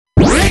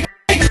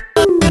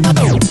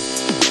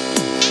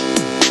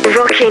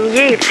taking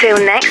you till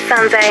next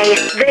Sunday.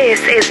 This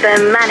is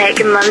the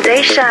Manic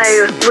Monday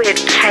Show with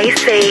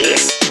Casey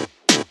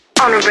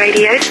on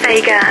Radio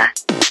Sega.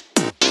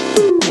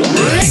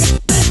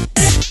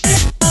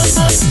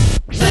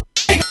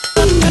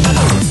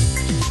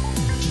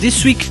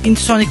 This week in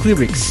Sonic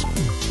Lyrics: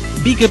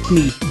 Big Up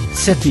Me,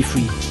 Set Me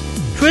Free.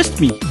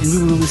 Trust me and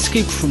we will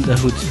escape from the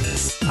hood.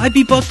 I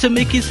be about to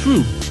make it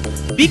through.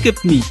 Big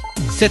up me,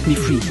 set me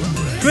free.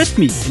 Trust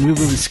me and we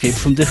will escape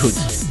from the hood.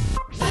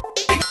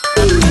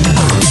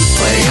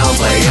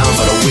 Play on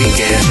for the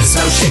weekend. There's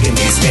no shaking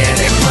these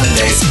manic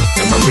Mondays.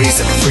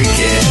 Memories of a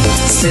freaking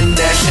spin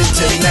dash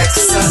into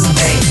next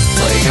Sunday.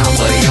 Play on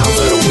for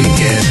the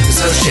weekend.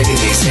 There's no shaking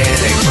these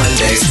manic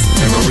Mondays.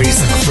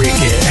 Memories of a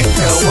freaking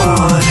echo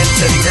on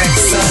into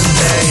next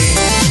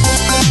Sunday.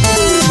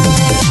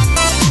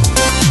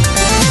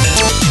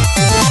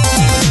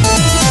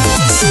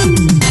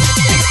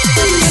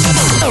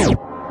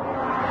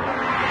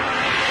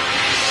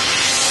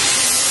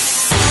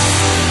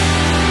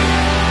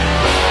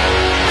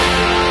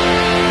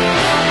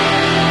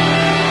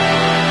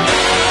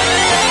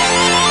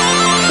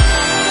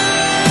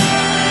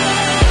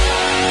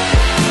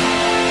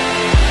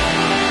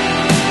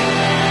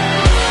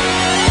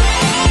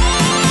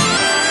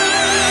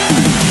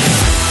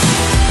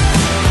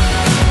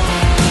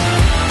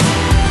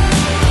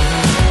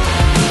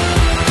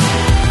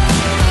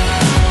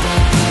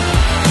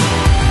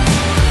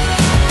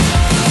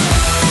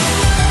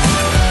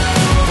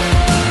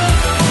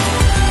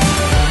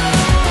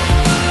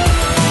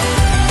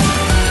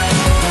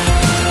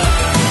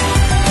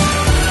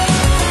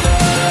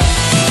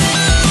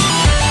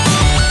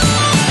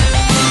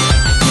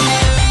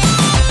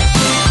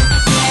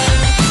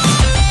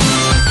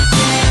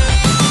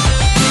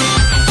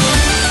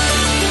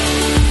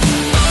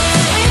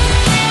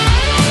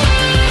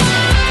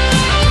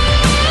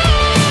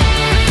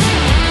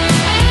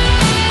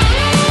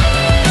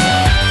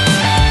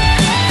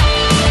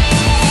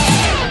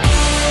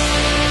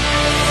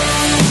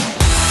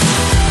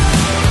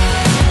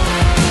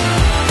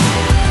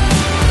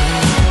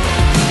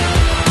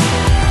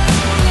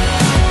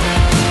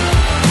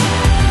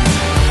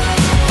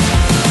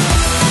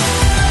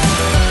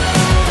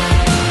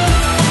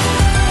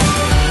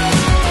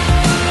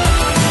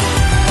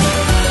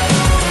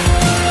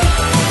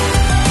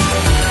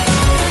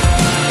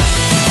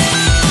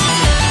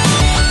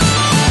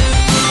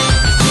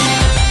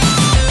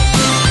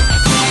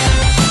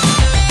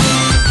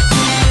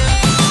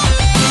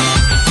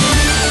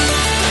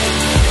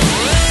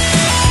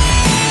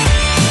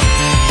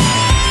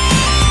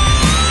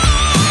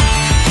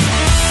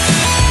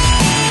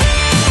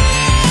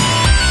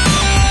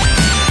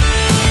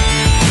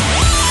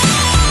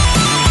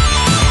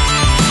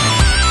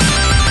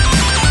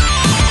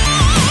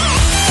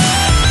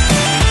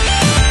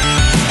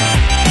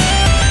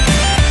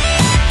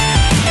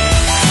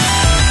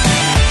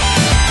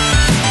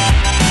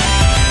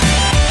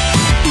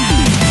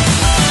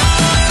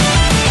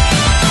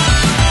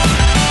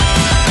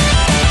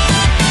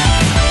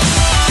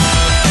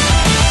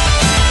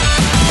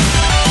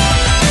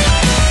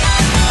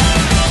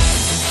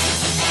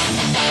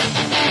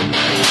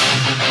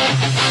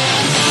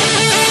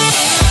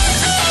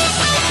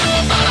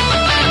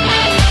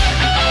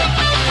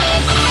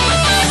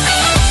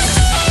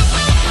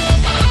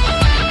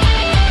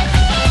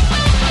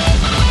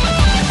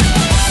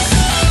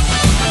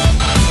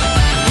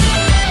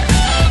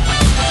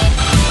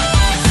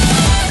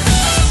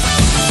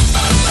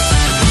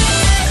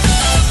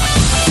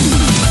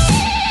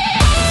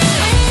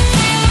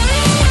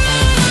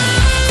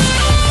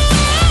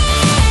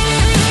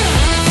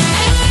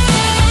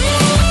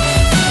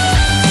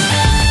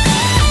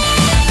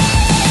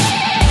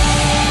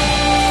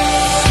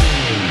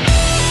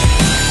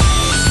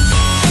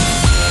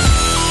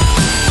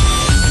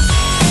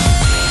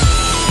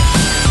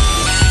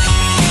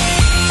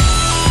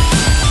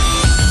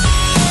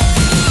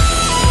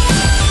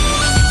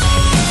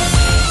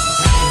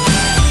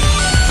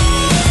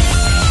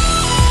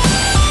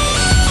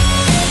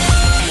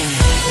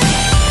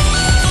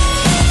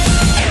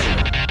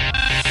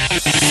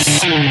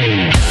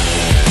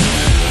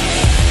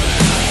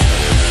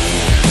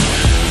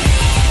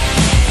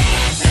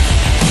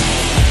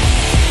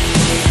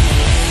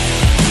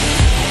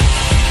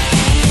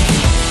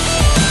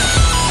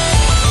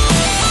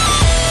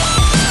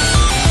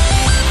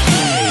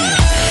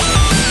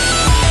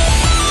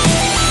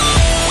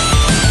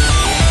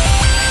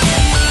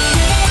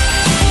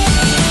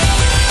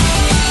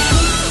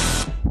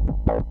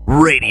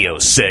 Radio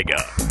Sega.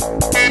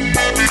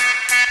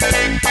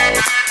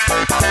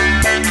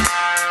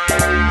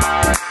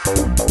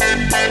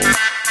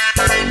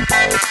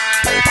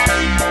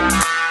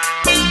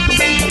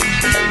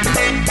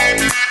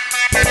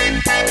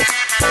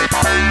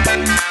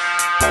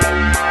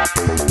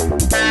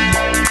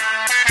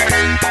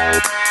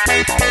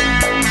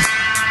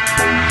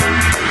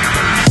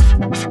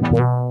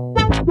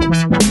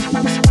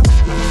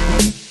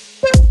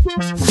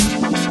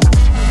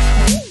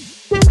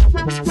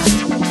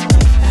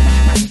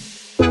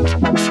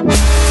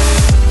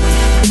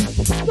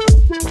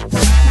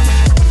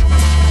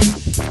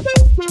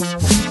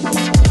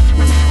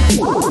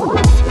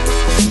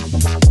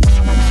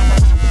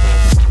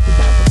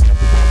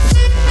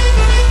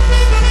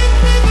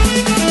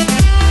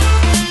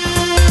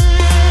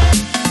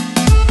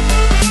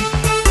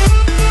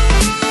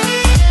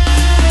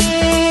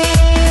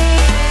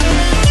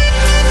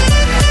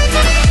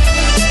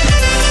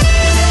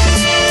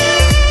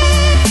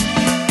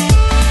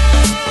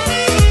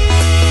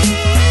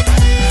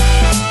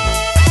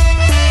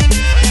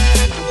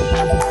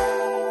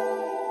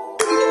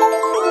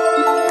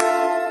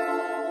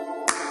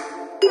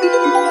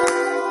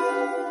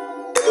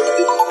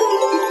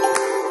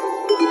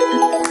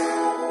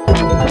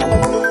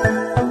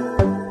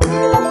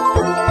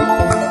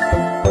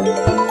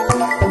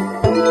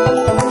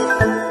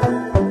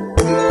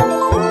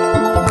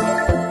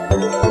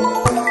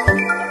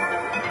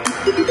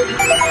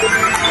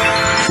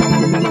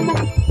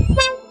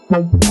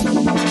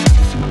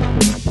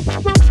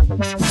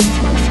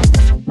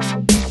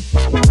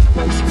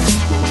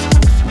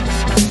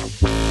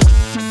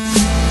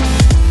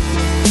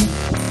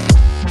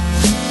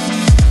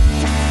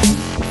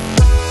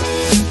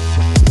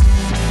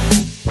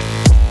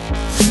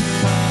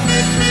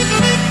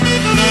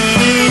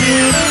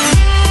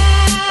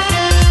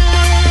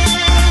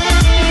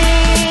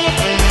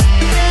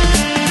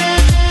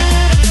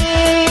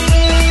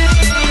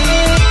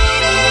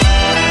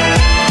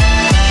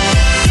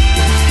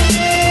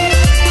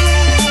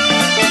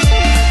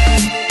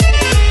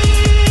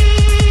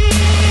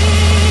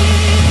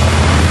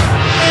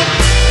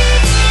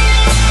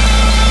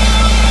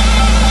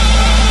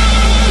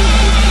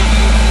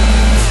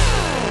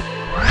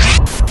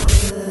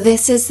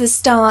 This is the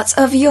start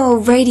of your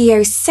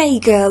Radio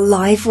Sega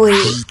live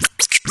week.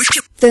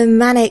 The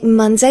Manic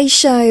Monday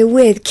Show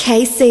with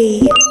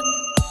KC.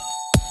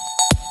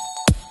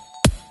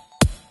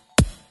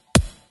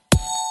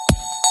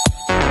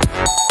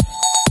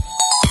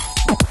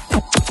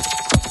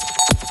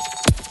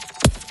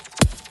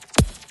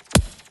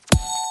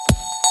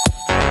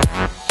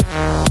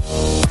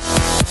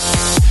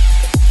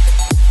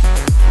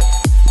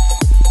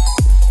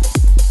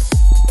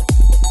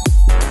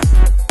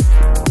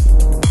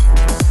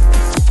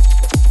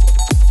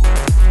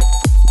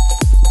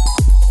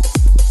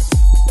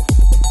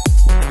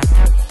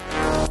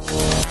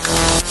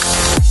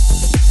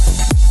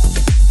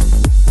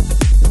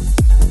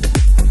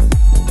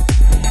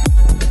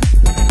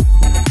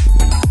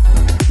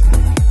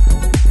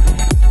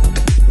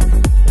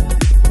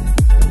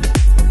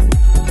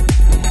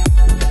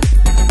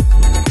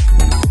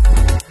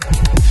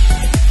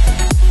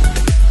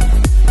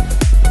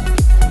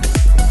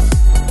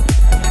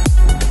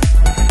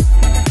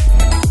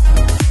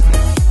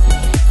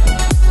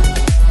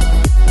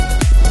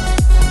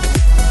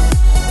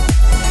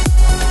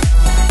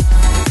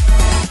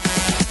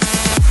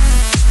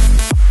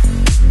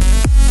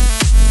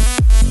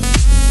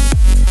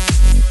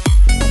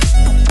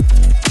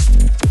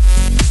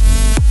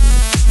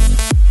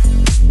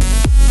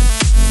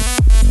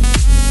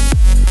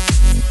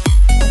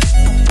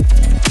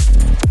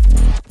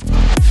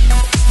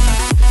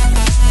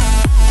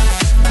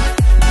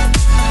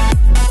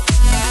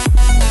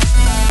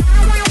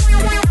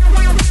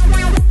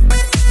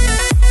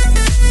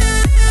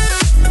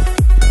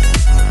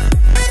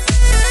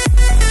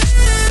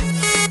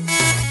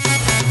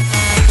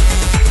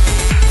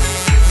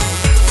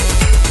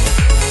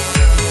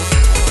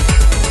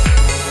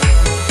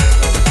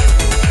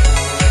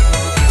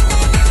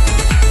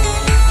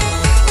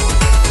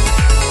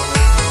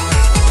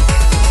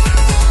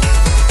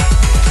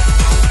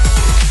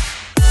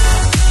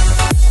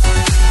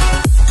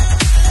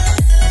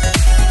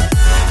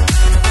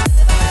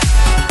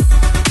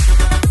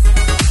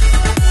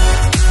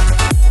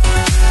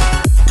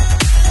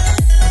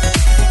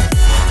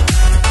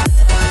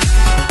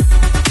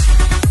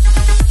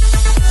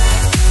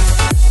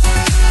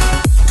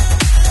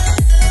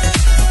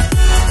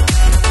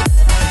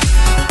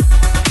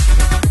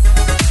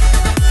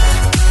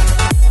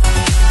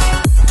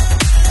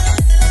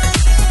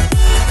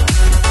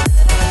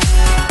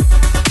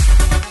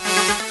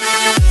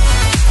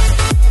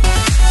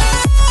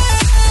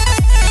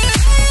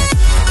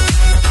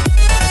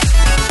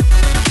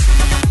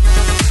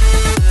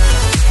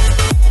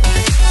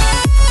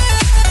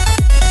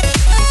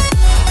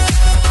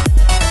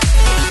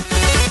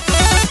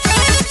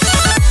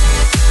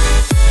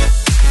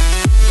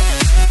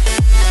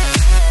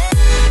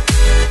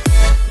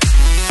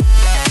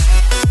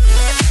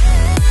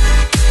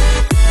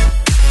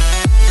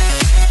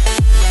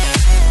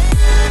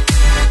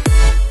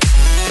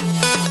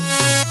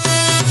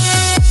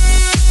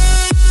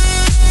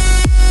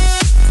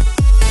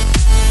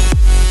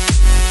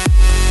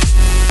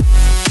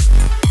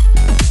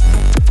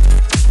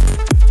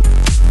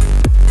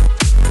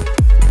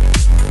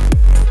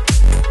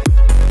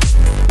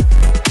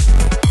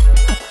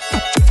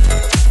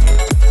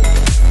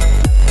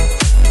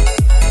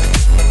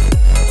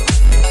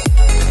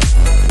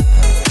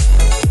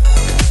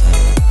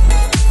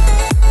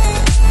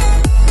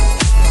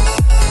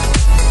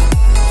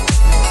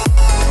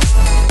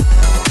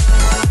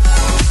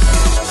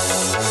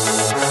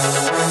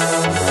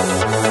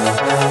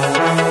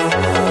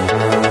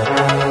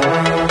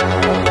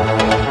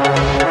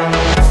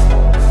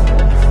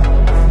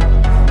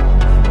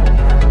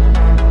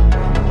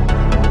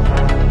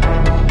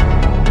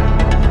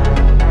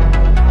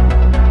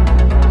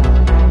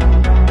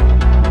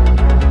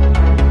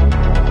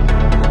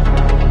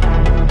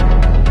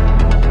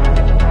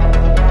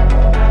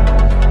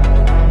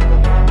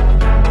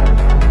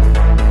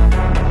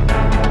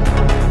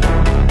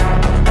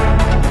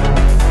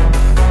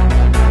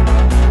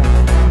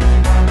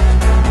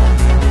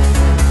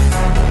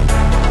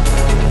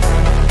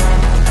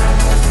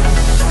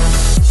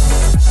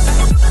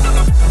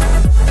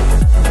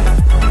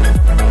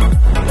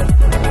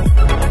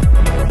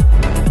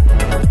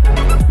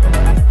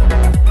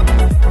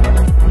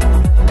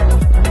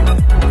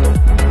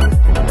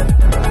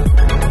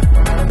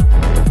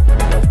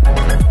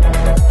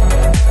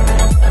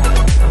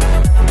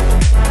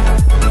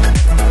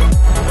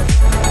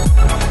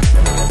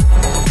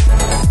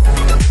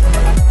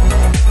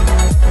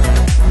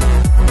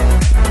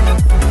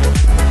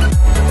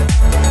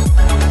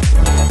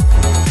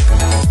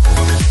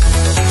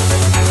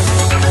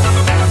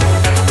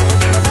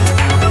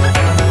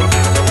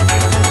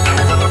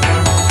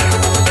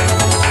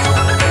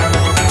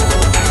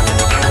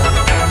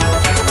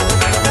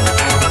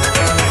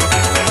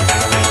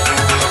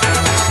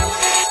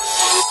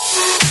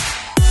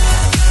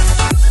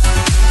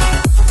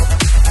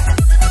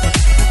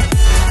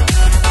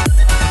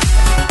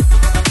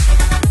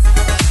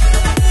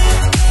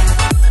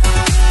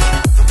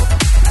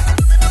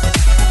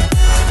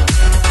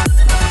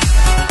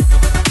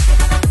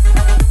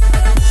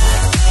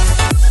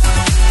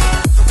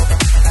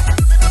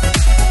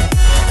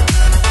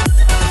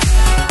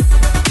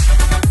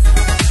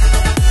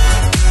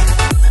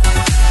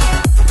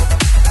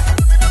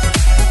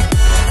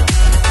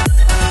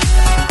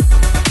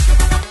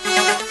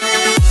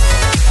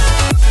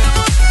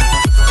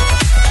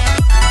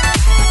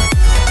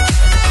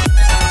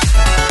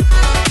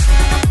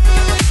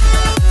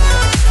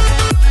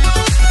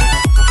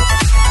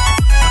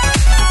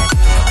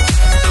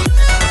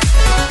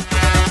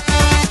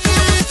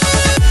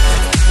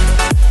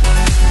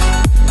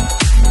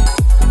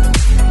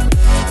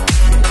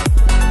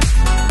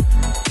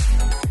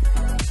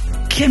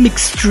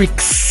 WEMIX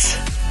tricks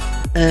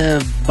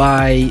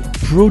by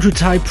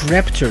Prototype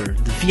Raptor,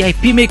 the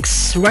VIP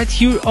mix right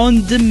here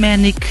on the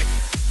Manic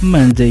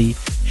Monday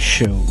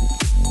show.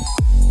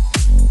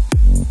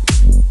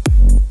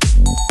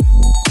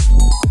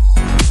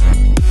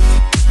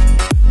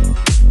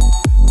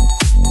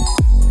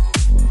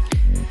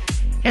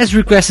 As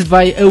requested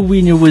by A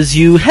Winner Was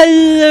You.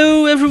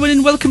 Hello everyone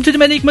and welcome to the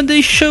Manic Monday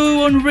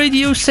show on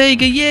Radio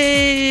Sega.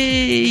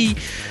 Yay!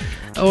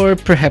 Or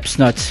perhaps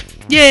not.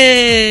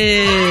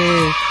 Yay!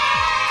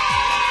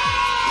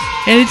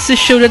 And it's a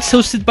show that's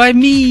hosted by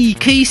me,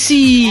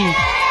 KC.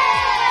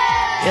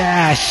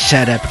 Ah,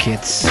 shut up,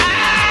 kids.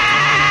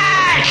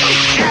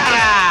 Shut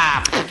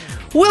up!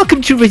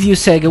 Welcome to Radio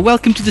Sega.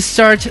 Welcome to the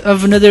start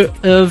of another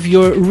of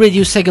your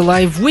Radio Sega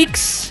Live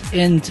weeks.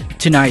 And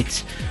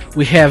tonight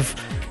we have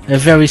a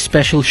very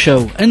special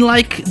show.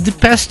 Unlike the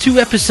past two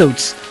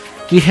episodes,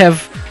 we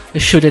have a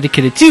show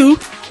dedicated to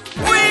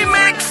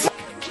WEMIX!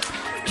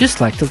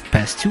 Just like the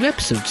past two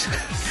episodes.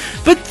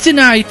 But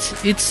tonight,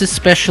 it's a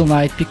special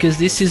night because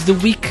this is the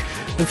week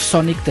of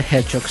Sonic the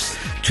Hedgehog's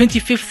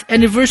 25th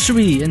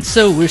anniversary, and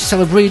so we're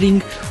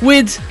celebrating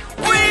with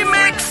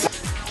WEMIX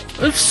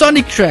of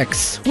Sonic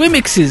tracks,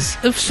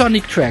 WEMIXes of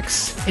Sonic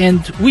tracks,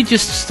 and we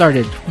just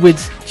started with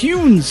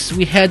tunes.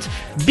 We had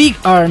Big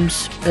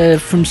Arms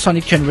from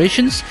Sonic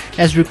Generations,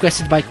 as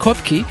requested by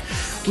Kopke.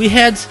 We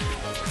had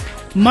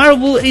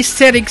Marble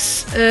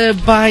Aesthetics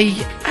by,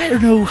 I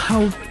don't know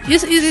how,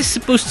 is this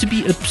supposed to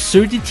be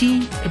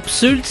Absurdity?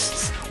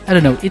 Absurds? I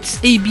don't know, it's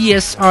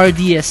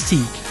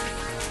ABSRDST.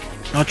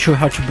 Not sure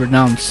how to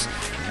pronounce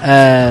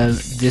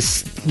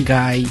this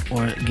guy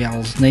or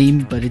gal's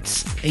name, but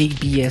it's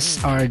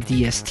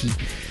ABSRDST.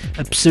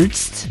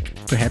 Absurdst?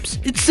 Perhaps.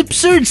 It's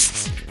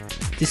Absurdst!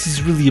 This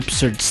is really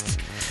Absurdst.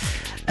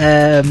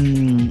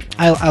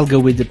 I'll go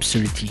with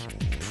Absurdity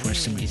for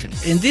some reason.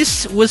 And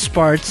this was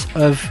part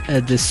of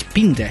the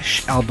Spin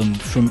Dash album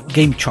from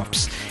Game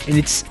Chops, and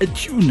it's a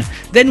tune.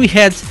 Then we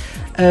had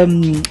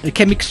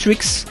WEMIX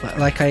tricks,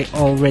 like I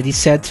already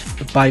said,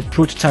 by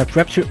Prototype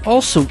Raptor,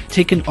 also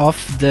taken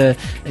off the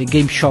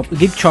Game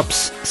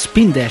Chops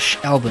Spin Dash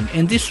album,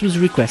 and this was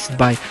requested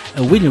by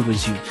A Winner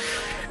Was You.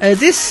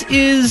 This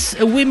is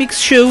a WEMIX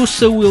show,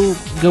 so we'll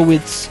go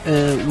with,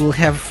 we'll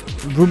have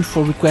room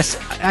for requests.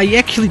 I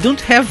actually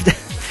don't have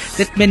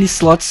that many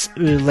slots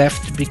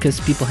left because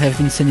people have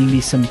been sending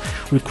me some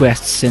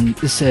requests and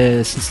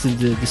since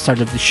the start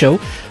of the show.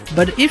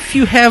 But if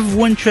you have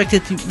one track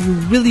that you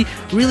really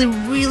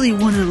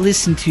want to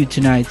listen to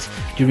tonight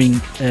during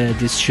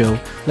this show,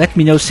 let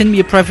me know. Send me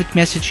a private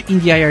message in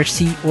the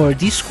IRC or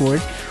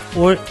Discord,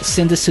 or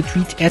send us a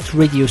tweet at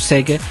Radio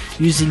Sega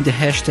using the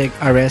hashtag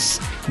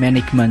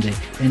 #RSManicMonday,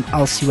 and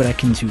I'll see what I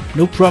can do.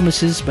 No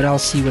promises, but I'll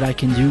see what I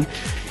can do.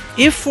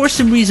 If for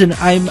some reason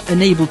I'm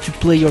unable to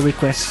play your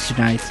requests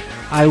tonight,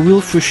 I will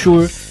for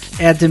sure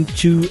add them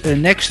to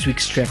next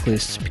week's track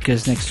list,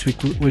 because next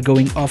week we're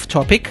going off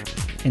topic,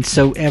 and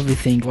so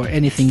everything or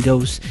anything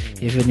goes.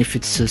 Even if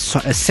it's a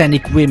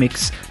Sonic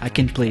WEMIX, I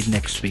can play it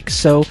next week.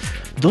 So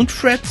don't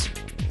fret,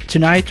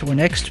 tonight or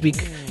next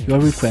week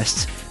your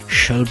requests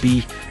shall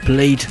be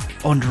played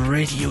on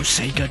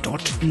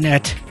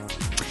radiosega.net.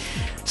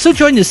 So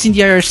join us in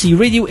the IRC,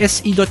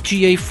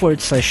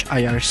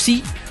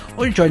 radiose.ga/IRC,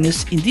 or join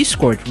us in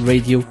Discord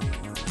Radio.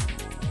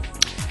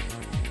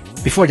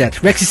 Before that,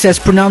 Rexy says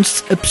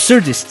pronounced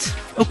absurdist.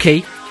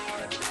 Okay,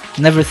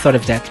 never thought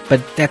of that,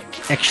 but that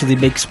actually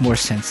makes more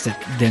sense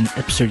than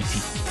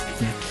absurdity.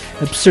 Yeah,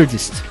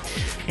 absurdist.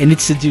 And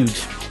it's a dude.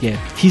 Yeah,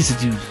 he's a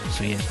dude,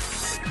 so yeah.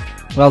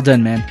 Well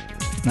done, man.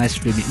 Nice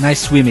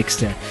WEMIX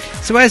there.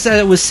 So as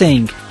I was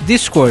saying,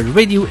 Discord,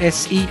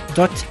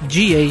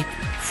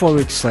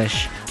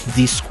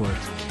 radiose.ga/Discord.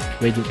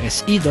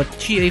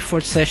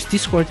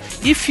 radiose.ga/Discord.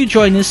 If you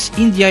join us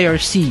in the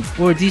IRC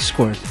or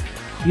Discord,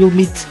 you'll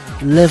meet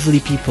lovely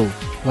people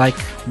like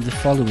the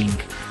following.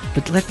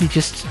 But let me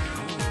just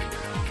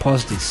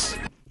pause this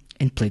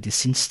and play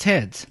this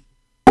instead.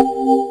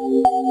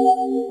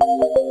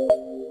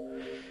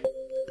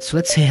 So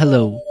let's say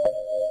hello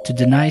to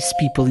the nice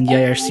people in the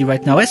IRC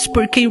right now.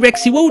 Esper K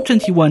Rexy Woe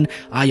 21,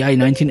 II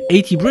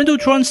 1980,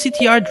 Brundotron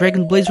CTR,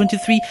 Dragon Blaze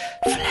 23,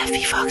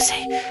 Fluffy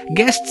Foxy,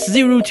 Guests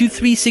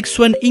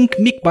 02361, Ink,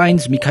 Mick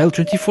Binds, Mikhail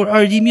 24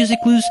 RD, Music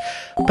Clues,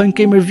 Punk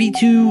Gamer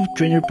V2,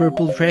 Trainer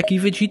Purple, Tracky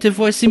Vegeta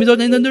Voice,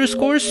 Simidon and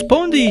underscore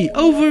Spondy.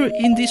 Over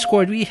in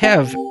Discord we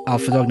have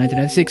Alpha Dog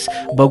 1996,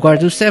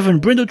 Bogardo 7,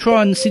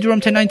 Brundotron,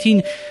 Sidorom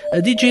 1019,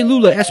 DJ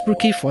Lula, Esper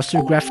K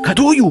Foster Graph,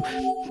 Kadoyu,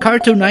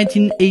 Carto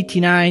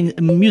 1989,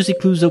 Music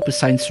Clues, Opus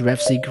Science,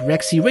 Revsig,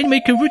 Rexy,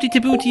 Rainmaker, Rudy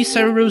Tabuti,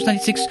 Sarah Rose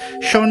 96,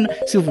 Sean,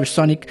 Silver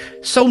Sonic,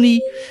 Sony,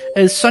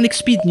 Sonic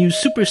Speed News,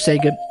 Super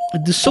Sega,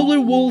 the Solar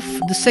Wolf,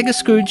 the Sega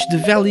Scourge, the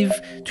Valiv,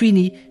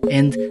 Tweenie,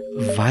 and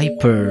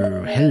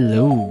Viper.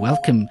 Hello,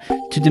 welcome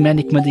to the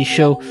Manic Monday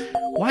show.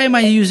 Why am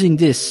I using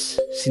this,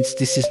 since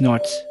this is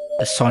not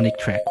a Sonic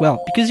track?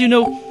 Well, because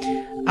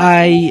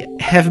I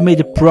have made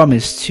a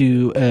promise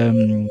to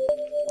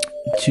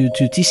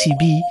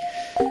TCB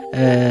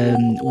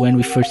when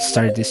we first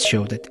started this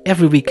show, that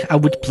every week I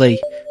would play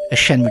a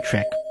Shenmue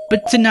track.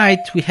 But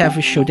tonight we have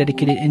a show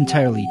dedicated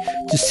entirely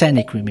to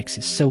Sonic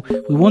remixes, so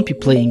we won't be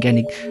playing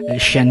any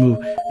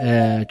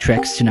Shenmue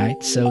tracks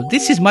tonight. So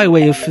this is my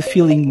way of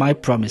fulfilling my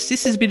promise.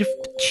 This is a bit of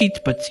a cheat,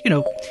 but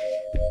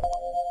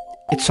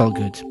it's all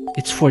good.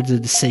 It's for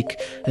the sake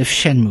of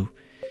Shenmue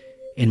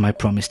in my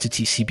promise to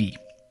TCB.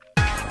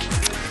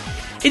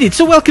 Indeed,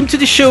 so welcome to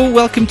the show,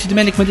 welcome to the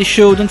Manic Monday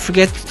Show. Don't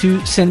forget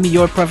to send me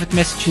your private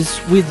messages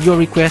with your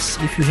requests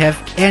if you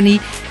have any.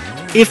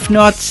 If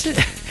not,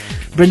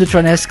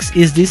 Brendotron asks,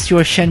 is this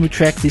your Shenmue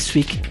track this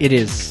week? It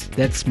is.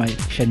 That's my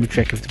Shenmue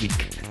track of the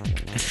week.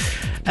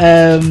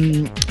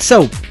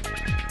 So,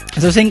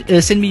 as I was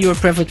saying, send me your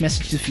private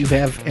messages if you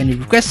have any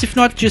requests. If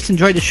not, just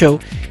enjoy the show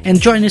and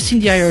join us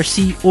in the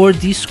IRC or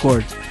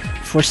Discord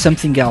for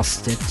something else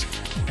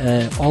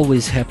that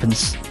always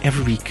happens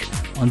every week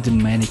on the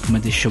Manic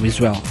Monday Show as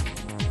well.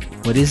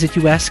 What is it,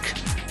 you ask?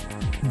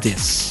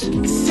 This.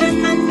 Say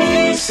my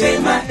name, say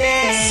my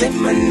name, say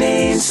my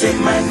name, say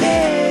my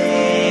name.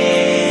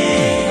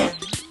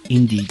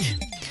 Indeed.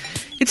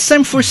 It's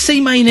time for Say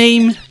My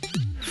Name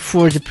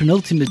for the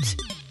penultimate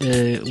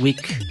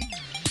week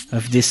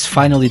of this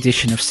final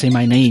edition of Say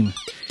My Name.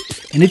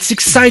 And it's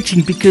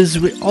exciting because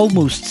we're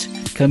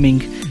almost coming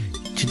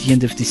to the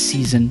end of this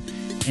season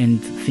and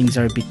things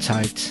are a bit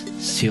tight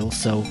still.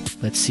 So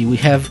let's see. We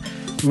have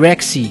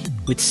Rexy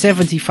with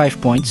 75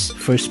 points,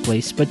 first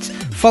place, but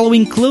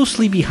following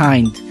closely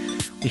behind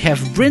we have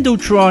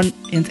Brendotron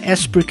and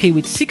Esper K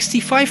with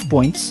 65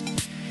 points,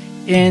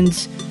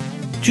 and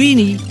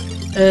Trini,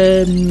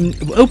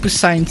 Opus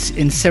Science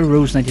and Sarah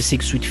Rose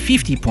 96 with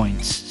 50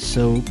 points.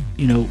 So,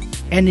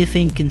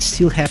 anything can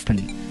still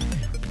happen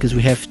because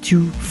we have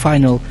two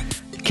final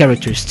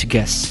characters to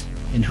guess,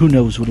 and who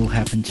knows what will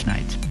happen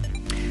tonight.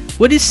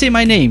 What is Say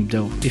My Name,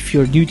 though, if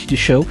you're new to the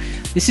show?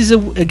 This is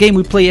a game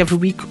we play every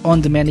week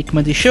on the Manic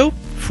Monday Show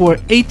for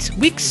 8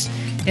 weeks,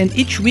 and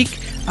each week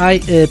I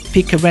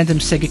pick a random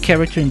Sega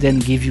character and then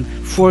give you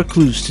 4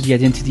 clues to the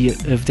identity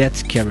of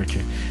that character.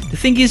 The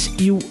thing is,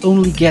 you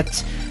only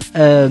get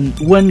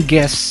one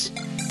guess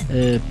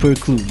per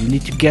clue. You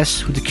need to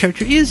guess who the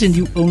character is, and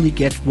you only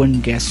get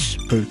one guess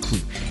per clue.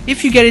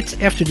 If you get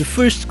it after the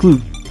first clue,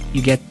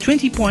 you get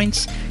 20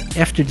 points.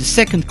 After the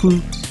second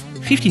clue,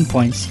 15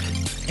 points.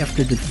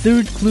 After the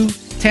third clue,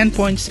 10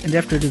 points, and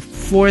after the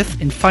fourth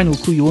and final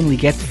clue you only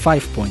get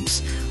 5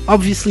 points.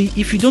 Obviously,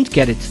 if you don't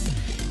get it,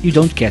 you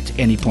don't get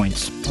any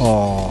points.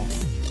 Oh,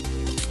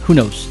 who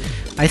knows?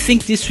 I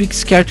think this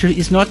week's character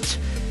is not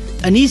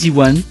an easy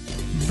one,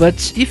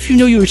 but if you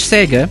know your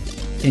Sega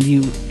and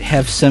you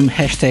have some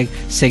hashtag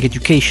Sega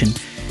education,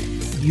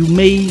 you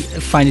may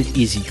find it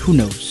easy. Who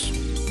knows?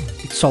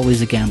 It's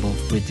always a gamble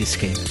with this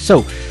game.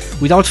 So,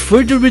 without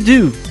further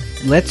ado,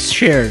 let's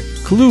share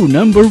clue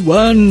number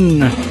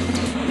 1.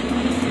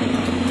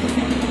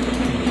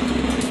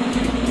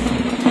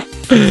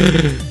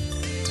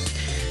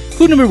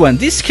 Clue number 1.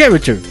 This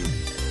character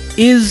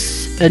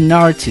is an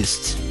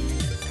artist.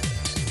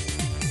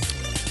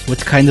 What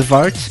kind of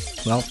art?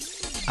 Well,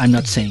 I'm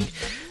not saying.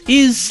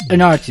 Is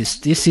an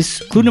artist. This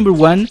is clue number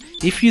 1.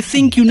 If you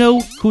think you know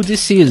who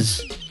this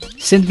is,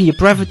 send me a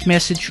private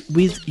message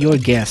with your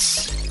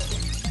guess.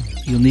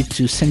 You'll need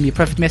to send me a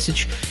private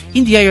message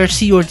in the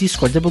IRC or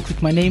Discord. Double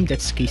click my name,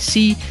 that's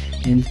KC,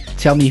 and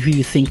tell me who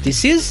you think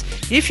this is.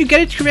 If you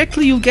get it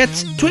correctly, you'll get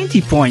 20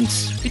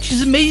 points, which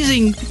is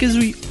amazing because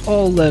we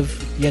all love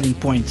getting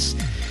points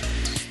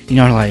in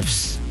our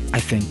lives, I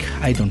think.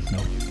 I don't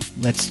know.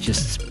 Let's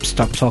just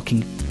stop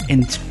talking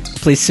and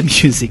play some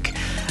music.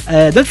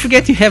 Don't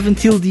forget you have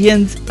until the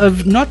end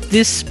of not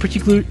this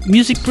particular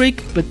music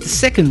break, but the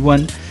second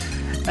one,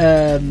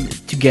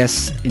 to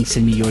guess and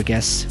send me your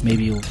guess.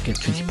 Maybe you'll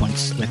get 20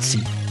 points. Let's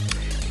see.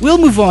 We'll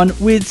move on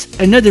with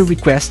another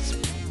request,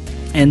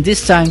 and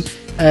this time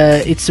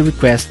it's a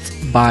request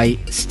by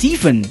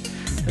Steven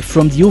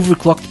from the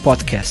Overclocked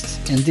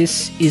podcast, and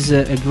this is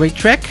a great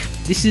track.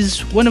 This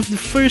is one of the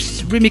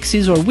first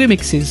remixes or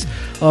WEMIXes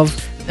of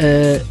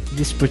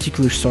this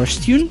particular source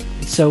tune.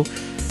 So,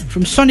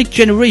 from Sonic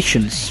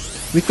Generations,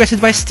 requested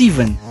by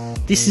Steven.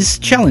 This is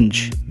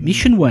Challenge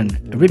Mission 1,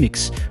 a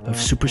remix of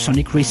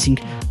Supersonic Racing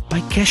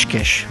by Cash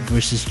Cash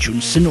vs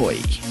Jun Senoi.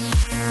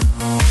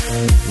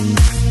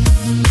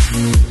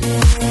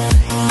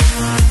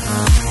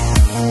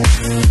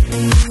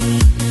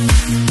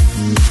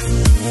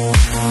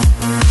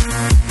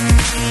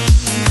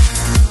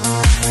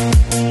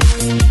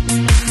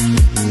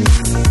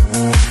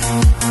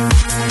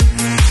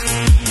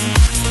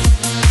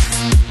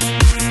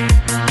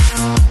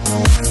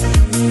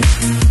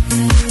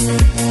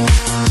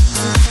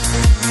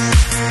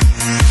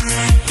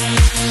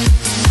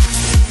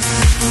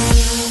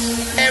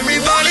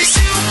 Everybody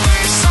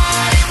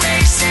supersonic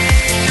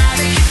racing,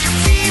 gotta keep your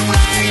feet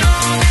right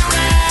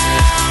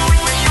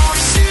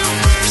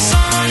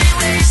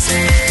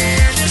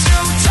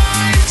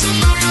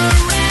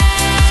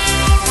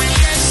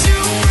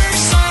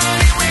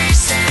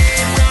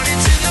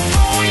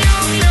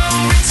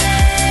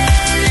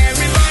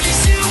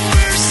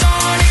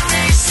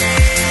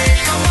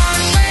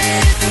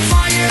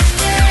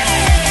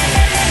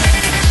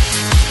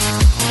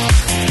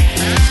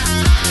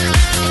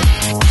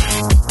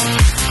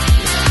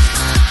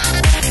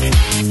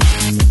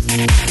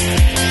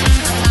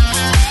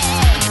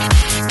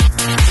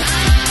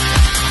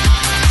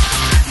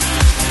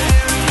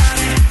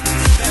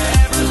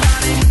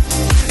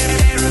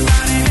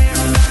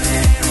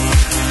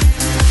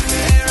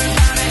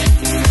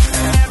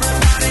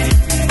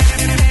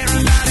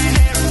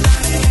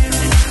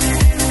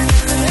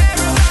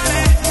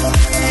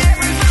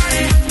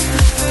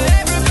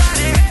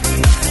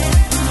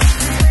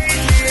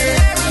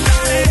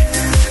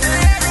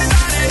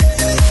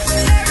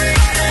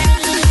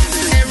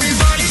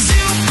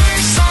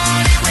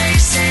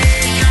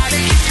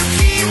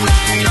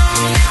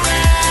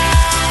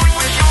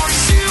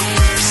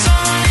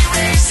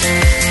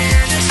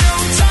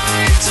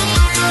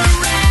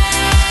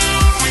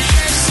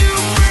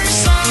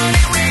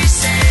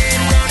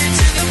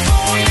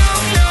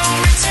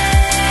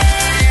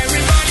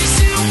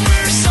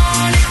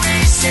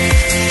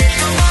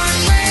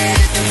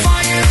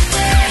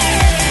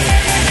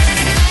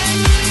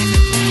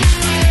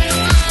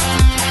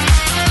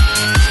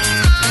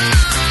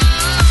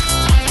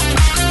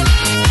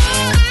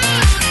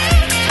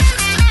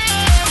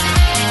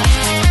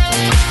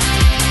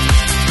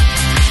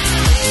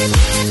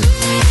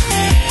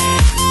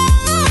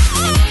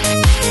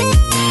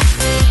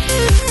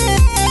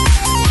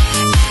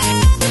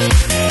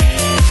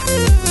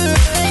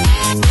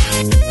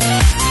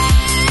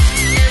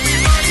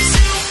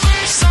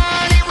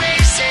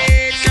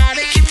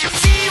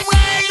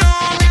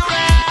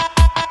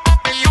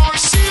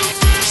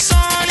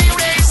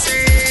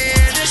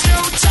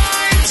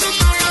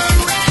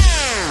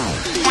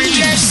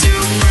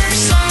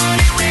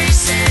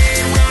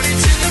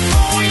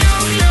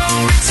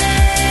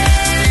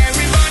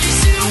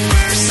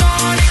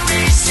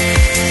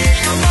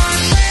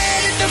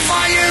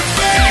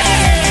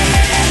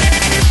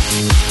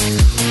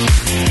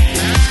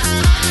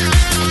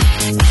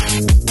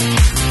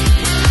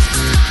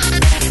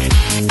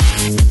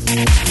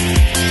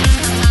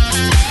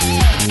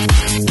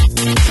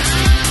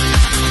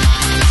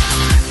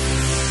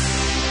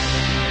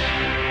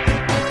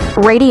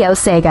Radio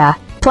Sega,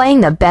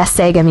 playing the best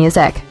Sega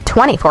music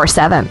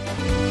 24/7.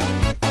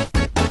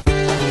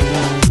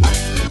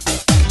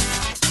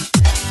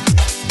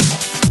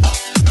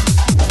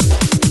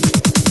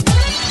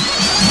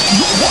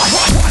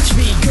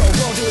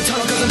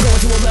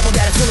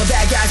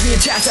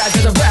 Chastise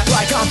cause I rap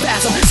like I'm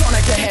fast. I'm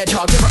Sonic the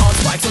Hedgehog, never on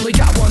spikes. Only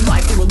got one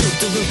life through a loop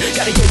to loop.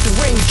 Gotta get the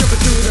range,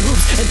 jumping through the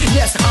hoops. And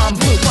yes, I'm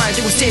blue, flying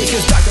through a stage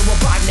cause Dr.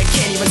 Robotnik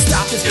can't even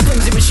stop this.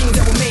 Flimsy machines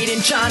that were made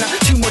in China.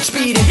 Too much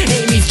speed and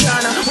Amy's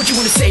China. What you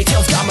wanna say,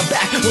 Tails got my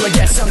back. Well I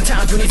guess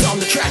sometimes when he's on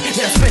the track,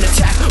 then I spin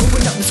attack,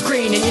 open up the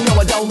screen. And you know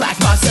I don't lack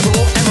my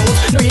several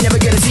emeralds. No, you're never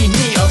gonna see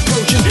me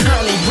approaching. I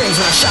only rings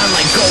when I shine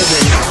like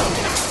golden.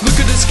 Look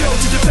at this go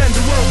to defend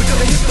the world. We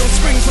gotta hit those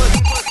springs but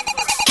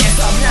can't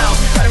stop now,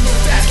 gotta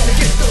move fast, gotta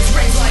get those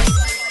rings like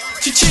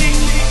cha-ching.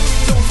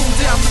 Don't fall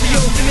down for the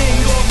opening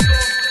or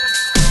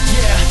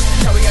yeah,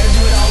 now we gotta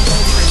do it all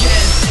over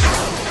again.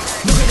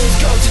 Look at this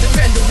go to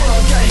defend the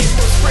world, gotta hit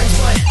those springs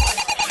but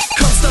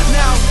can't stop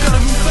now,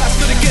 gotta move fast,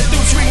 gotta get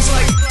those rings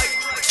like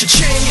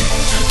cha-ching.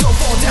 Don't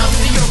fall down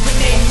for the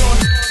opening or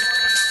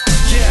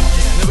yeah,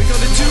 now we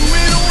gotta do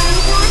it all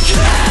over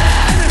again.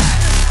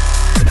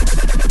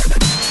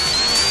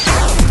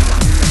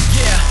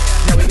 Yeah,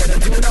 now we gotta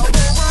do it all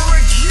over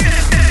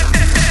again.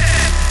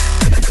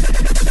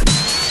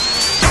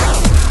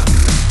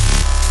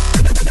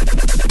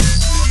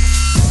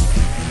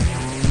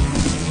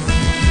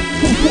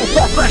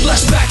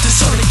 Flashback to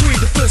Sonic 3,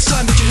 the first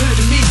time that you heard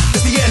of me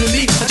as the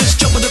enemy. I just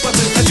jump on the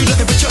button and do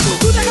nothing but chuckle.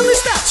 Who the hell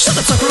is that? Shut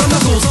up, sucker, on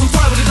knuckles. I'm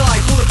fire with a die,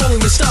 bullet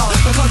following the style. I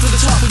climb to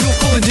the top and you're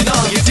falling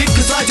denial. You did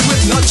cause I do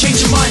it, not change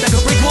your mind. I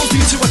can break walls for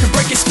you too, I can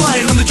break your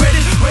spine. I'm the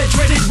dreaded,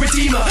 red-dreaded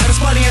redeemer, and a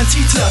spiny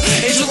anteater.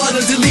 Angel line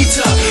and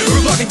deleter,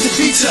 robotic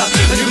defeater.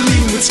 And you're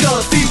believing with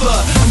scarlet fever.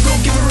 I'm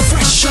gonna give a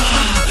refresher.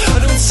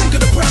 I don't sink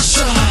under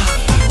pressure.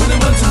 When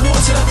I'm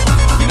underwater,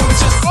 you know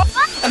it's just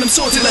and I'm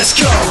sorted, let's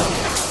go.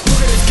 Look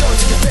at us go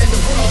to defend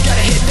the world,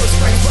 gotta hit those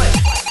rings like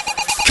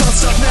can't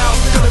stop now,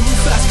 gotta move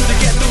fast, gotta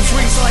get those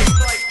rings like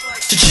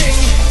cha-ching.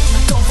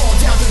 Don't fall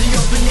down to the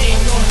opening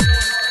or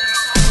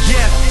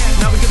yeah,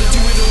 now we gotta do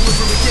it all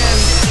over again.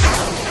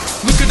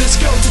 Look at us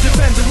go to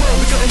defend the world,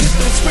 we gotta hit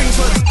those rings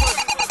but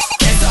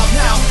can't stop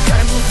now,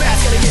 gotta move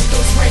fast, gotta hit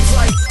those rings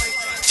like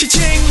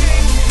cha-ching.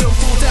 Don't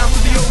fall down to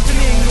the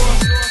opening or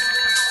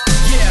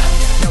yeah,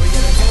 now we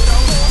gotta do it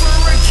all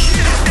over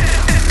again.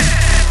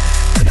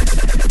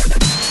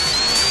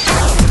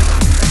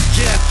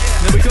 Yeah,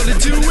 now we gotta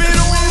do it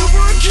all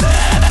over again.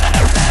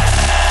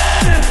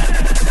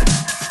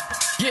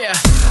 Yeah.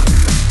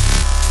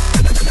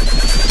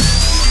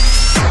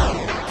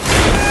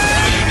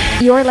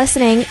 You're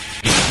listening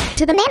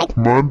to the Manic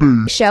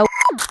Monday Show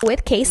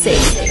with Casey.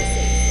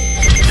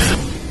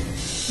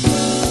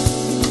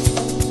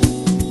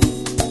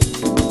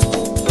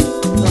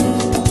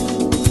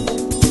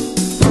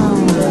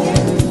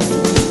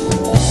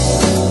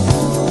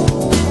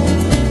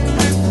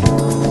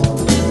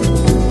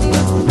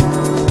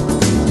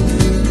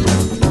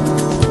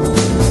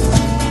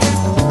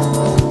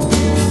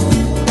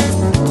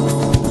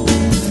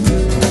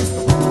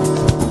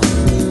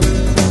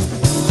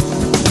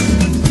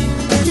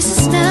 This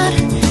is not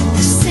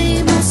the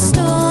same old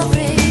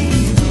story.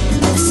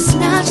 This is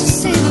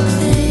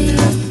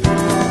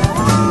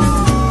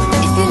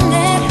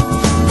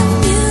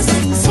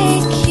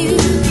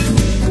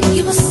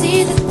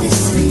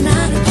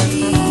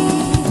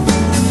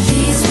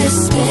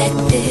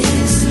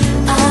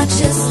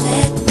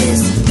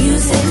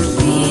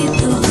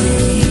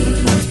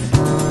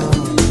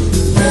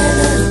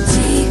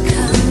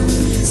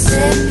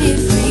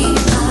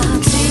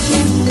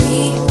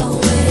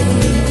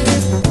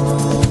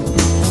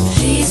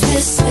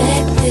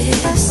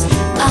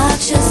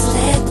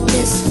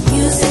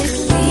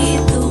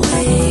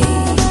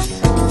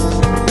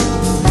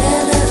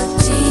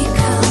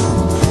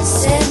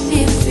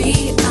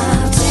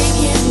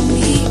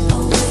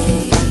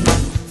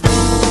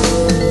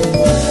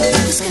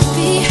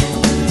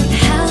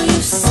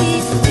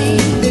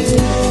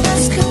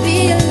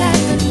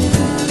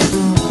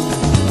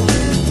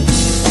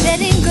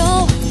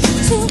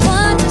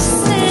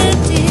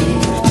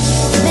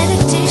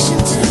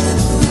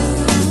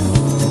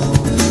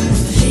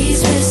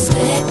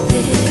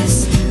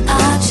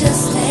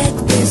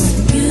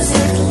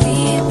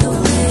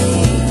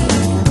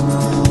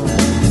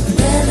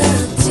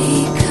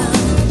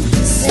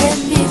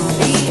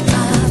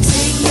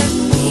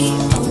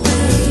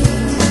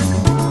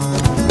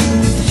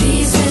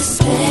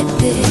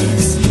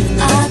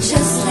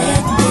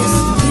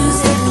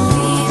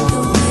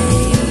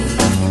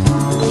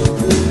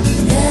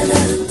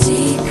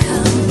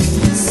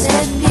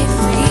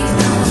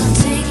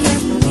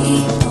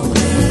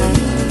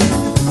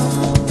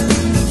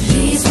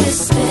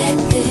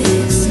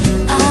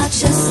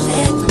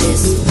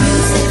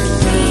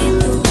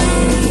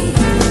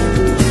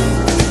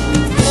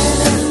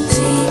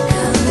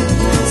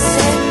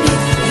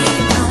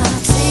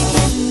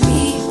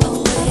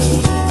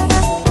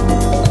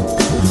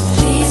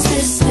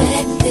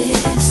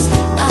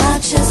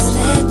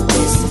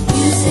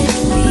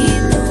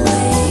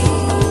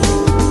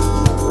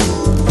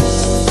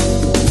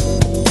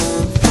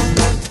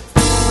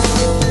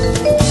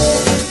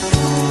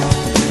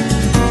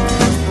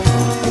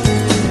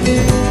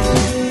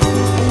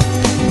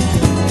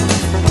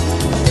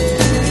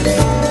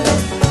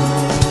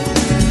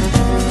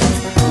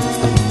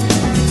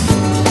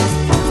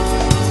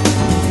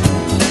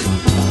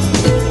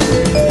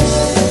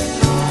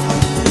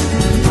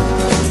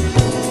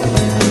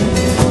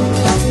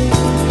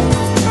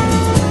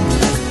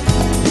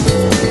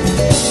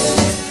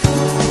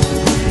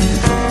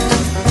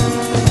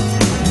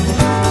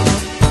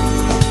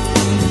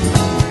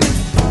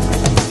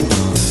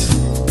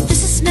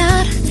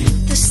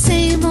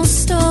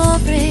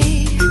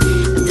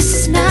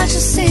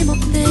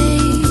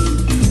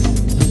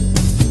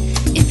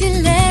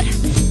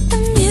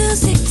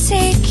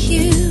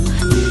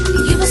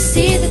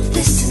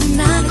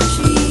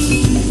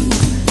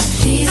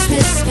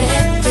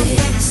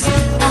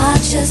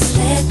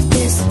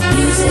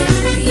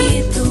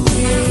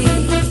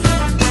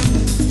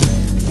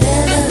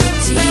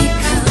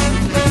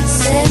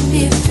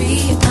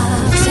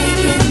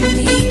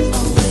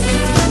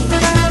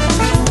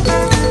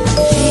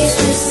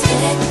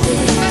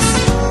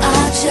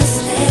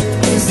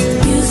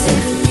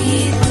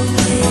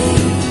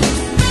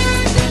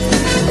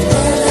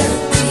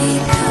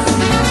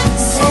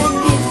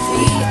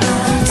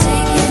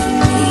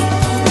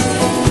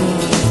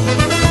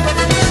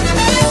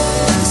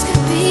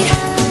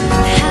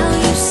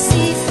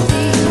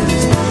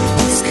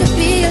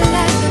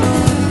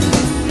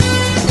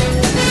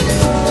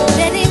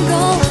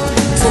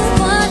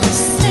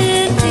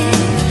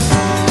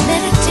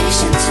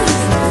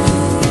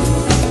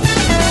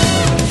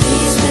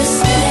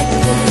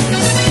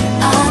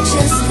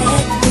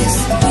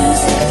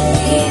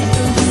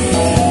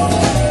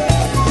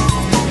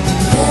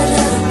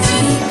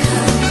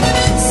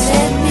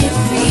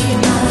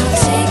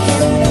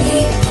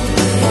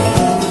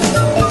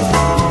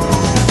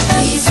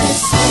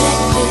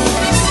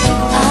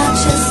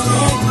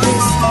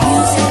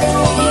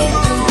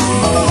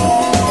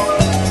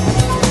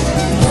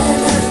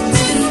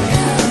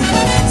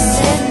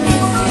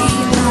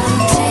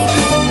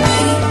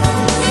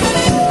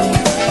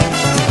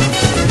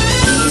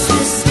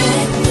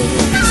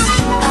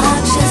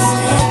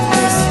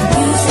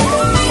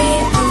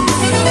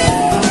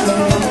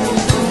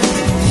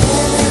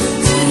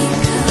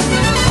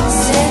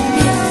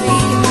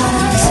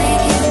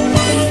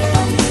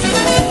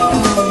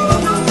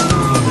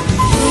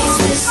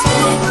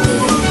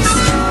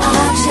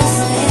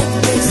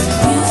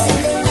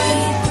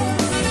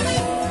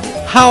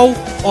How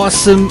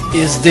awesome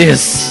is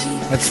this?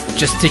 Let's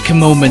just take a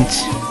moment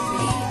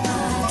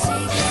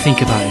to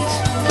think about it.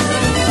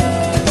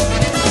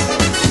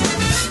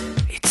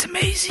 It's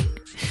amazing.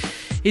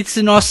 It's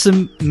an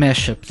awesome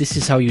mashup. This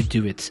is how you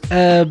do it.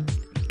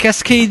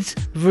 Cascade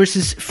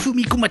versus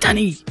Fumiko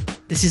Matani.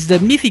 This is the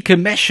Mythica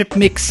mashup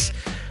mix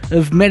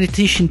of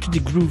Meditation to the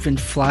Groove and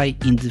Fly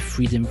in the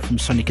Freedom from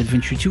Sonic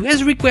Adventure 2,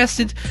 as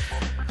requested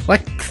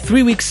like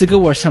 3 weeks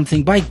ago or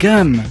something by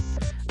Gum,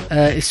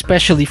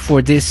 especially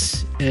for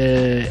this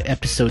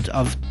episode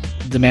of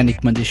the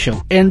Manic Monday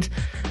Show. And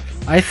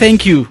I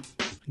thank you,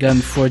 Gum,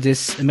 for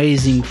this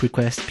amazing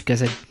request,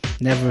 because I've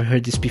never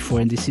heard this before,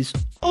 and this is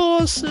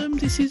awesome.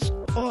 This is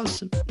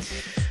awesome.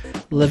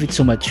 Love it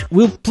so much.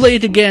 We'll play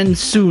it again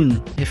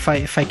soon, if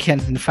I can,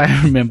 and if I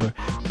remember.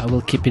 I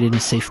will keep it in a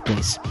safe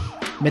place.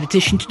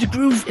 Meditation to the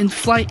Groove and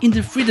Fly in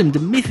the Freedom, the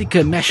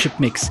Mythica mashup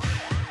mix.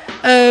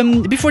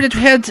 Before that,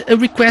 we had a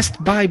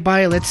request by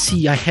let's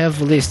see, I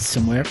have a list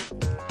somewhere.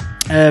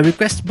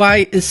 Request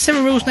by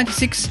Sarah Rose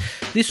 96.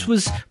 This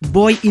was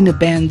Boy in a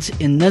Band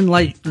and None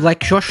Like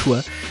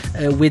Joshua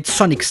with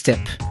Sonic Step,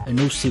 an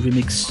OC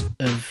remix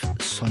of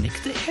Sonic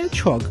the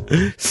Hedgehog.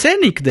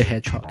 Sonic the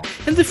Hedgehog.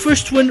 And the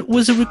first one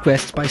was a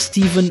request by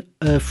Steven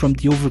from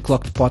the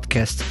Overclocked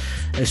podcast.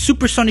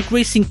 Supersonic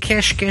Racing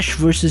Cash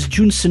versus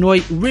Jun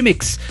Senoi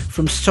remix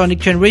from Sonic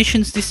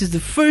Generations. This is the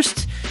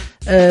first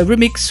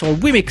remix or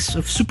WEMIX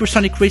of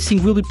Supersonic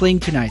Racing we'll be playing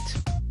tonight,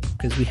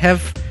 because we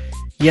have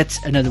yet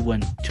another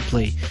one to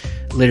play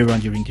later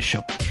on during the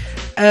show.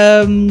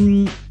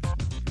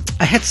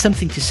 I had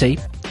something to say,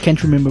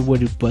 can't remember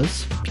what it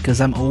was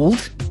because I'm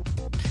old.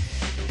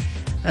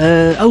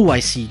 I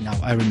see now,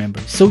 I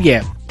remember. So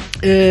yeah,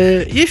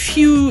 if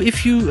you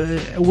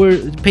were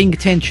paying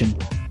attention,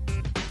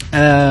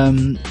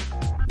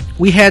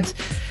 we had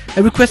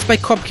a request by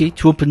Kopke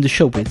to open the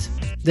show with.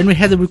 Then we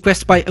had a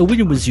request by A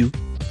Winner Was You.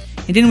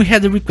 And then we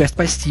had a request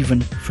by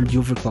Steven from the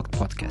Overclocked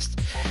podcast.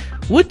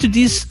 What do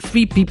these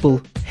three people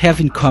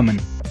have in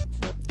common?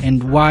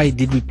 And why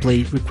did we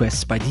play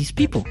requests by these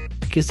people?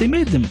 Because they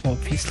made them,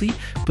 obviously,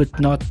 but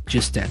not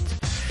just that.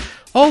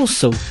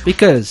 Also,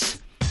 because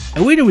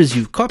A Winner Was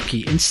You,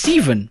 Kopke, and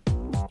Steven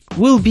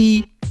will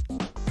be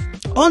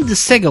on the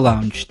Sega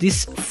Lounge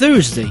this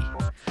Thursday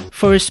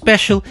for a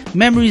special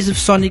Memories of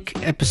Sonic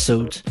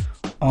episode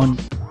on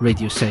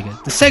Radio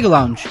Sega. The Sega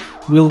Lounge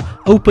will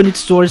open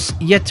its doors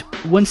yet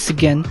once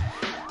again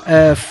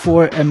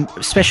for a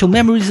special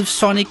Memories of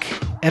Sonic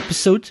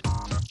episode.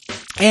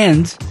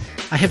 And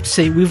I have to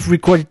say, we've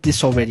recorded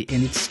this already,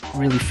 and it's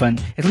really fun.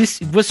 At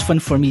least it was fun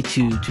for me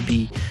to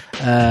be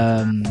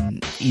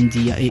in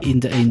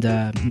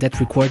that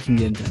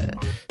recording and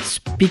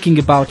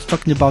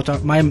talking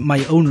about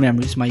my own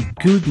memories, my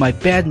good, my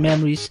bad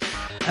memories.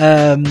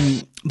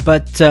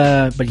 But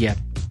yeah.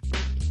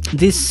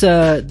 This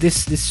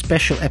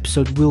special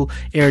episode will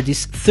air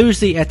this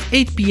Thursday at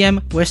 8 p.m.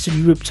 Western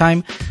Europe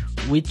time,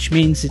 which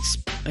means it's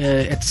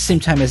at the same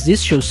time as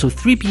this show, so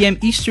 3 p.m.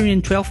 Eastern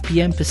and 12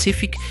 p.m.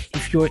 Pacific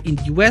if you're in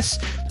the US.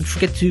 Don't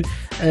forget to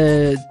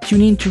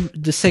tune in to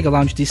the Sega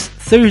Lounge this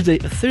Thursday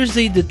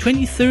the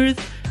 23rd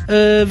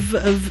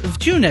of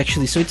June,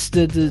 actually. So it's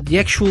the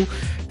actual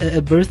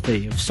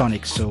birthday of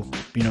Sonic. So,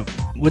 you know,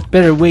 what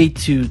better way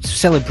to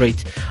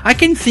celebrate? I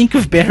can think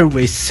of better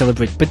ways to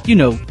celebrate, but you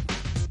know,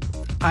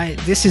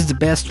 this is the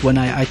best one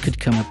I could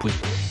come up with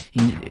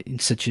in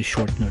such a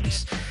short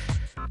notice.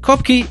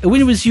 Kopke, A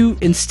Winner Was You,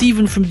 and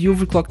Steven from the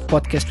Overclocked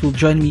podcast will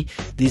join me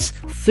this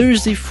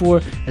Thursday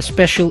for a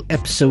special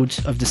episode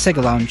of the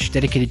Sega Lounge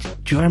dedicated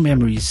to our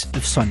memories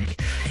of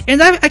Sonic.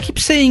 And I keep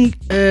saying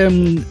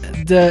the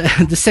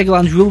Sega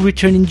Lounge will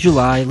return in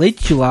July, late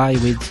July,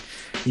 with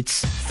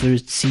its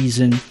third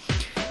season.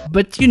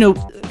 But, you know,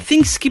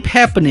 things keep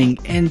happening,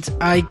 and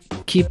I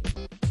keep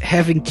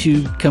having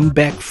to come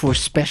back for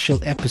special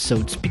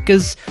episodes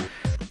because,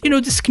 you know,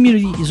 this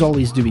community is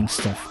always doing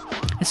stuff.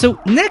 And so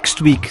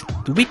next week,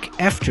 the week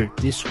after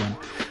this one,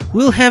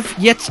 we'll have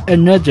yet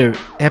another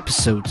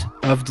episode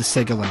of the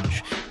Sega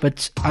Lounge.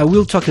 But I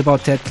will talk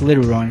about that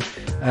later on,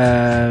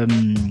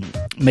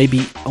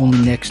 maybe only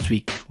next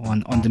week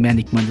on the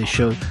Manic Monday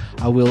show.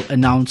 I will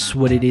announce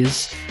what it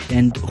is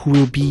and who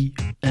will be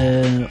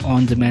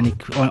on the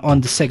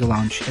Sega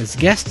Lounge as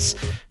guests.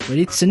 But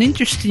it's an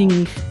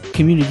interesting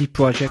community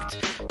project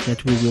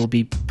that we will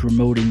be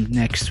promoting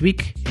next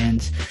week,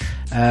 and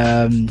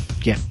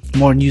yeah,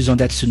 more news on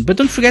that soon. But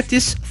don't forget,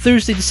 this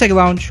Thursday, the Sega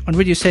Lounge on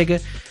Radio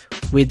Sega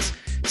with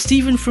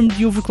Steven from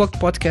the Overclocked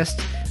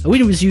podcast, A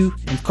Winner Was You,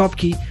 and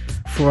Kopke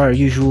for our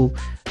usual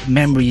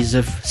memories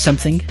of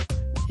something,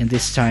 and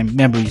this time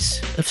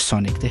memories of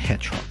Sonic the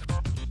Hedgehog.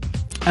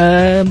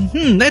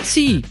 Let's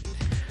see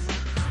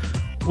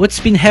what's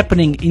been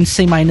happening in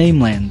Say My Name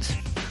Land.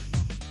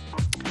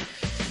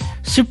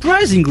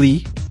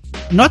 Surprisingly,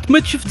 not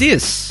much of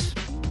this.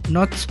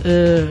 Not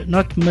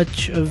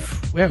much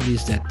of... Where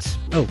is that?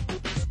 Oh,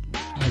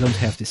 I don't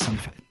have this sound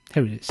effect.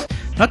 Here it is.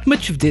 Not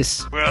much of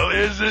this. Well,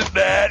 isn't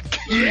that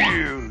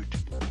cute?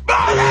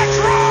 But that's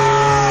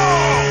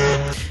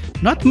wrong!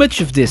 Not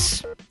much of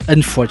this,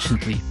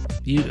 unfortunately.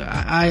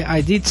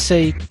 I did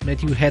say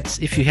that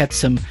if you had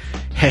some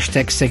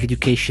hashtag Sega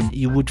education,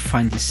 you would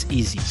find this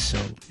easy. So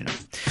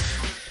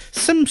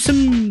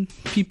some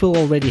people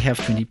already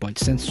have 20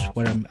 points. That's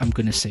what I'm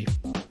gonna say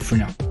for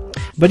now.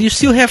 But you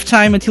still have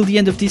time until the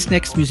end of this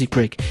next music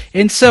break,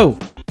 and so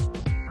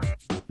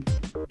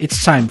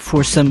it's time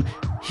for some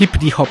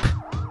hippity hop.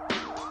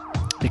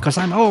 Because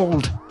I'm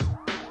old.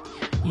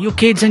 You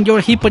kids and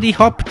your hippity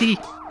hoppity.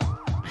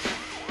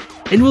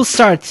 And we'll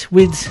start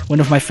with one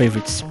of my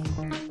favorites.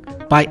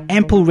 By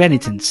Ample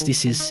Renitence.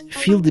 This is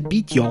Feel the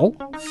Beat, Y'all,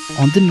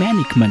 on the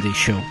Manic Monday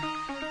Show.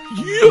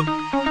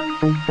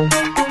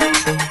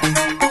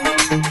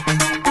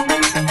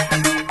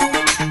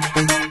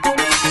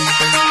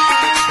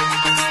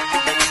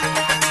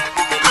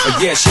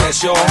 Yes,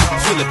 y'all.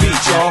 Feel the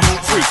beat, y'all.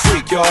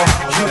 Freak, y'all.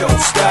 You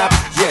don't stop.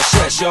 Yes,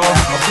 y'all.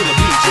 Feel the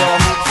beat, y'all.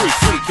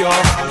 Freak,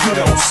 y'all. You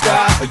don't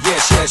stop.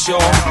 Yes,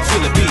 y'all.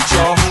 Feel the beat,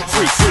 y'all.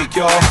 Freak,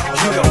 y'all.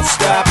 You don't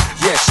stop.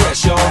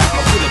 Yes, y'all.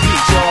 Feel the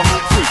beat, y'all.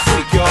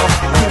 Freak, y'all.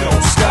 You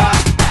don't stop.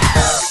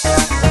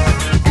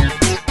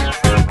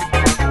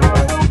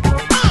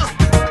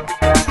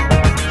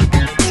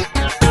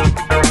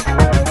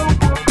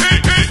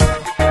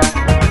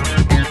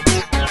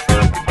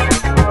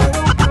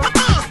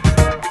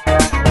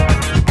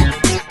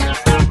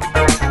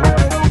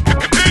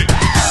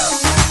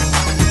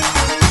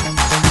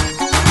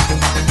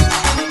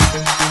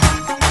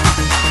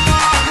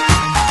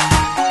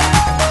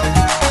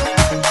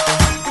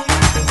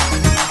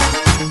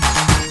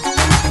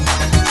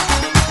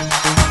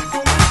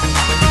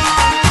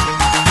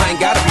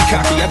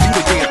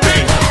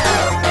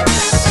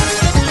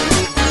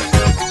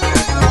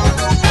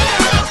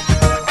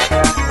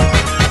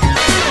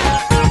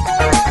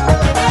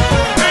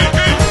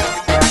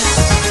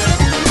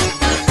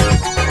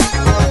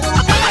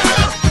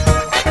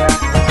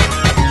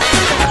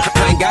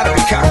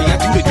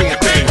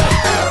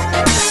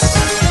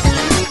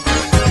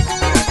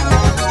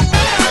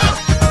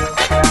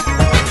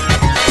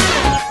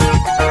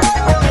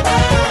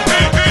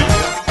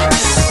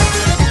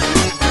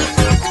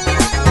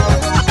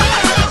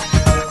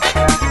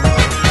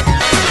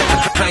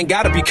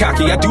 Gotta be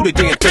cocky, I do the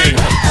damn thing.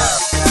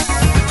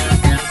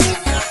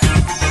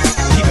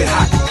 Keep it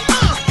hot.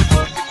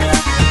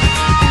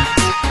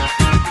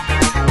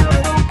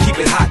 Keep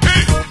it hot.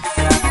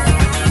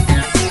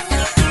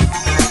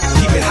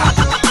 Keep it hot. Keep it hot.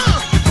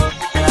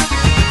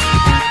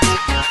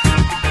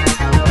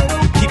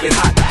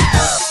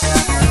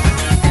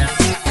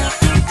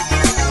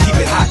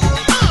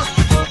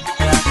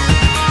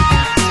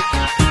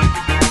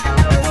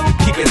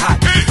 Keep it hot.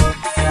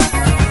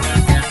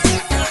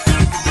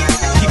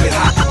 Keep it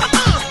hot.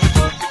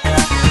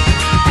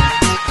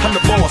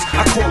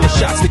 I call the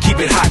shots to keep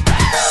it hot.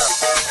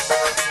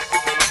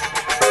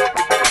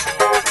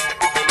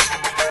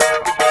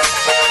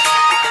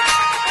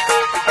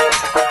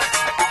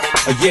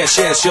 Yes,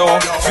 y'all.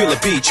 Feel the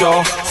beat,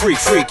 y'all.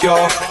 Freak,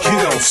 y'all.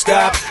 You don't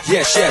stop.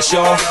 Yes,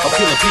 y'all. I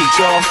feel the beat,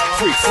 y'all.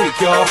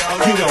 Freak, y'all.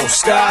 You don't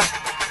stop.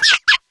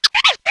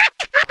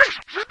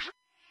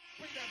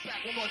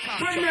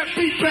 Bring that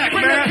beat back,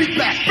 man. Bring that beat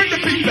back. Bring the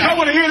beat back. I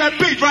want to hear that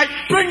beat, right?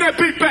 Bring that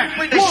beat back.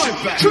 1, 2,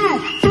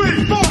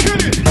 3, 4,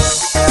 hit it.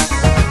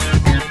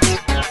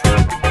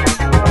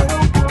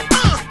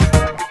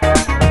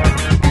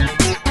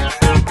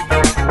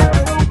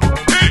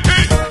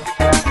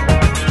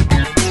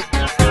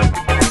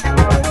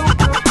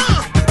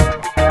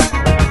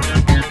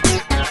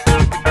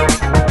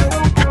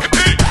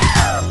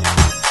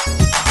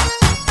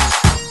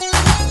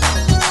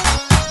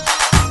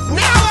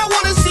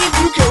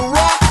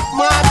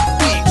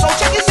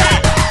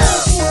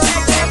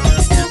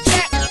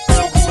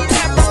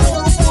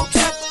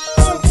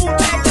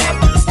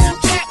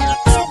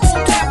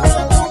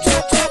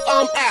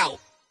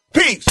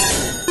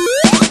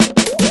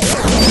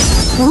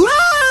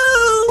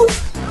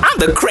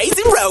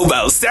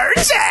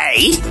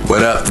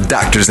 What up, the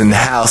doctor's in the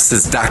house.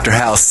 It's Dr.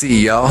 House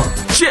C, y'all.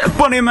 Jet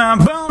Bunny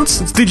Man Bounce,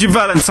 it's DJ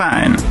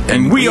Valentine.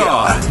 And we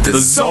are the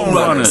Zone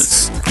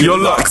Runners. You're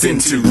locked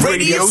into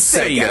Radio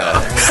Sega.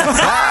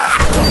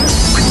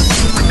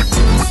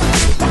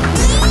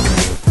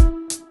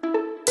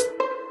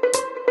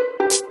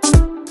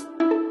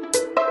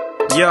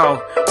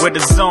 Yo, we're the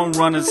Zone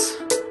Runners.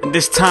 And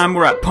this time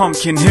we're at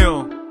Pumpkin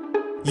Hill.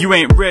 You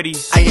ain't ready.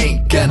 I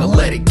ain't gonna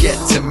let it get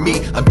to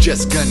me. I'm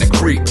just gonna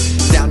creep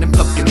down in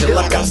Pumpkin Hill.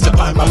 I got to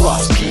find my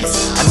lost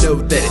piece. I know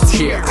that it's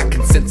here, I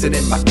can sense it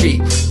in my feet.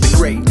 The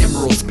great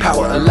emerald's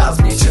power allows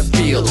me to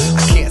feel.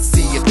 I can't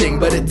see a thing,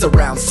 but it's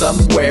around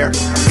somewhere.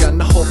 I'm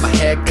gonna hold my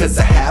head cause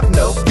I have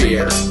no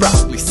fear.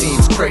 Probably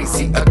seems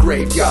crazy, a great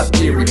graveyard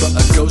theory, but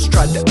a ghost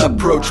tried to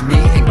approach me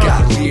and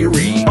got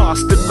leery.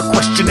 Asked him a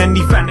question and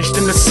he vanished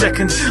in a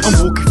second. I'm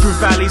walking through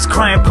valleys,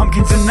 crying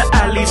pumpkins in the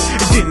alleys.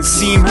 It didn't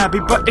seem happy,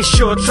 but they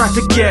sure tried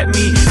to get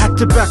me. Had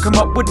to back him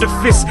up with the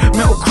fist,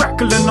 metal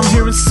crackling. I'm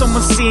hearing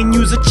someone saying,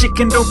 use a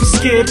chicken, don't be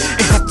scared.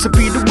 It had to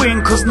be the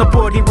wind, cause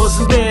nobody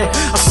wasn't there.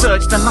 I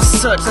searched and I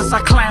searched as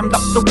I climbed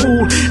up the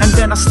wall, and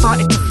then I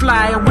started to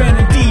fly, I went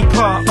in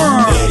deeper.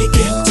 Let it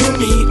get to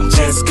me, I'm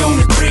just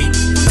gonna creep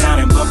down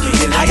in Pumpkin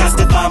Hill, I got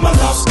to find my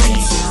lost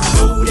piece. I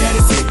know that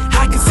it's it,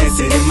 I can sense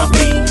it in my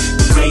feet.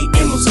 The great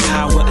emerald's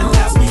power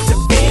allows me to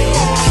feel.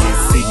 Can't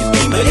see a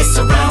thing, but it's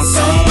around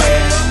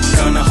somewhere.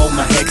 Gonna hold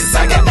my head, cause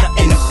I got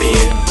nothing to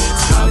fear.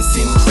 It's probably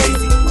seems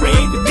crazy,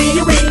 crazy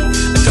theory.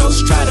 A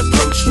ghost tried to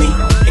approach me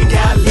and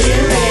got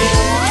leery.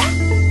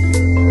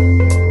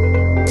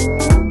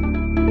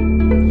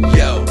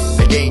 Yo,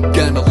 they ain't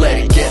gonna let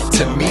it get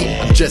to me.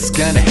 I'm just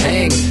gonna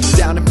hang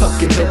down in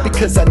Pumpkin Hill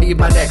because I need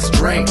my next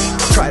drink.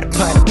 Tried to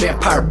find a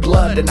vampire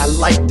blood and I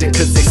liked it,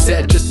 cause they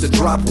said just a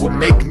drop would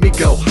make me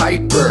go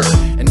hyper.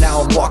 And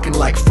now I'm walking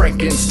like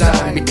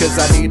Frankenstein because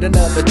I need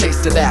another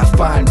taste of that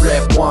fine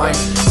red wine.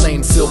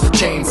 Plain silver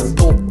chains and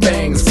bull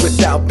fangs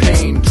without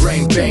pain.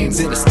 Drain veins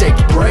in a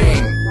staked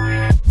brain.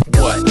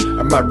 What?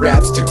 Are my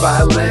raps too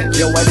violent?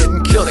 Yo, I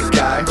didn't kill the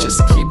guy,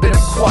 just keeping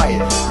it quiet.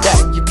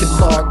 That you can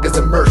log as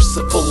a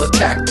merciful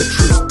attack. The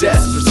true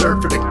death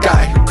reserved for the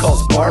guy who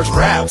calls bars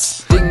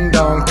raps. Ding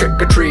dong,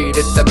 trick or treat,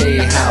 it's a me,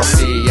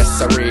 housey, yes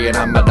sirree, and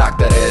I'm a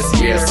doctor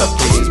this year. So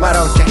please, why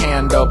don't you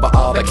hand over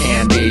all the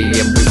candy,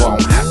 and we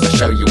won't have to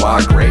show you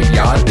our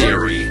graveyard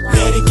theory.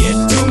 Let it get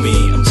to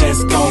me, I'm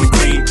just gonna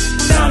creep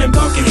down in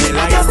Pumpkin Hill,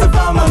 I got to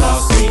find my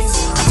lost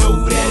piece. I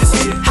know that it's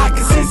here, I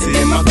can sense it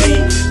in my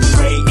feet. The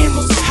great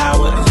emerald's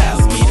power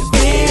allows me to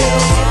feel.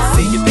 Can't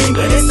see a thing,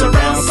 but it's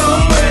around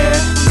somewhere.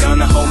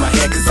 Gonna hold my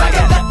head, cause I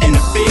got nothing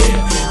to fear.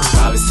 It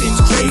probably seems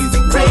crazy,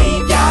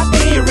 graveyard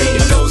theory.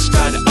 A ghost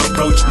tried to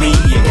approach me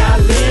and got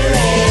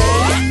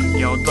leery.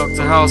 Yo,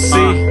 Dr. House,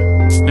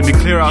 let me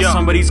clear out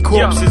some of these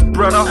corpses,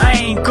 brother. I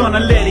ain't gonna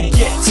let it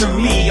get to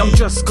me. I'm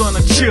just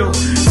gonna chill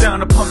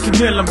down a Pumpkin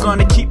Hill. I'm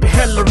gonna keep it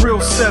hella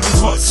real. Serving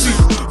hot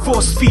soup,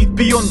 force feed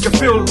beyond your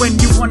fill. When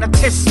you wanna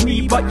test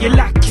me, but you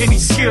lack any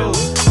skill.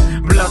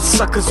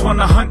 Bloodsuckers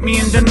wanna hunt me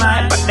in the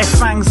night, but their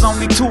fangs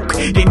only talk,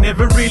 they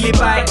never really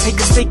bite. Take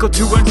a stake or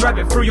two and drive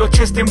it through your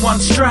chest in one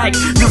strike.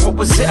 Now what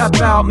was it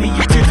about me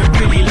you didn't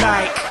really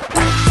like?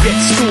 Get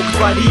stalked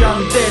by the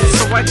undead,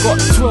 so I got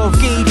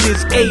 12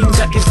 gauges aimed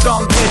at his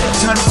dumb head.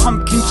 Turn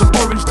pumpkins from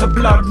orange to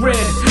blood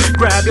red.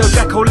 Grab your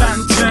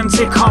jack-o'-lanterns,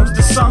 here comes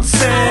the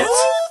sunset.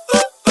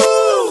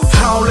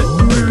 Howl at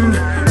the moon,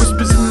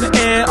 whispers in the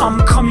air,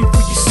 I'm coming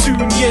for you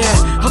soon,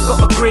 yeah. I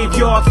got a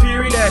graveyard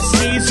theory that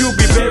says you'll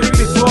be buried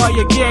before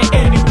you get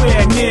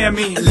anywhere near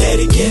me. Let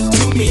it get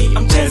to me,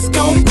 I'm just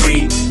gon'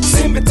 creep.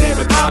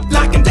 Cemetery pop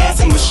like a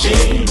dancing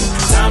machine.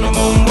 Time I'm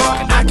on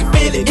walking, I can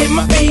feel it in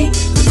my feet.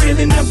 The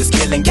thrilling of this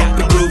killing got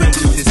me grooving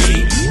to this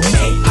beat. It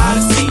ain't hard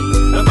to see,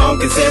 the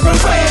funk is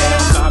everywhere.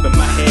 Bobbing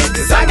my head,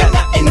 cause I got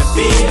nothing to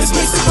fear. It's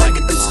music like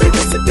a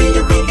conspiracy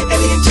theory. An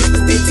alien chip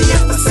is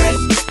DTF, I said,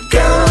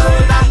 girl,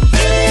 I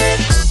feel.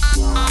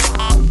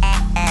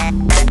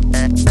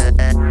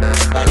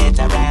 But it's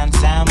around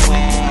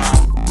somewhere.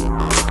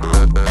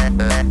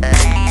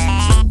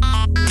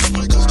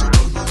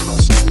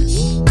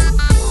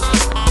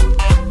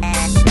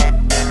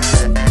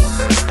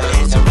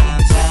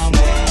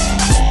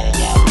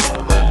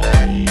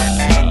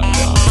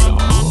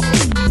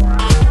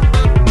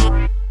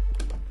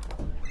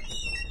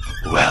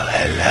 Well,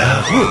 hello.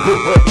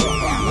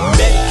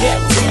 Let it get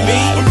to me,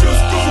 I'm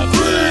just gonna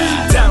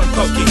breathe down in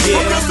Pumpkin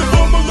Hill.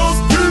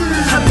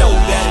 I know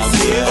that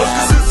it's here.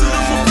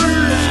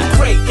 The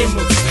great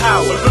emerald's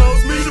power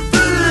allows me to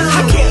feel.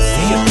 I can't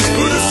see a thing,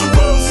 but it's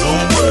around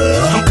somewhere.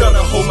 I'm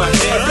gonna hold my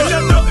head, I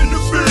got nothing to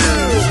fear.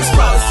 This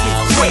probably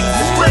seems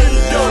crazy,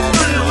 graveyard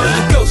theory.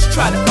 The ghost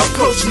try to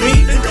approach me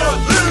and got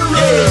leery.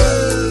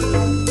 Yeah.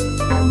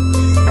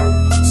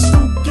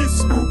 Spooky,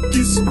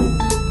 spooky,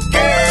 spooky.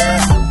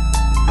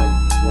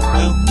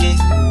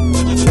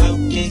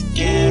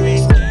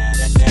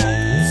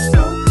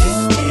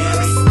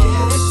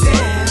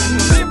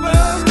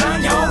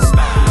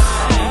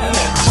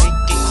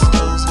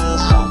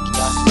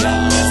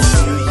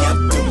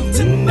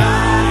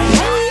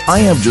 I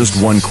have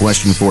just one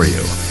question for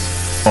you.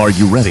 Are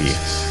you ready?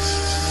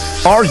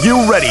 Are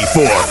you ready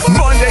for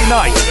Monday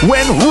night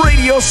when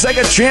Radio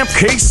Sega champ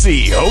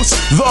KC hosts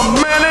the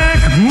Manic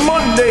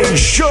Monday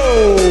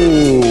Show?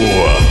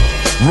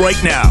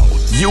 Right now,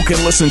 you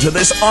can listen to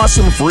this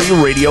awesome free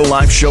radio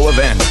live show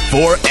event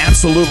for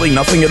absolutely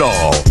nothing at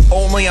all,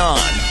 only on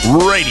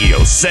Radio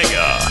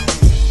Sega.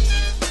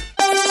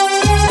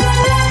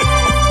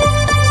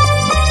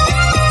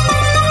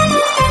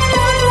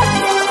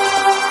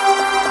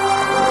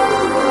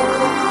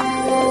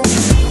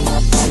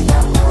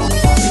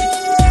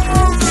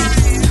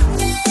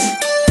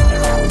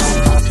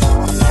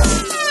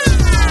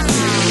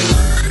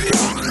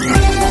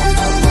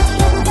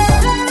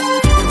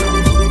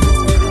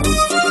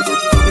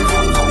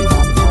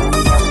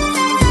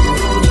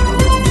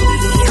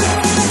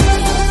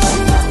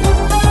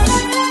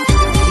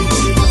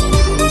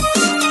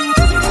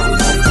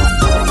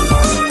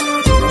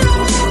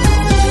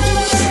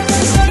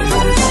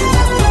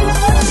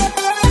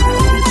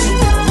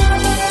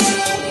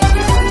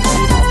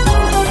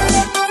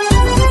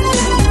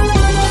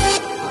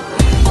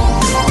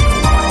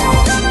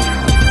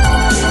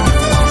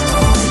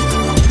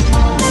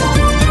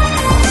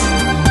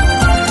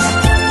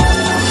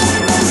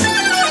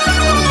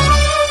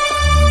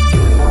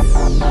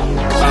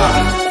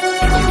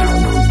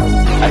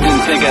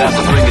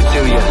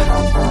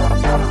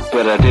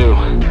 what I do.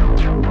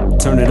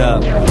 Turn it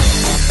up.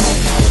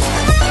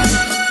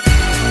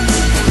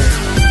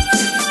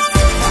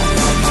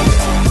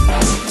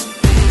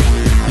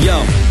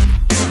 Yo,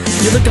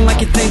 you're looking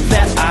like you think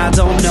that I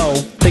don't know.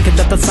 Thinking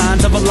that the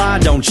signs of a lie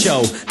don't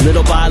show.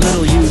 Little by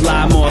little you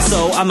lie more.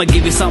 So I'ma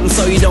give you something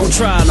so you don't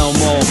try no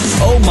more.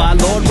 Oh my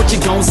lord, what you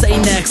gonna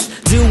say next?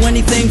 Do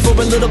anything for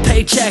a little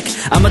paycheck.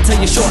 I'ma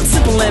tell you short,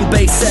 simple and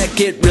basic.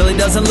 It really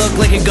doesn't look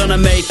like you're gonna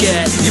make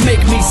it. You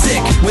make me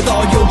sick with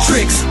all your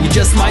tricks. You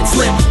just might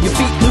slip, your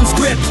feet lose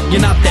grip.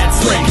 You're not that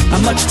slick,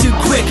 I'm much too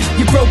quick.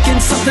 You broke in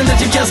something that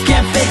you just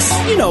can't fix.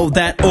 You know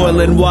that oil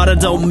and water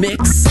don't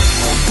mix.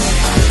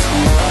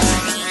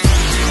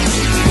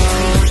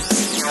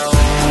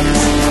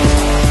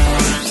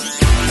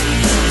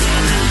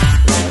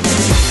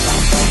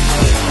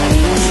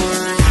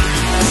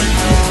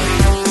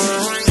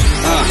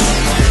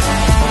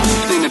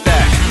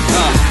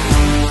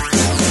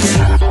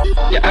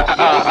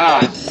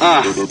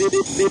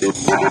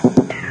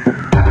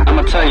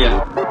 I'ma tell you,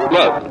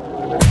 look,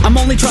 I'm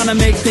only trying to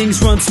make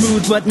things run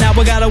smooth, but now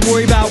I gotta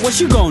worry about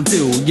what you gon'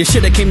 do. You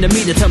shoulda came to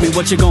me to tell me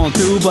what you're going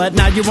through, but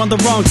now you're on the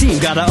wrong team,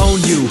 gotta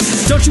own you.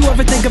 Don't you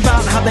ever think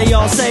about how they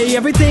all say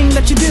everything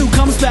that you do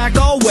comes back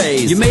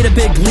always? You made a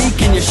big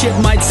leak and your shit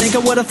might sink. I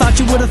would've thought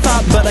you would've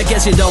thought, but I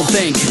guess you don't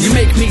think. You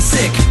make me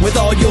sick with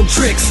all your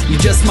tricks. You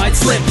just might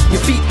slip, your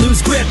feet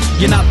lose grip.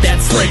 You're not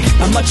that slick,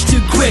 I'm much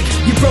too quick.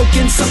 You broke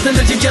in something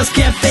that you just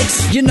can't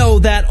fix. You know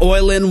that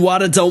oil and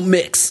water don't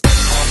mix.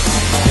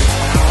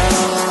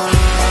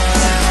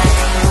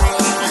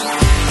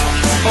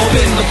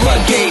 Open the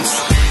floodgates,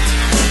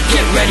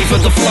 get ready for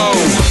the flow.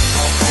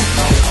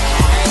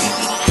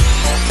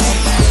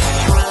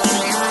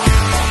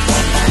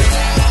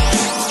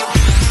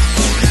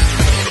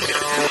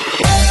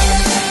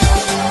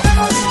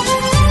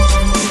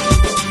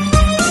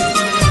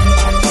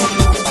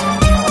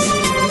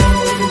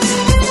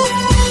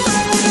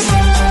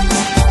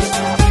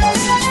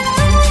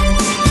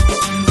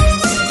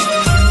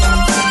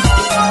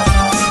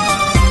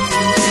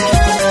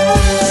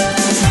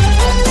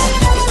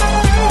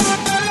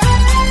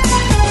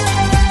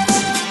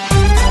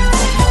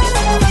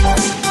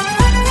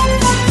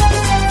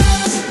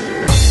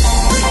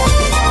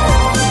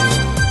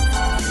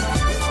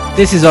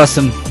 This is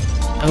awesome.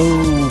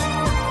 Oh,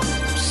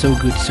 so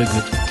good, so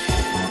good.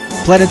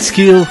 Planet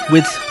Skill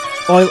with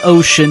Oil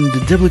Ocean,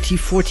 the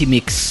WT40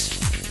 mix.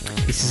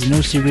 This is an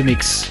OC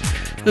remix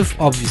of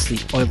obviously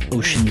Oil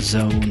Ocean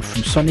Zone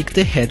from Sonic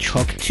the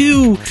Hedgehog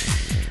 2.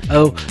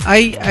 Oh,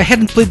 I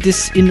hadn't played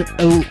this in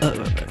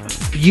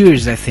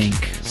years, I think,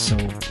 so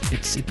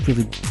it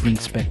really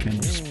brings back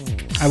memories.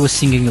 I was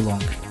singing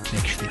along,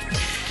 actually.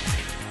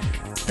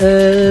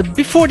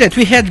 Before that,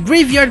 we had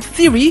Graveyard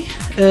Theory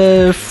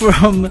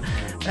from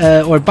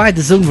or by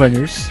the Zone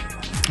Runners,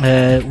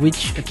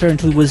 which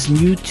apparently was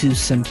new to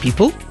some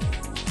people.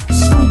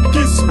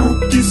 Spooky,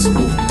 spooky,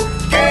 spooky.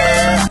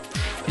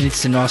 And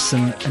it's an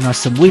awesome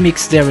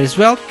WEMIX there as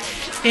well.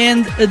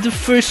 And the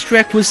first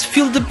track was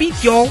Feel the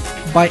Beat Y'all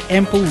by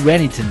Ample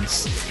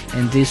Renitence.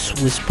 And this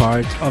was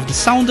part of the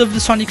Sound of the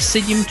Sonic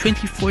Stadium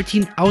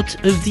 2014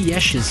 Out of the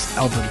Ashes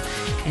album.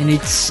 And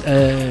it's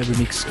a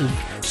remix of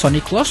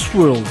Sonic Lost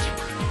World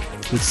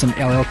with some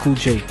LL Cool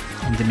J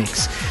in the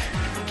mix.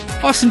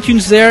 Awesome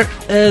tunes there.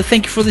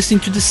 Thank you for listening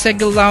to the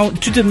Sega Lounge,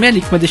 to the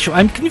Manic Monday Show.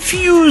 I'm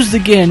confused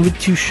again with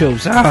two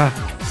shows.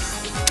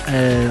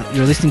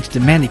 You're listening to the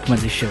Manic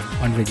Monday Show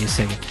on Radio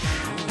Sega.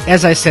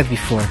 As I said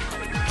before,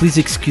 please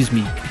excuse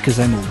me because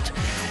I'm old.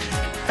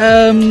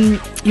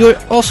 You're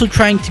also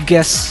trying to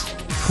guess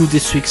who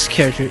this week's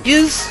character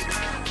is,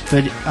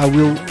 but I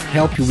will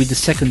help you with the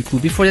second clue.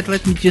 Before that,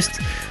 let me just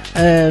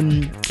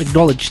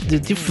acknowledge the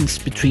difference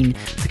between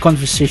the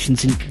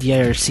conversations in the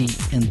IRC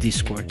and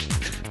Discord.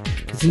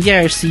 Because in the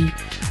IRC,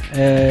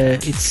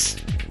 it's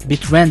a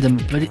bit random,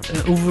 but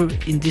over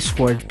in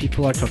Discord,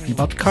 people are talking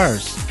about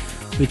cars,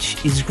 which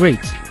is great,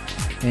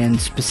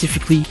 and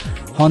specifically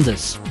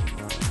Hondas.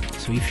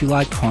 So if you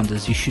like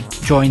Hondas, you should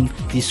join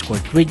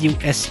Discord,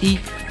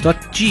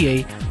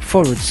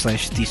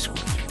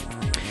 radiose.ga/Discord.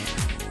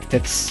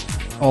 That's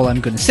all I'm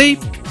gonna say,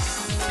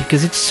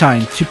 because it's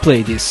time to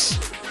play this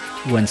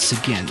once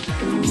again.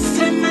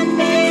 Say my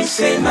name,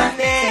 say my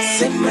name,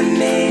 say my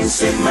name,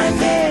 say my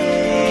name.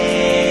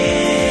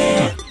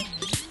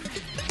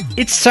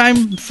 It's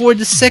time for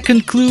the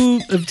second clue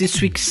of this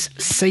week's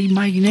Say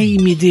My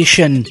Name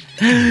edition.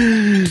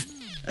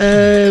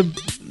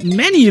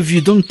 Many of you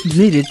don't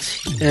need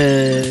it,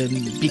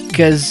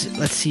 because,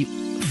 let's see,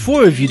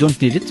 4 of you don't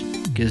need it,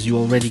 because you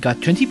already got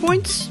 20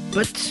 points,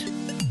 but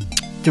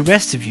the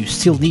rest of you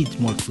still need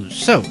more clues.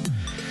 So,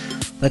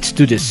 let's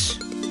do this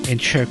and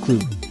share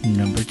clue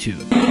number 2.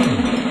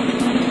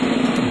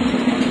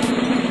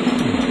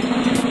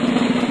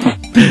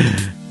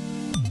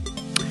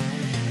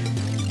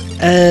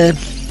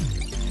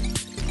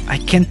 I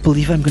can't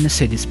believe I'm gonna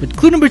say this, but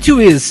clue number 2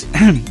 is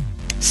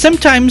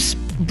sometimes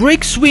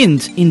breaks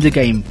wind in the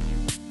game.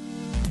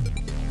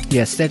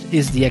 Yes, that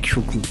is the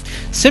actual clue.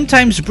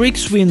 Sometimes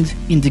breaks wind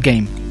in the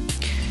game.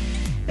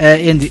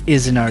 and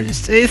is an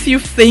artist. If you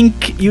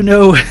think you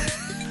know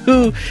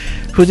who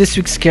this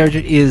week's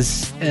character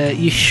is,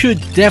 you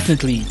should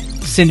definitely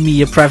send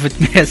me a private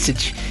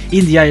message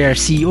in the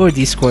IRC or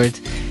Discord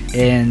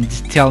and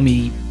tell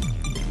me,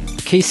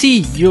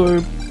 KC,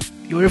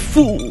 you're a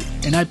fool,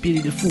 and I pity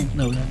the fool.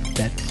 No, not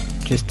that.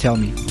 Just tell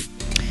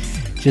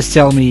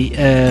me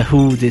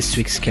who this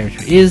week's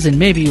character is, and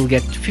maybe you'll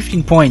get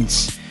 15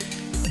 points,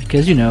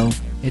 because you know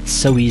it's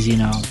so easy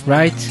now,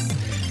 right?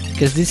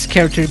 Because this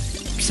character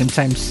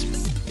sometimes,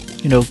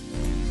 you know,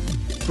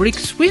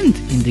 breaks wind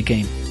in the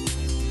game.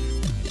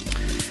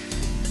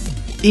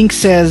 Ink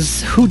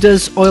says, who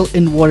does oil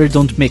and water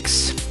don't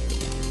mix?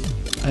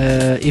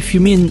 If you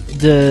mean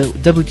the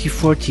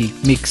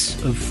WT40 mix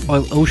of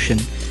Oil Ocean,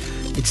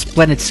 it's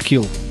Planet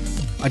Skill.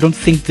 I don't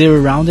think they're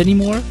around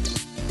anymore,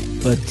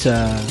 but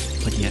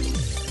yeah.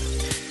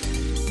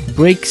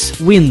 Breaks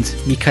wind,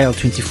 Mikhail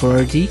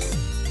 24RD.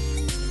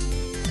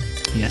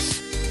 Yes.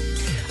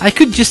 I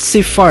could just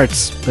say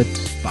farts, but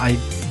I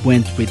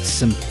went with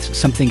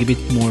something a bit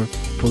more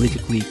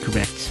politically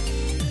correct.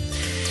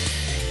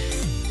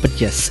 But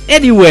yes.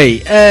 Anyway,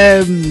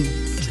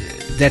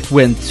 that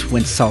went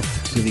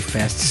south really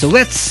fast. So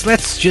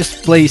let's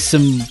just play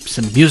some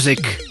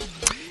music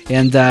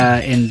and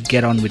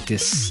get on with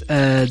this.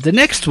 The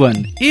next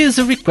one is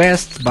a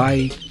request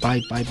by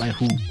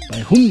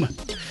whom?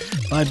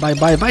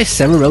 By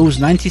Sarah Rose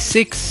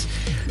 96.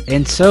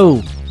 And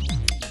so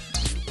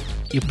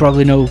you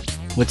probably know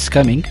what's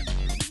coming.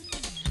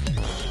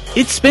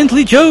 It's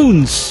Bentley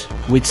Jones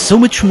with So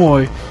Much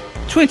More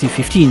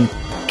 2015.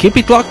 Keep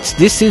it locked.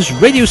 This is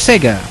Radio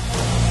Sega.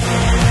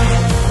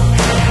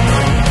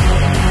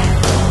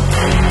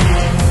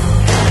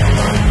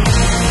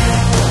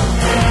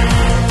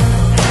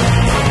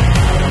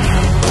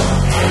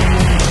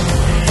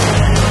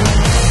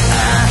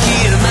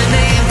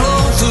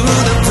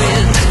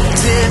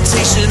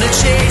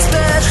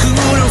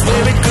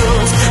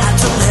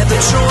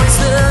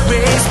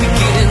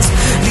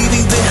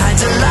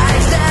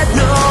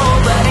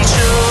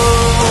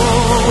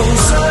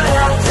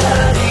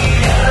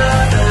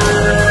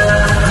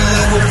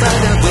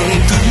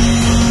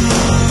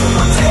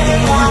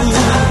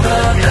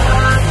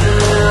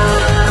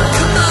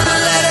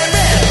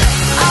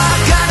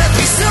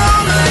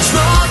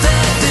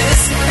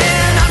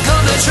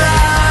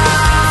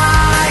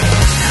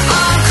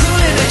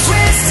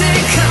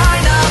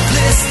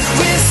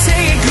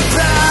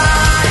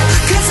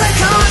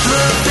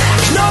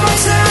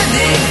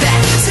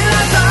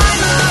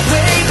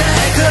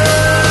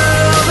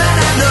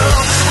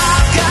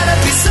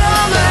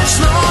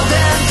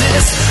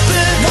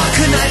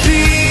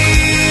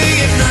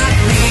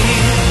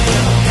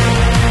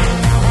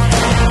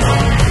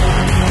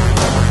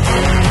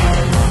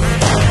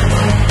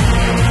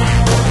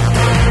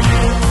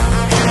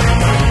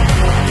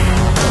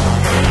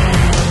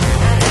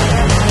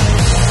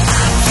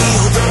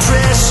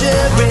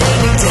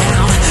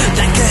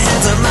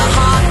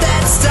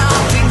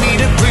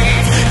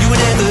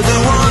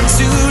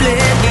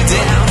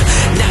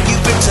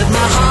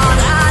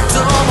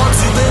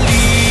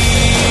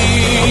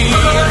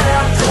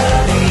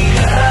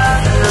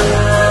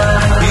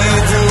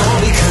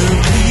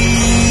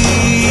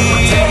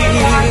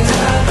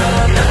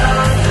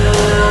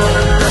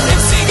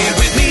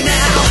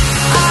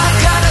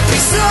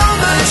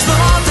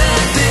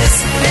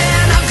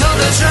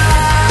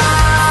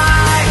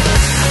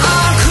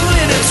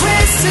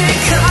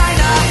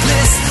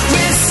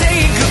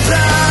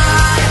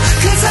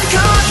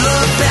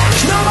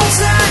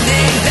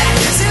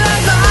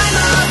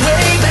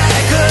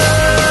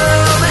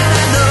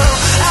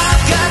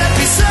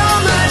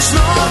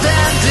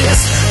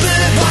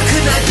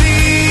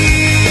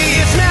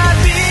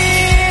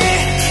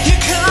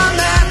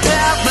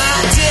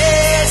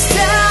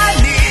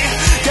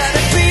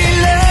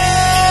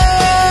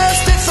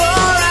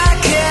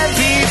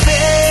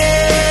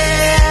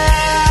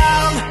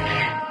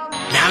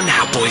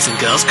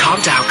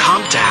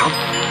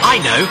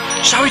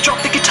 Shall we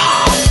drop the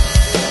guitar?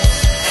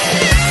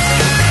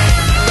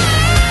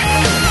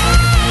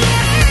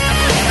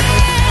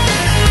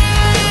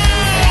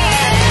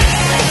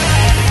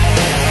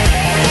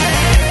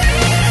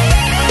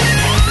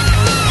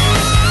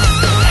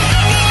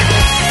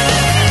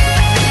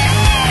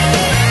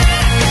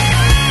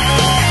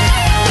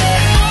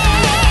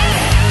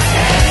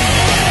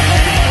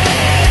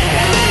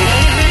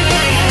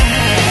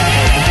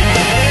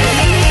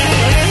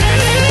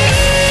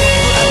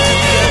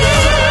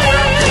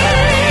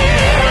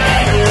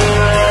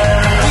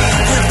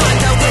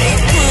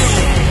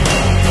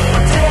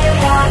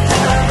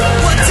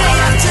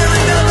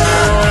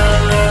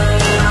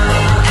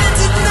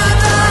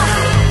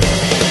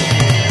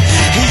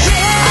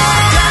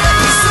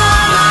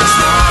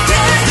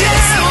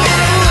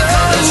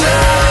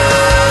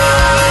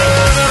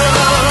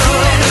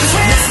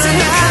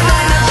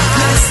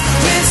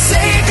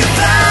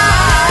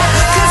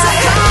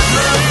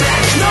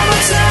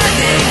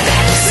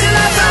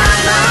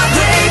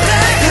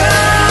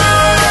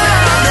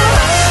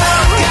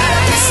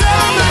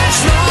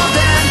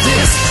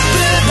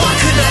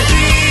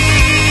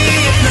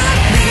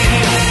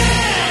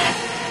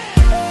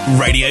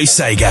 Radio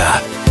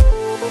Sega.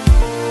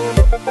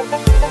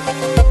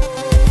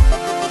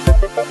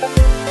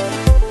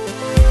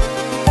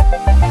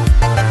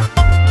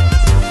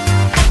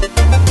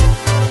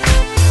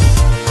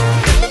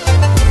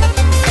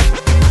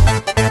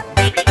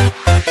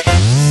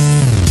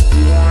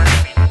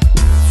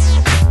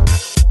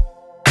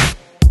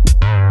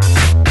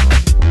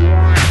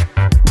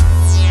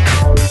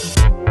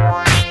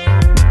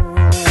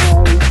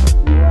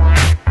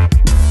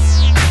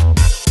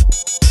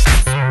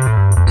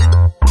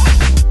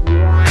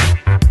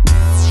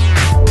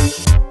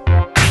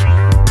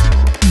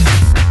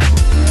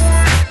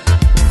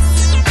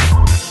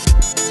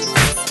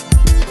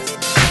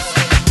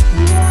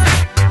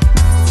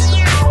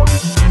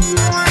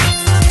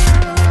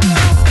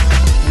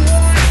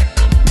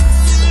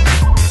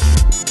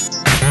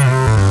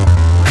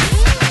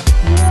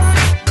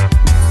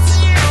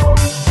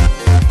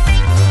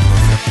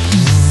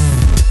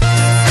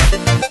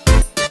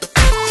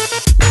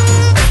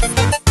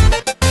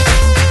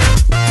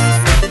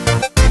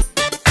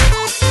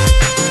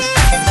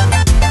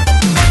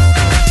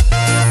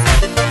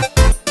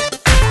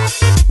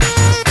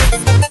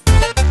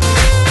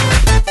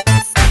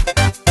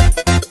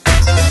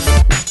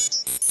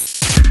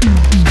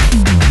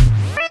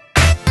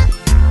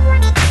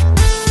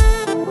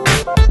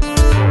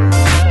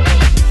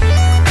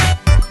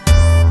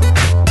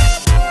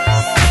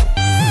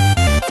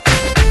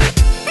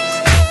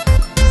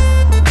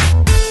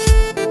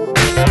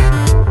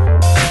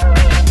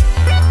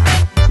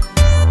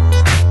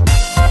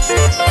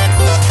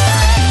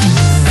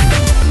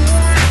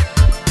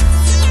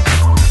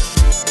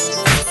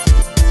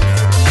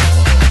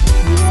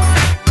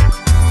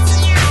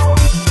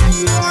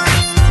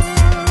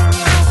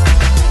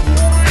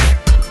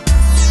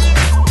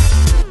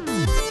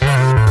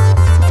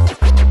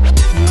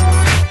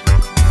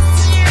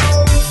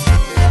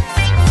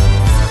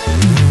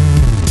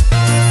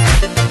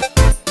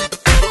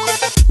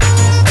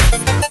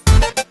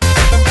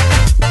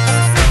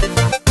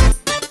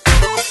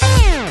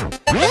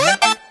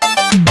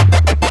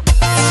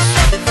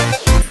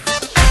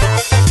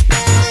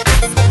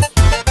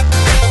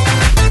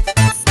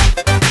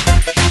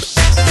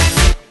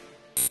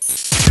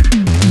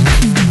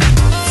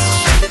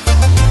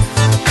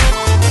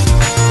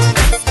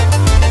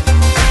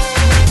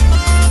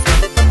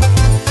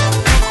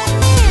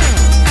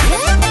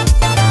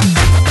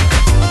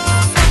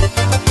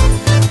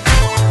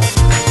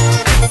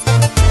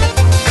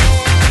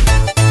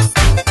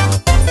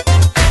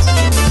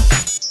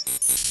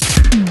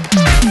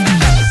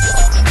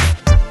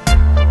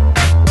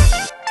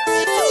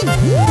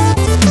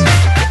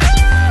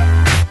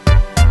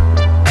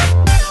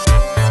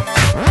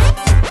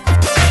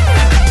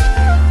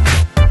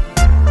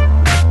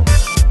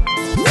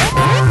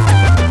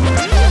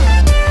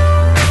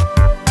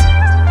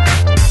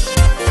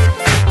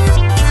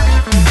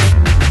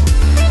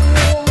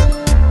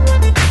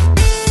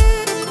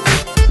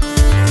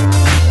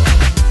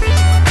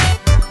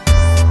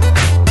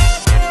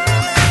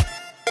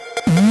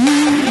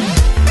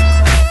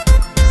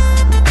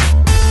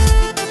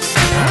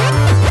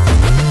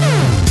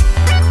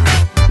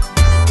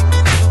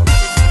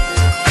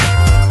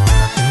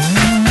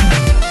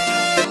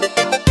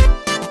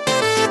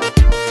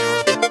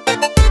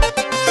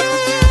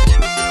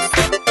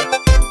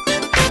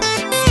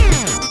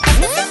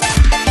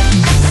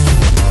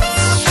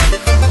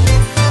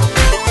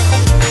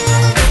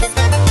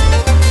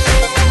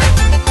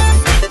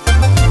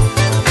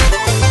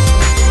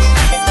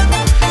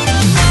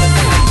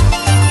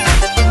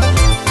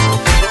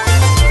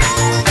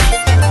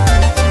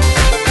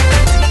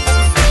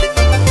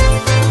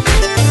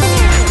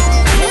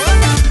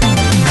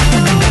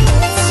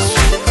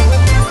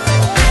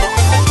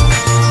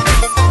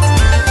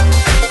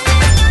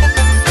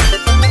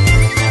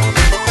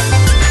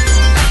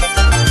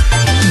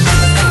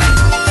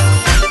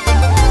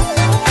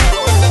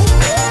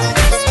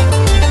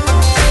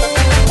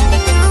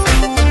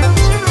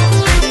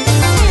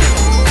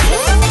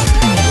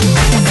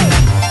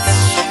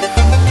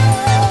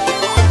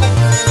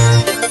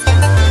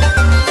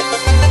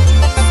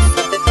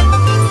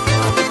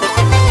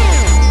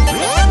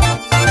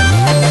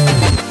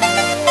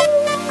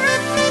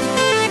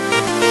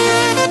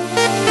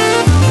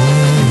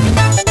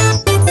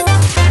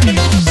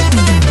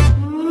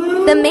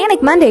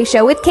 Monday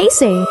Show with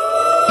Casey.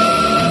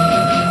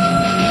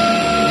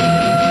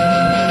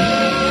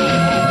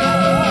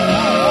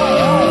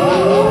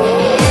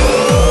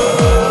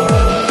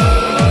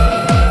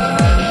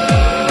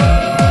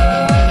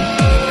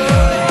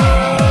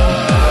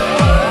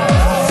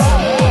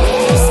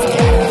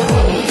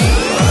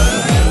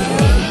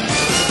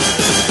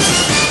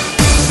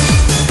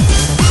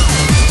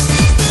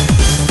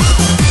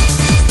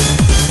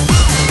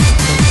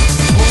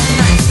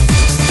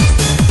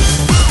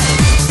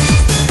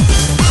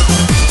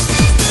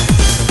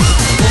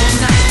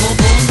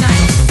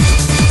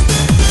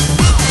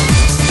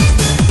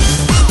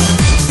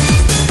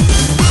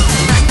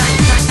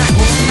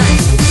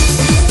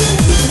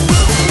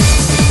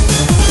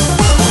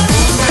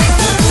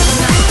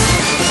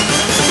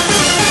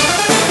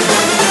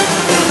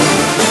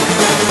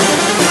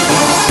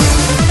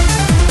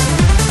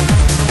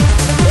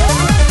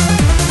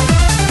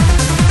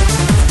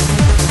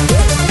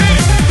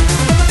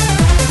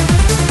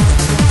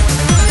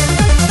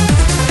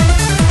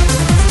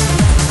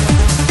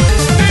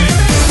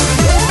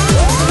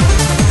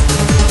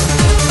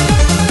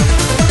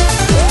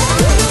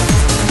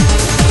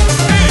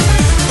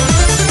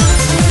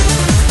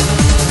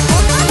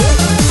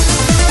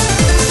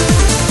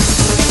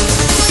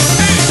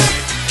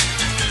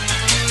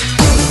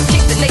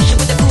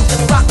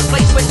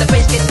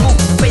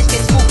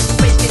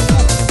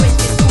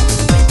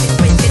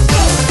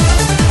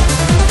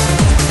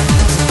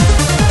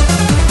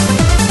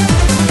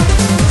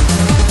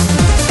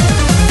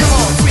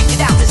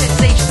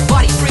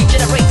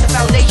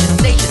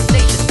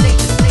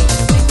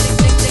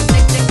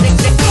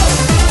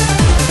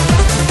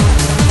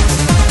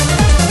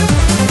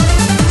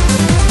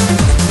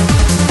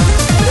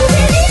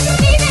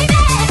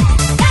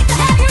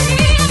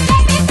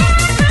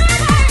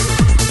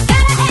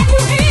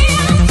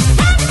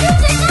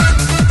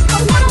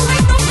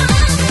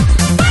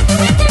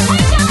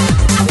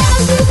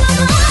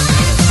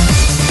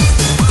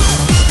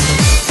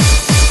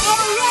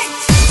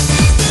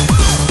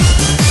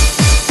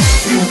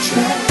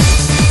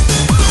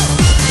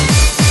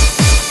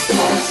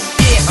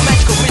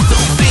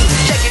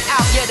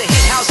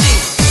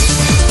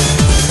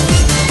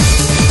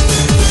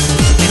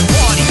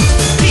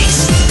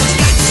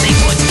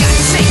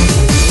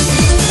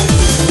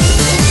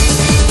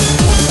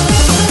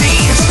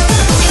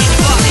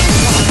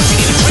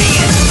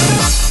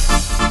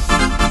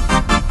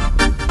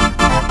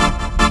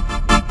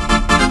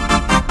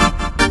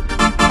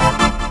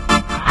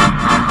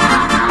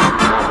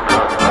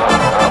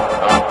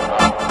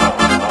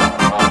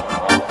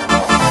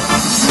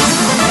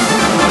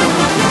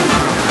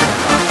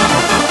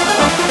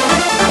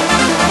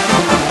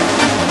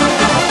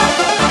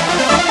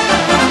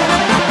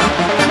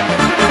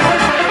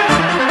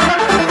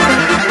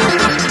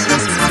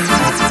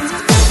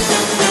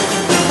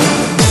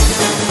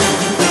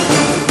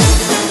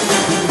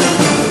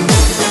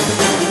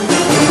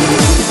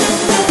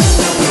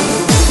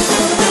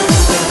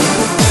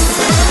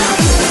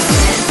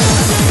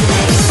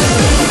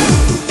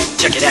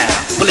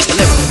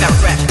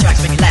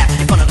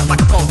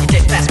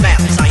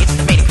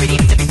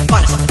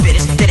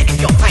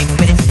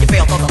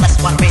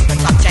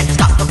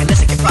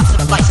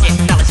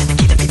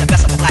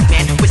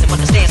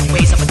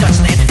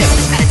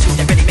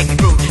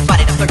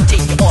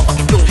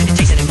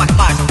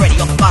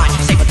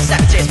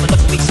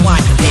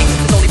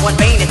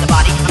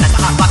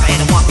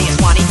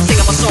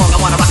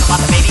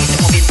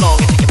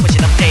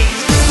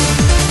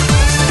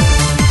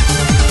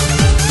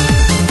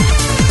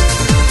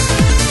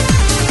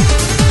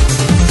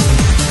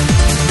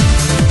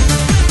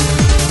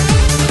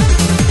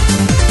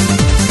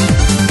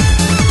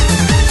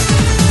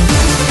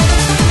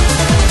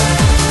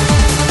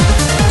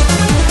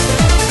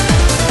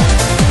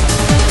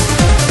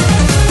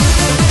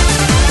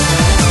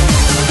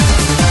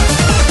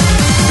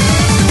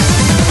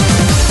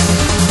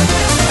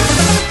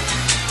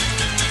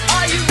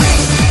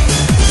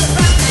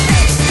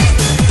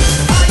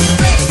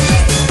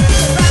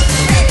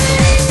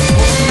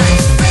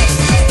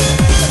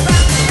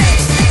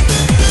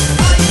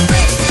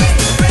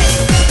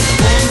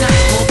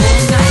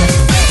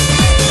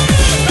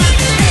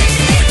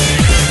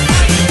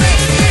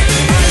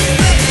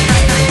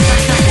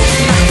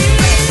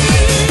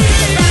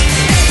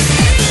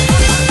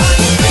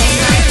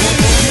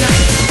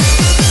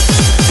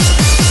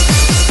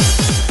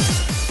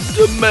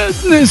 The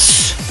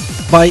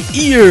Madness by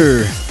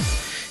Ear,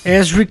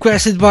 as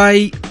requested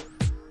by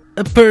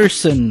a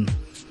person.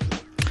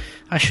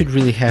 I should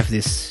really have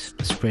this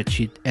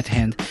spreadsheet at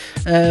hand.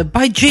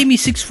 By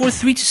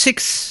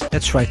Jamie64326.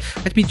 That's right.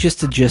 Let me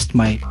just adjust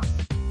my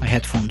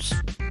headphones,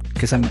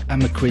 because I'm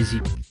a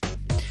crazy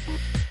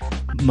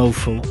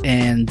mofo,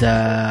 and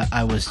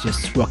I was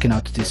just rocking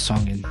out to this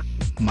song and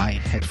my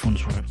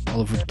headphones were all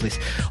over the place,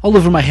 all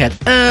over my head.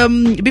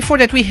 Before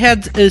that we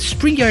had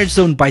Spring Yard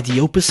Zone by the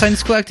Opus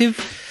Science Collective,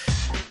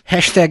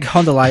 hashtag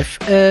Honda Life,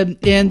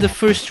 and the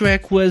first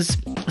track was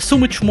So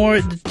Much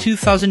More, the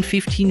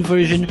 2015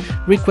 version,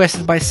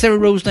 requested by Sarah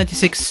Rose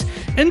 96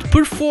 and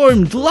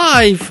performed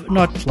live,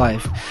 not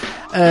live,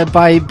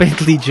 by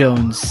Bentley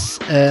Jones.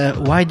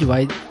 Why do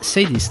I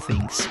say these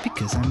things?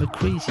 Because I'm a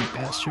crazy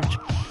bastard.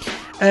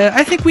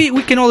 I think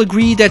we can all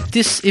agree that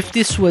if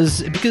this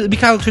was, because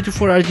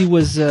Mikhail24RD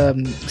was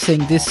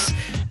saying this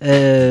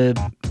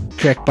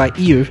track by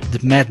Ear,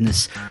 The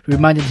Madness,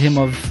 reminded him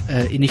of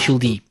Initial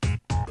D.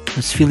 I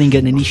was feeling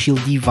an Initial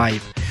D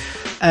vibe.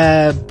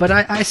 But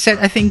I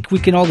think we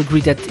can all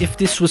agree that if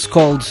this was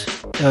called,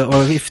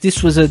 or if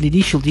this was an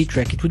Initial D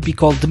track, it would be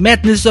called The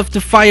Madness of the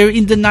Fire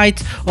in the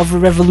Night of a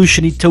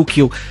Revolution in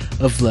Tokyo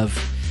of Love.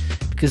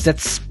 Because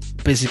that's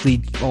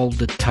basically all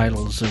the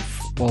titles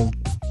of all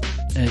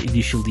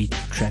Initial D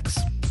tracks.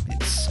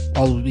 It's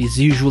always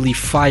usually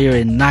fire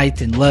and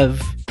night and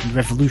love and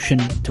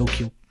revolution in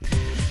Tokyo,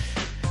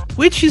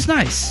 which is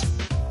nice.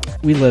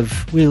 We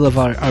love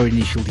our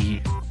Initial D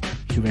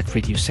here at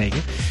Radio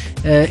Sega,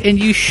 and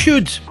you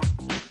should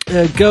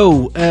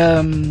go.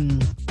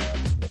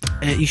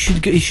 You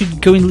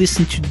should go and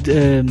listen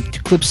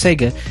to Club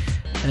Sega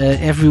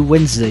every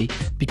Wednesday,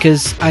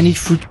 because I Need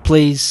Fruit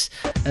plays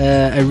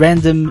a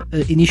random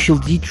Initial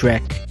D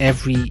track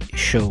every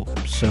show.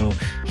 So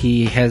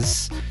he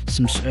has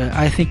some.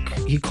 I think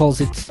he calls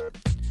it.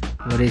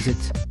 What is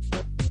it?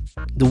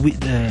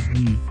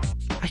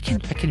 I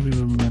can't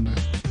even remember.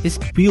 Is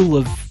it Wheel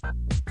of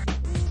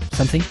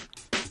something?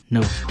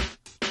 No,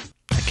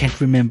 I can't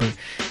remember.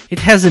 It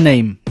has a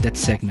name, that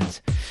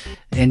segment,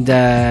 and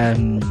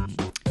the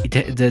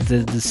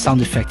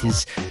sound effect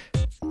is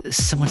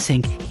someone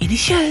saying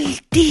Initial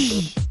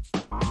D,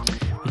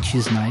 which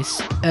is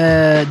nice.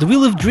 The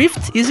Wheel of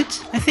Drift, is it?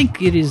 I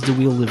think it is the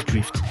Wheel of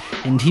Drift,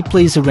 and he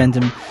plays a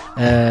random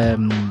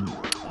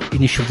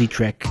Initial D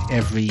track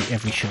every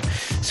show.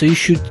 So you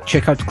should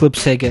check out Club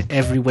Sega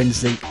every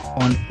Wednesday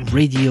on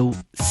Radio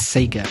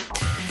Sega.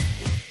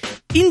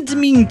 In the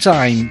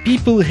meantime,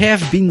 people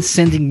have been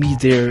sending me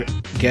their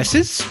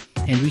guesses,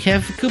 and we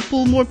have a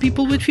couple more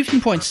people with 15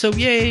 points. So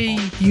yay,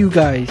 you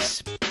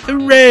guys!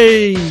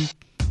 Hooray!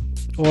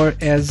 Or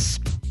as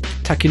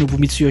Takenobu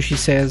Mitsuyoshi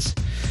says,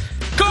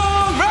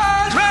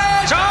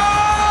 congratulations!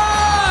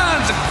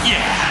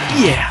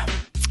 Yeah,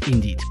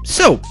 indeed.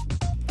 So,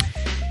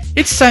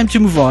 it's time to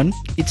move on.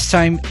 It's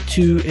time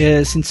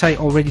to, since I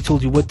already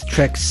told you what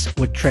tracks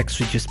we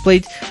just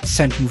played, it's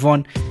time to move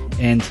on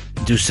and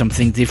do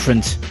something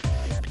different.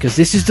 Because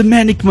this is the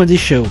Manic Monday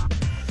show.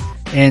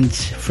 And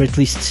for at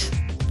least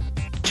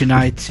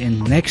tonight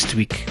and next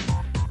week,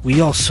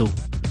 we also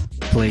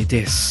play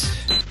this.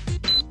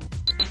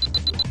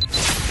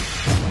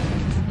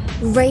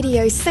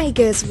 Radio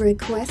Sega's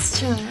request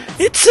chart.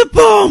 It's a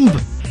bomb!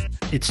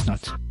 It's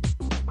not.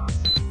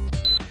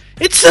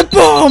 It's a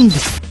bomb!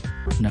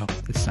 No,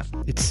 it's not.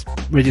 It's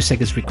Radio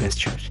Sega's request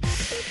chart.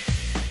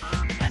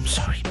 I'm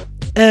sorry.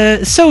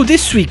 So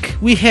this week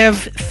we have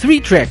 3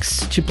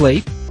 tracks to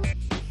play.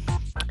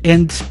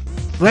 And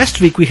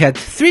last week we had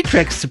 3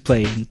 tracks to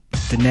play. And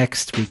the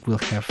next week we'll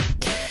have...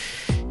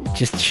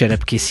 Just shut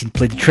up, Casey, and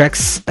play the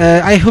tracks.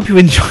 I hope you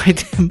enjoyed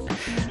them.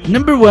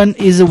 Number 1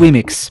 is a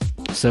WEMIX.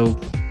 So...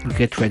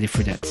 get ready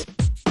for that.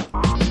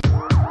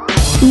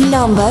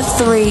 Number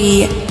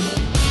 3.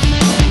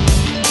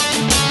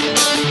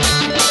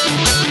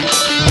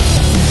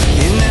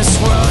 In this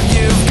world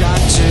you've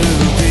got to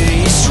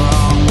be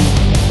strong.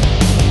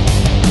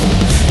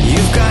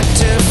 You've got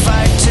to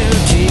fight to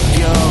keep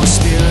your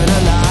spirit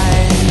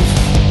alive.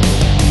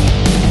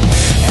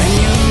 And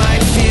you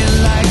might feel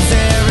like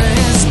there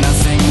is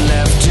nothing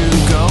left to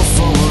go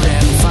for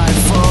and fight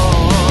for.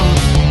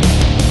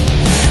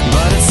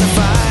 But it's the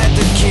fight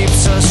that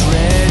keeps us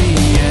ready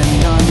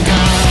and on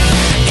guard.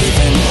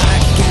 Even I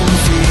can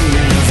feel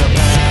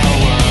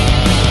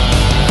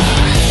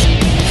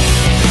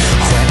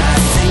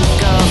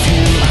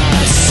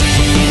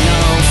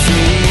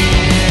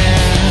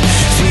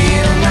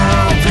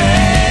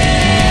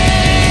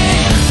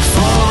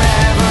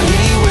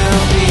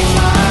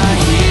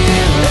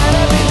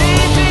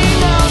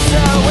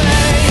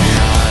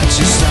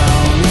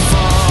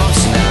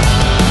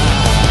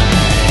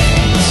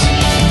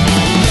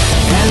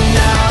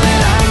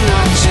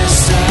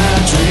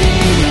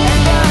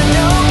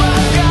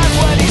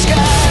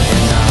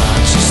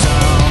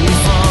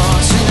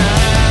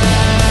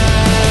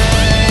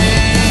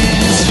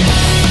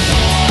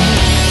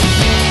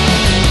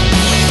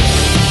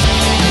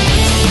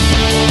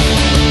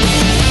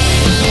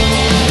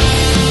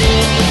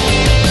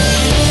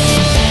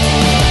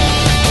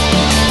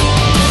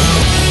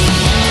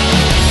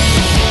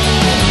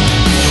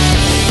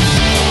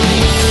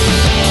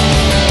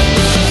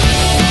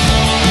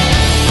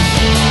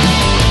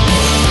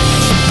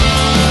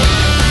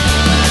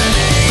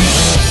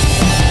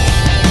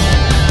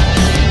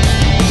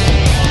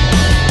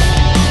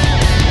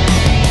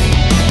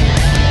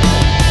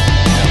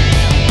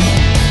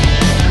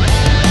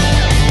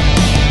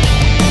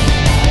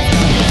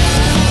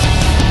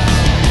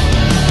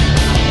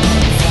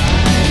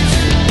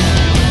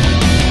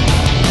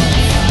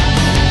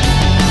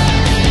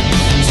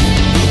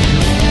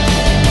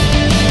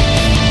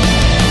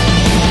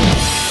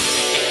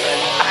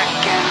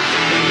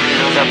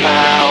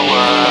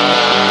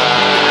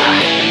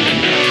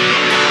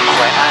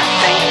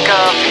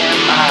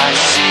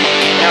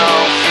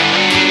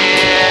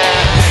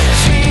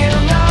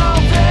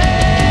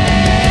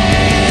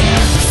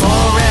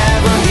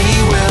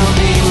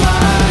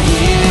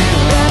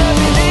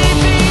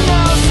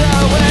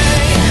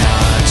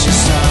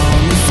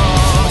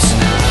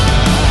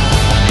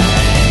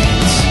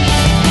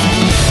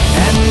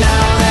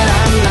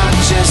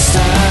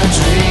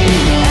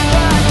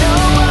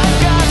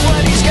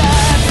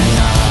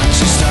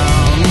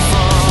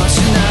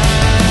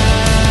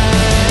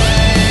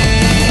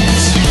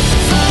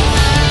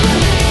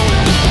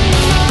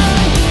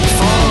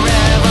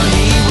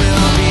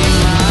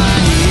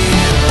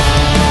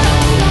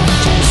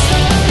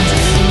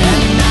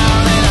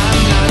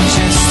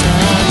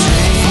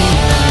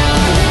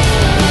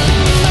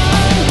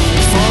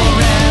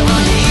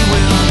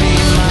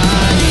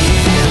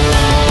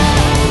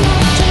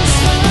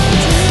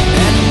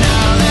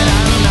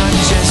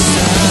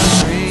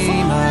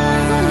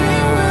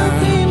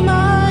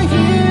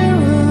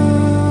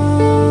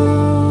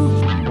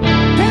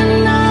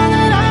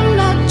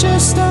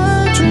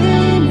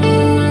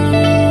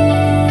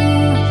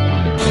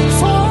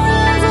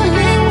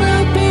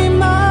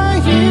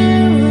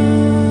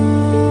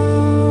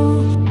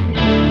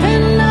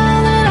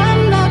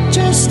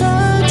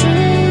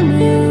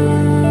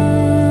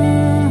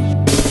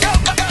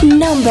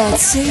number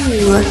 2.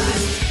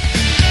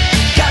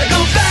 Gotta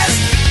go fast.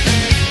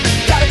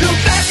 Gotta go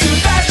faster,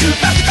 faster,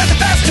 faster, faster,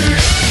 faster.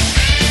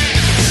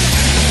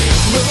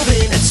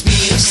 Moving at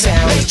speed of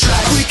sound.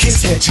 Quick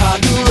as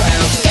Hedgehog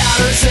around.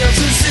 Got ourselves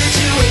a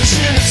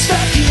situation.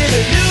 Stuck in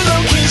a new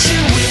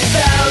location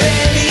without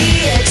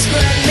any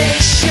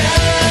explanation.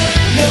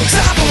 No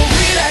time for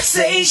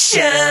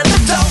relaxation.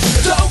 Don't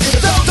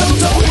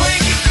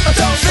blink.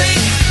 Don't think.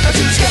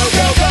 Just go,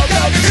 go, go,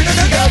 go, go,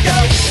 go, go, go.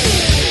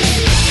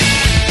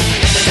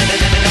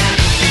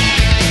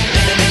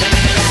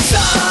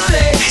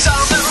 Sonic, he's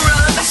on the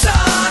run.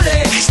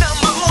 Sonic, he's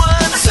number 1.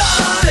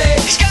 Sonic,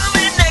 he's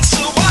coming next,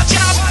 so watch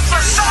out for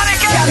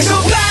Sonic. Gotta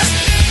go fast.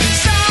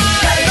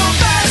 Gotta go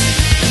fast.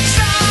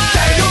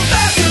 Gotta go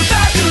faster,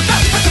 faster,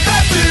 faster, faster,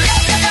 faster.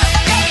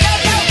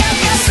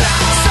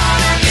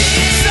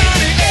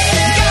 Sonic,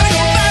 gotta go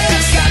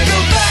fast. Gotta go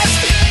fast.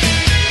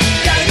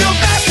 Gotta go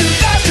faster,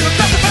 faster,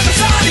 faster, faster.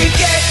 Sonic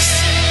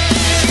X.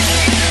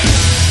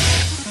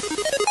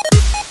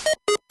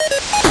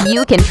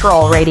 You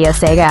control Radio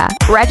Sega.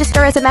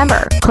 Register as a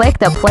member. Click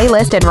the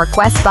playlist and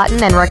request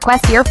button and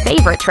request your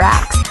favorite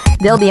tracks.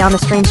 They'll be on the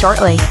stream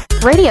shortly.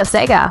 Radio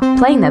Sega,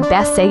 playing the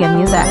best Sega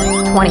music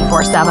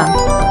 24/7.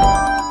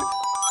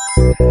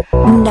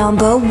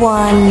 Number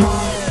 1.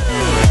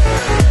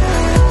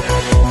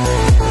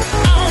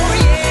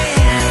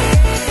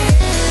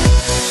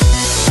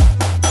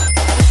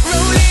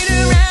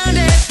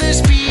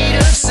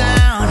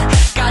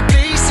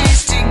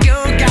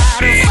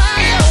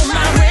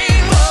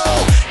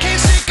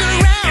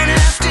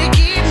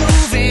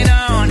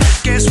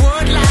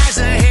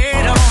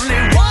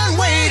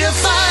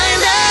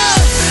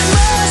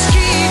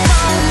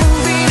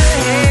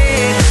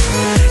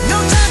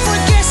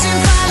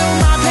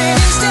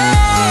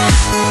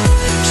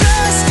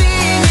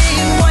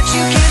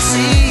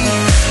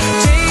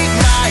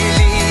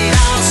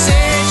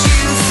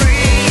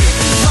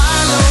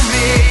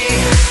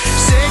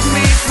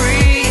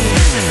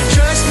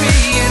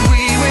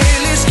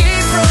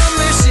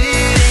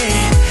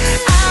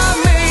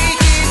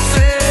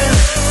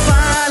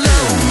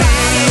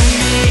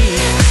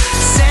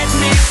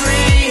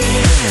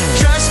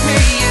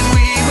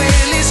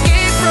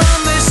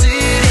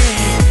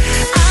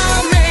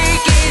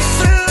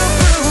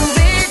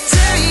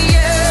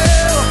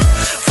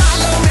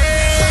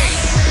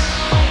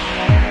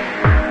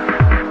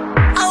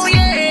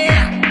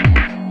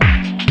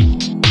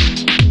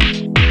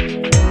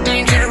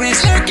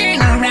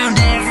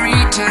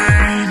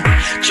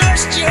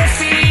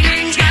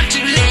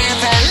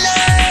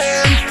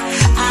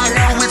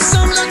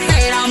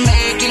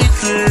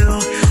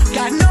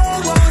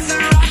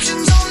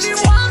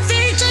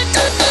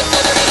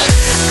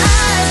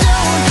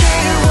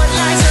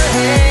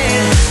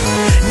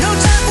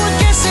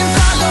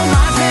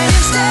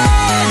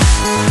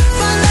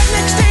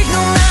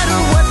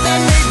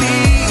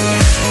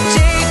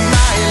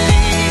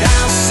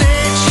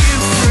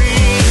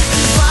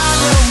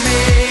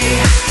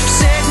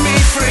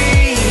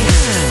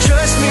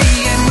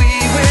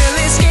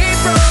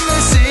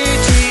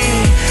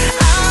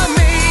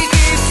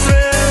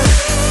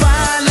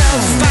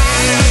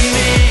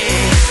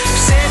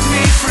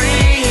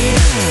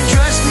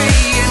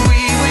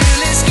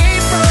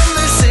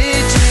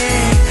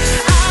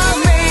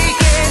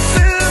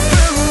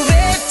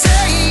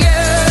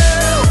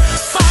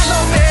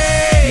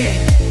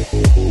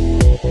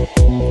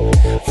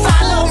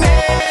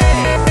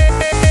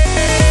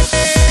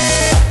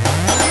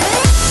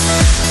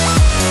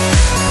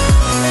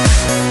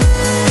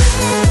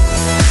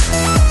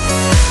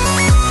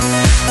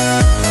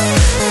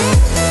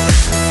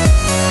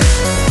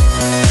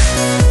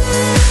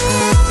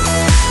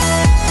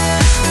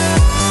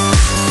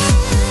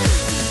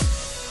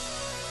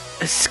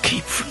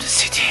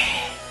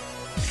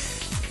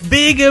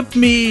 Big up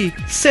me,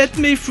 set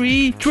me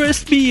free,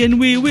 trust me and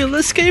we will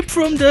escape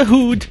from the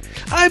hood.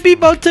 I be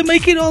about to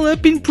make it all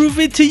up and prove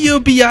it to you,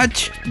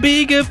 biatch.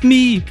 Big up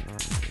me.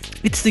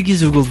 It's the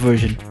Gizzle Gold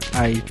version.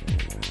 I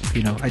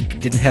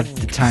didn't have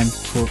the time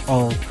for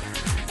all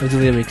of the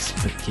lyrics,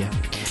 but yeah,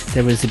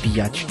 there was a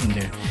biatch in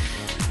there.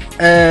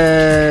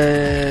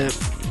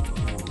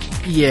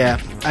 Yeah,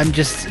 I'm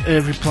just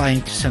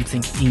replying to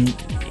something in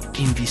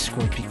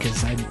Discord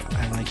because I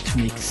like to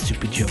make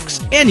stupid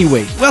jokes.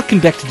 Anyway, welcome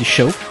back to the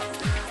show.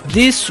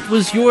 This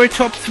was your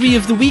top 3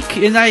 of the week,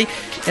 and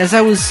as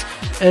I was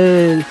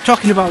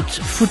talking about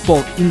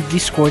football in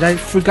Discord, I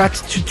forgot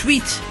to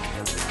tweet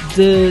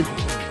the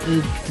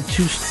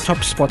 2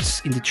 top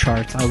spots in the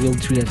chart. I will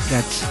do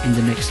that in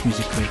the next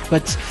music break.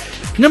 But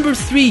number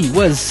 3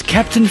 was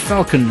Captain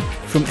Falcon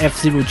from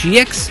F-Zero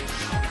GX.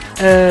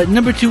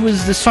 Number 2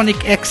 was the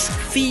Sonic X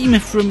theme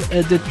from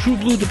the True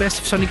Blue, the Best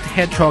of Sonic the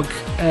Hedgehog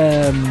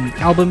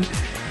album.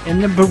 And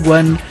number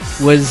 1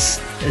 was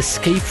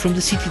Escape from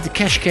the City, the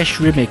Cash Cash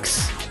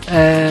remix.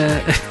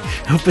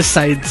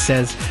 Opaside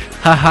says,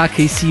 haha,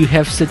 KC, you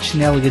have such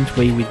an elegant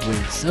way with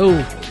words.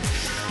 Oh,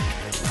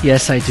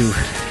 yes, I do.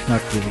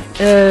 Not really.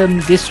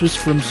 This was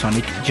from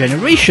Sonic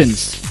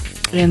Generations.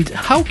 And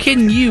how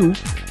can you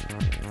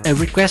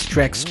request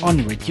tracks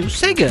on Radio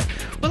Sega?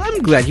 Well,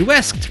 I'm glad you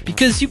asked,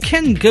 because you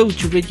can go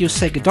to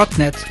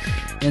radiosega.net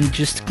and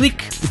just click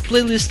the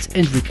playlist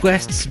and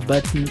requests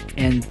button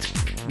and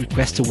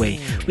request away.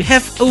 We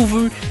have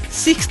over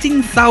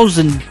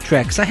 16,000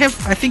 tracks. I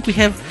think we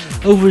have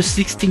over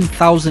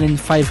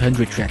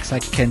 16,500 tracks. I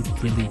can't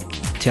really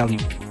tell you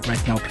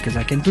right now because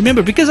I can't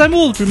remember, because I'm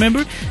old,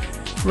 remember?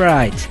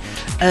 Right.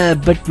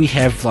 But we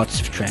have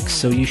lots of tracks,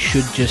 so you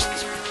should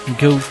just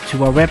go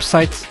to our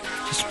website,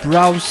 just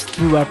browse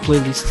through our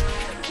playlist.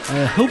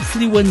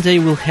 Hopefully one day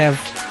we'll have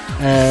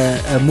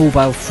a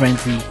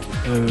mobile-friendly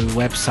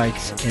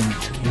website, and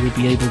you will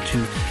be able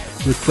to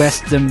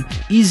request them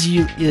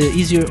easier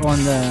on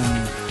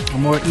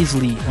more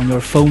easily on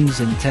your phones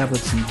and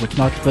tablets and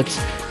whatnot. But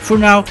for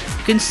now,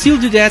 you can still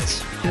do that.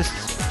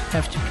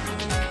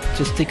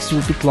 Just takes you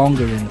a bit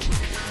longer, and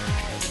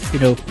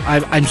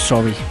I'm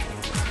sorry.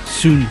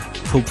 Soon,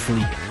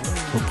 hopefully.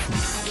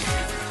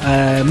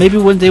 Maybe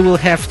one day we'll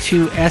have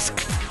to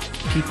ask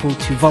people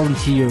to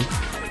volunteer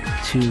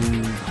to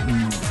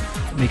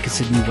make us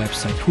a new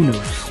website. Who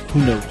knows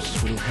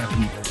what will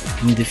happen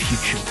in the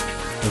future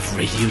of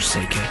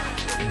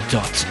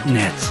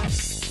radiosega.net.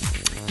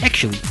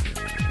 Actually,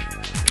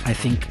 I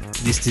think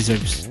this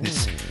deserves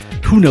this.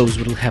 Who knows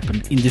what will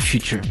happen in the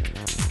future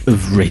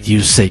of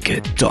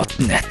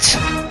radiosega.net.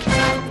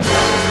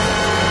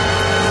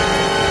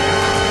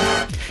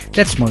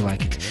 That's more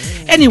like it.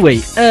 Anyway,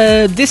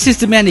 this is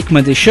the Manic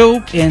Monday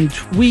Show, and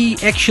we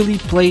actually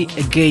play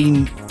a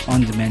game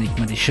on the Manic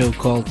Monday Show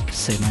called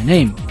Say My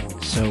Name.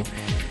 So,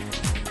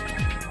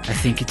 I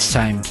think it's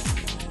time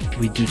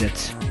we do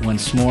that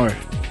once more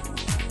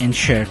and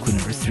share clue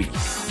number 3.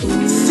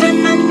 Say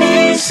my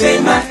name, say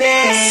my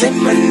name, say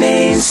my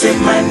name, say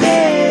my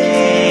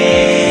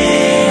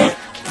name.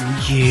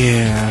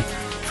 Yeah.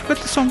 Forgot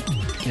the song?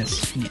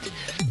 Yes, indeed.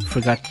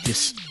 Forgot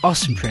this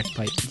awesome track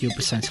by the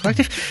Open Science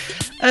Collective.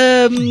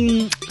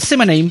 Say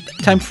my name.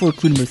 Time for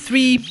clue number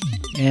 3.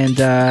 And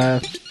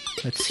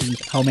let's see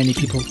how many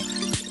people.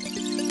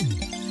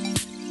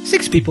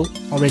 6 people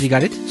already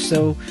got it.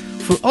 So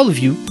for all of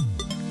you,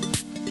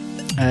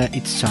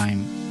 it's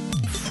time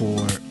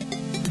for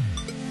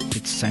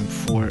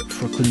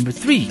clue number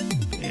 3.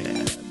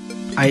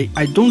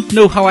 I don't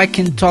know how I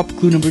can top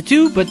clue number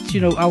 2, but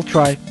I'll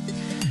try.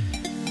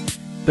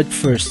 But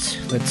first,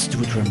 let's do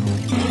a drum roll.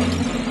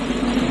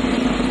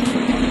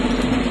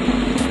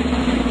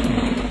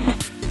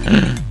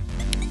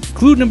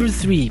 Clue number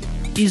 3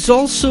 is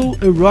also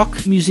a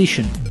rock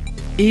musician.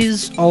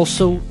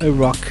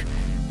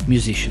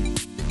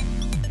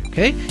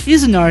 Okay?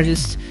 Is an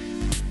artist.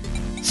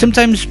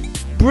 Sometimes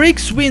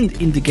breaks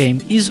wind in the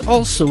game. Is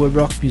also a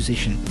rock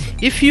musician.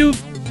 If you're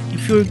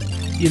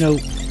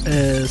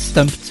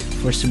stumped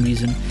for some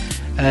reason,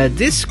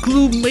 this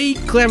clue may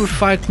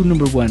clarify clue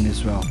number 1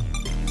 as well.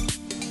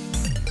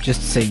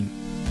 Just saying.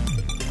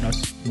 Not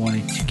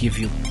wanting to give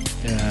you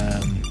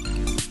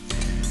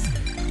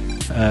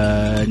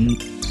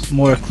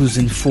more clues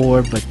than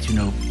 4, but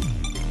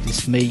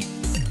this may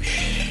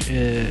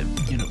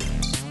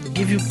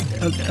give you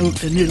a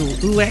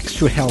little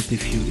extra help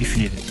if you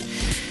need it.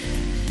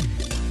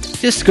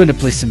 Just gonna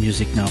play some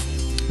music now.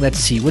 Let's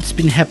see what's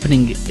been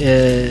happening.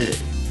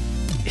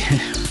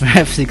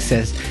 Rafsik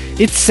says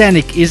it's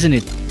Sonic, isn't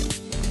it?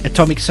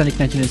 Atomic Sonic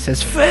 99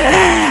 says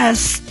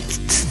fast.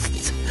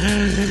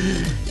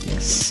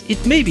 Yes,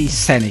 it may be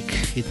Sonic.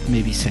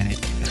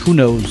 Who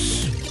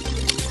knows?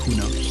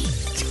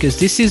 Because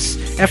this is,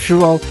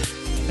 after all,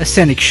 a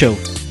Sonic show.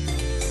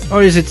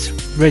 Or is it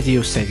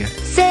Radio Sega?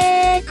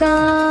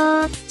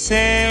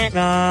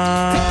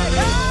 Sega.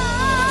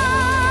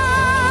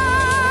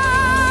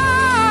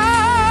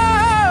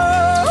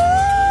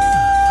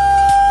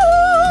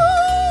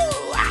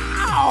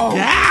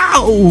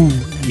 Ow!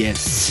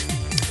 Yes.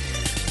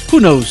 Who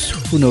knows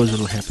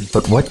what'll happen.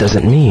 But what does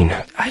it mean?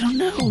 I don't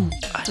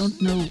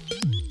know.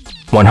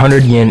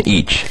 100 yen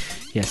each.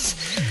 Yes.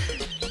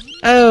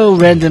 Oh,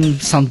 random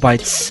sound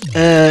bites.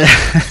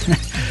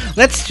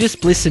 Let's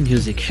just play some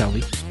music, shall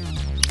we?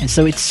 And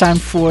so it's time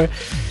for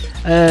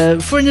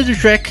another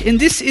track, and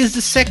this is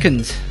the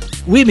second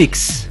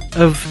WEMIX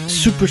of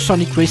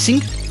Supersonic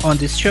Racing on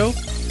this show.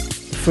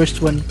 The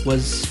first one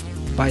was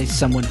by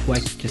someone who I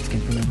just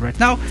can't remember right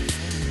now.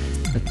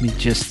 Let me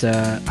just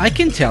I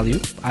can tell you.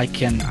 I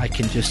can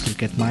just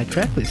look at my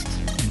track list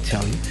and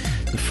tell you.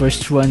 The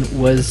first one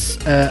was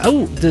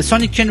the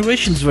Sonic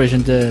Generations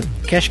version, the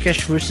Cash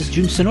vs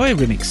Jun Sanoe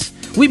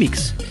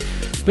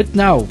WEMIX. But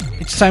now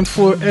it's time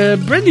for a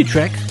brand new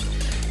track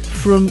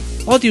from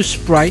Audio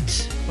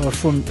Sprite, or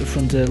from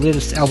the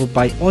latest album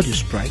by Audio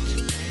Sprite.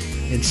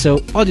 And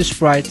so Audio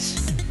Sprite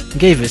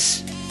gave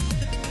us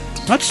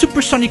not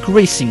Supersonic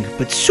Racing,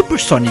 but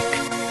Supersonic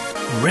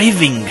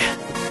Raving.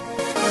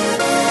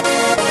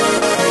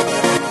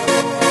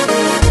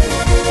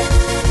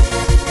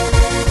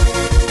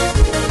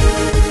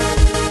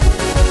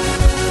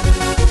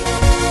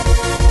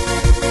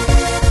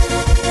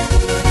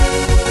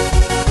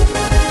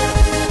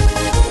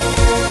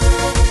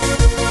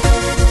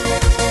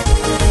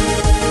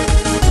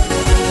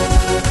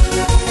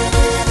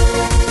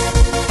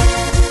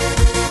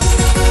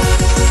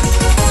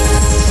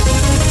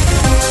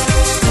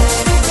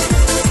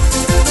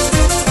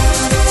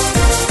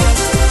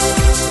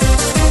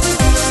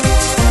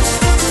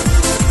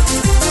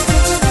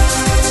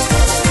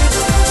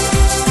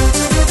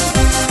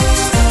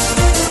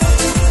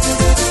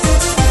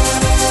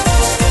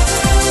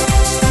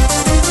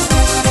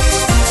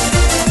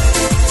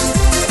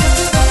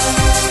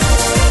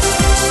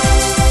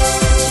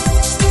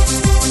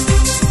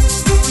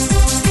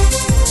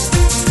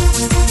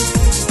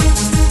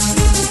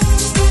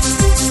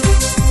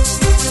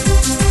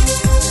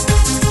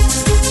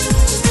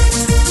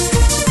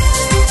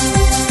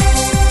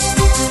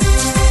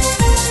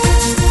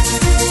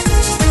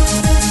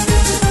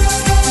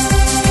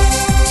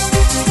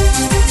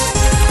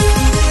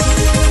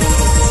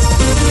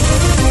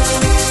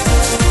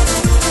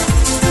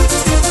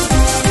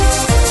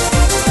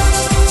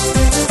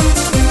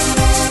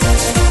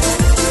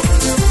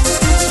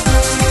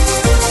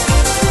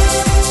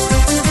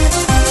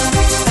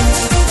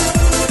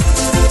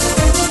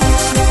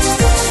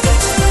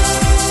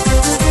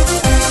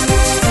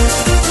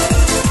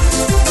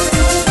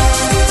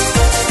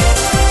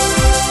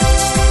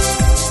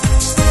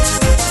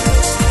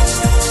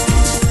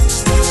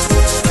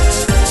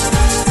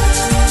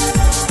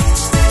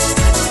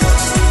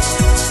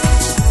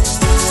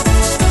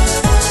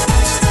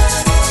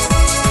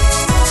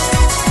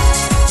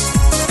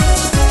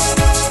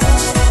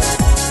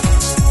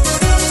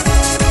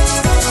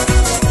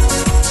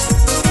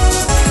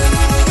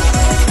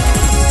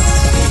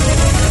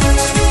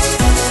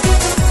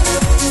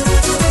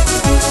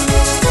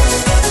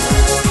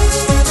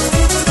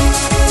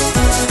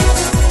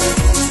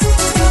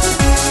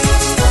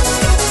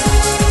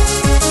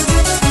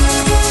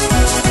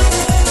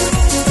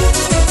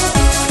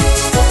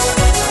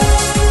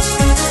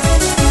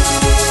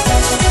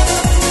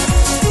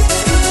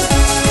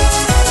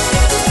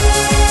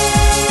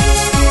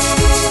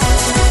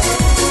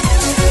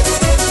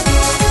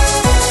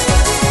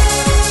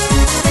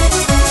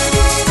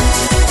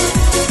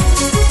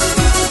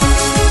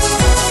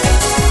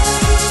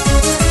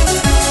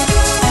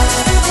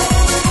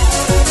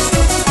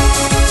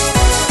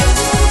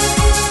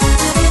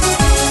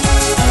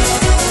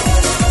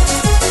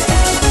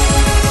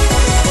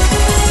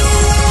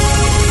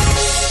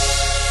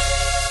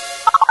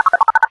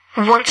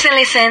 Want to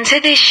listen to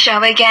this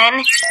show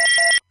again?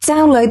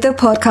 Download the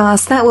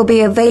podcast that will be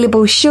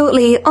available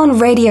shortly on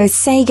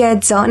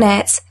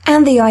radiosega.net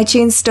and the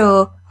iTunes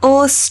Store,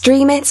 or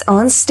stream it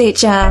on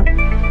Stitcher.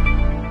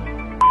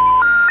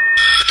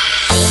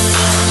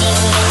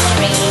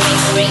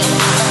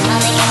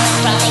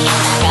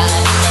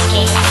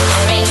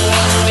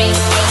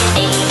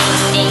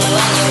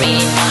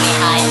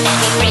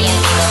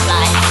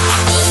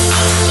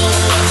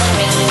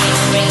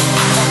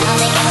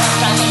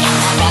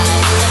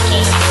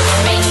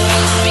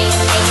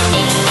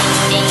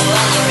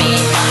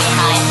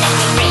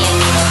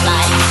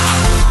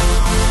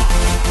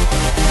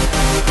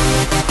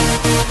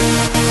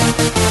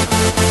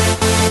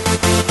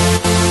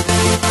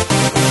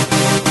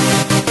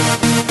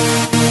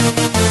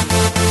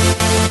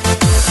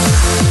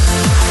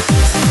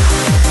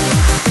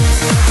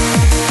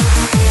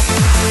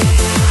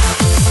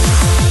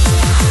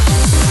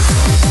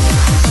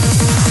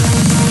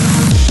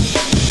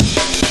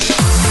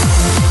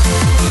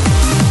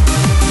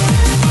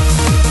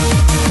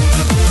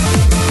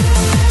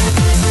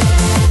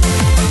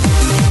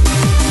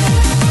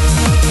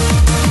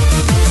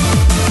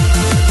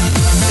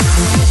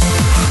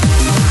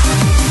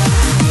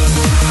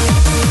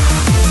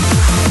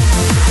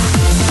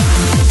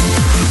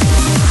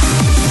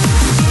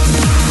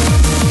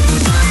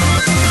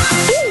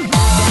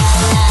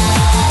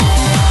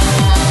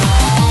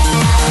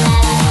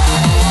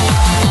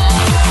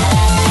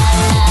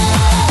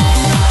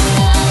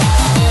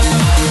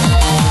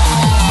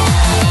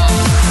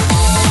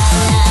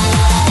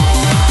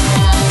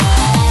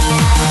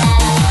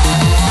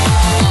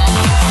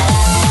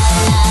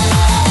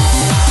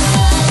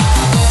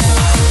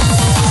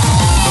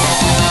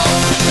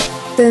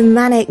 The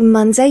Manic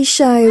Monday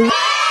Show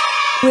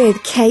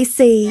with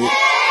Casey.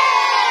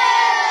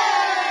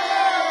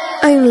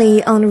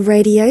 Only on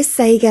Radio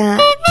Sega.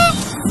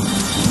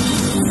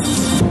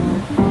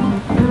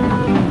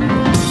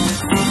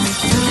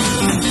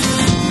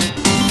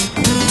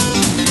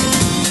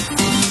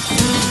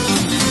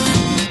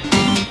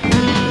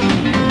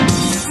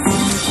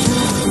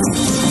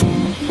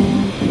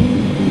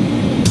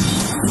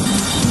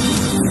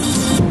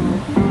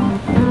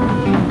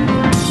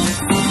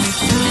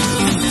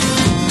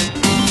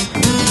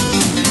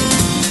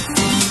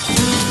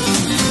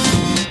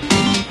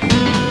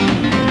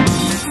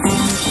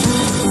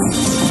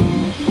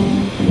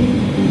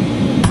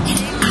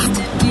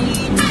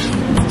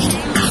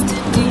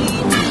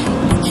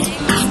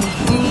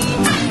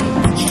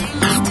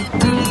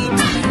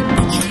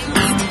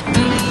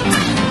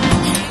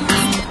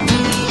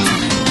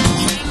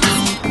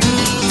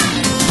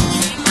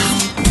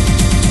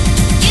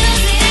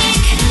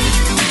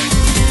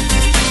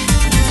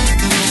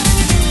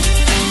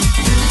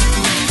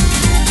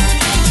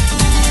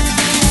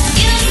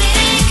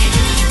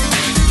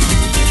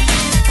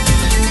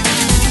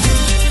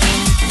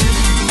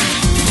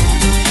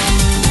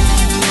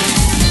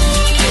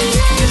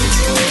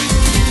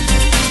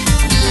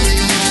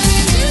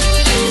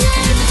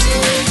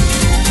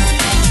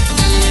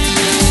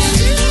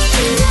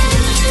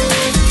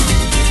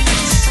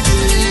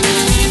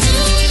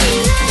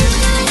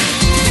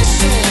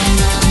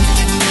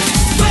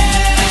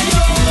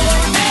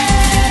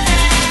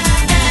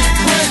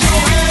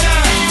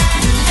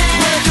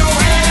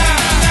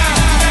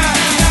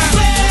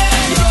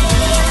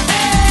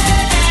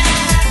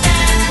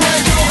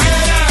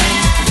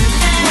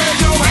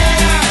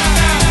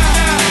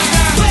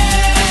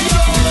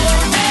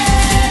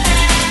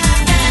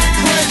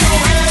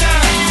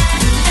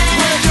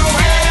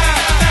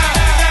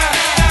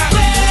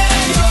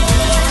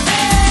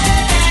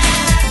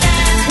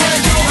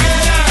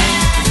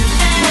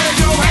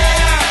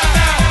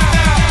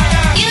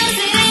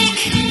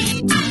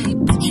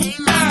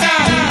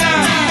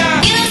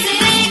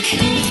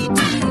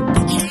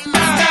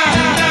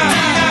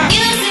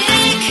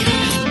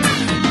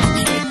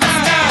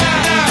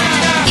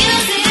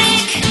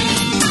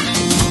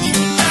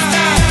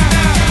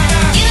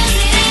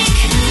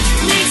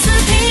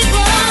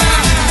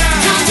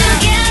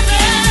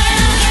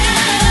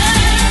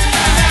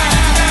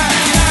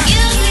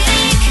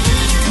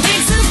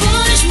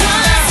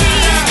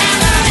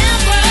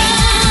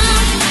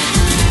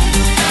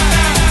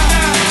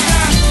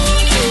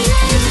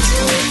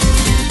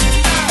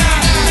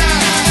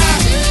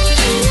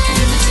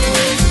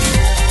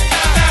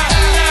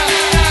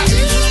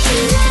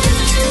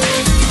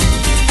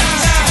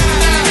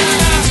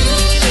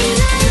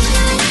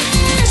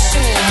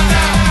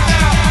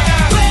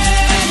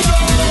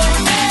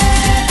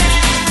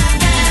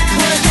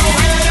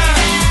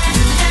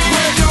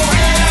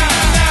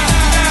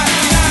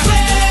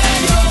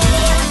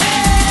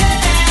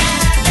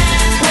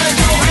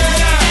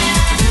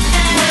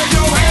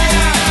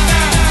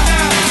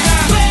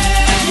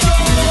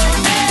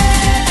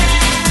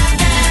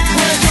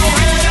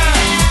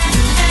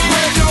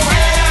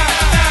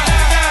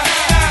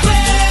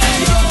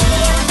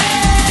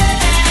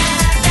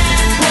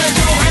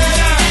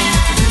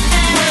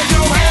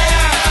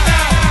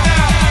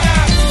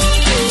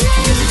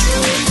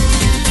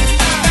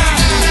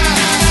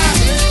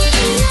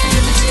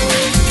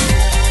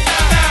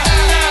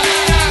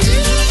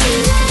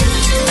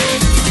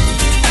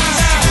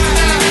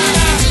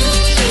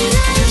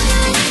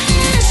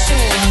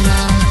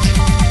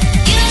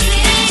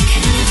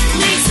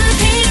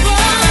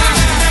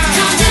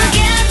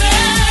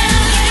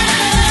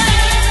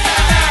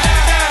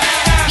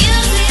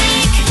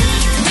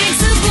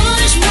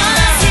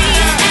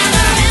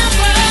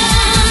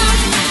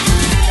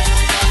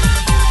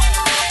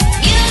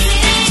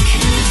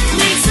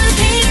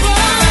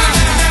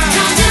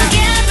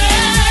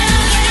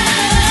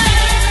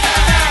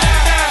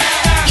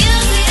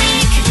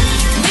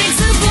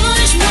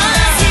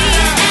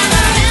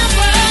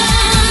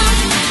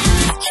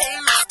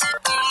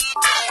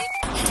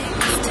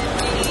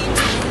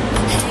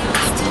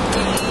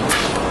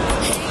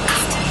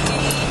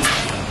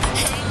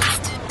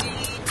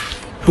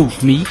 Who,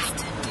 me?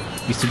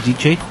 Mr.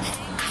 DJ?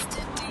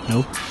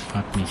 No,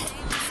 not me.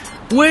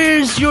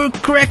 Where's your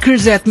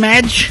crackers at,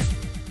 Madge?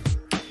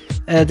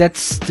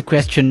 That's the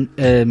question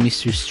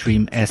Mr.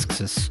 Stream asks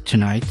us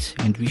tonight,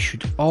 and we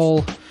should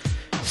all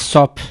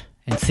stop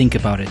and think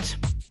about it.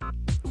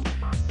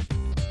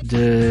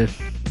 The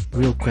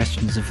real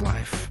questions of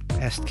life,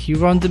 asked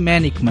here on the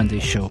Manic Monday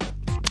show.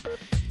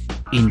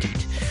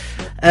 Indeed.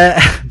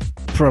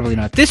 Probably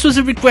not. This was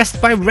a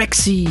request by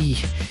Rexy,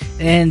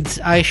 and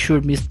I sure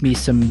missed me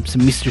some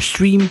Mr.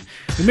 Stream.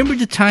 Remember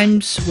the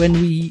times when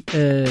we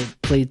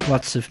played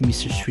lots of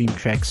Mr. Stream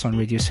tracks on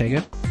Radio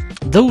Sega?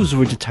 Those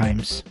were the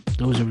times.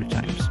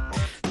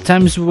 The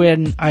times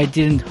when I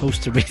didn't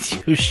host a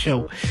radio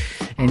show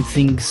and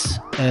things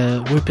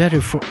were better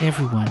for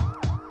everyone.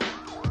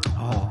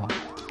 Oh,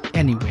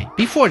 anyway,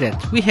 before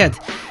that we had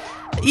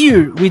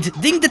Ear with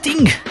Ding the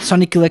Ding,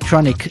 Sonic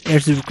Electronic,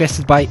 as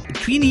requested by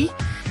Tweenie,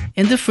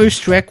 and the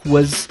first track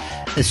was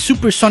a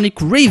Supersonic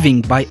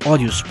Raving by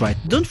Audio Sprite.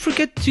 Don't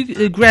forget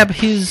to grab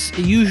his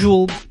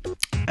usual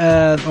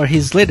or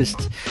his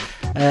latest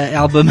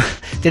album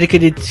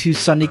dedicated to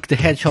Sonic the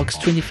Hedgehog's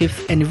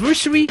 25th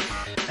anniversary.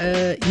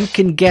 You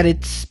can get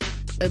it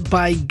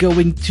by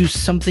going to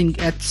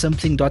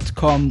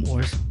something@something.com,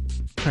 or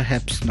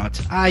perhaps not.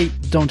 I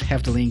don't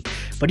have the link,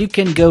 but you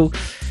can go.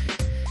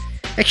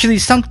 Actually,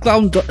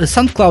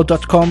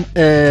 soundcloud.com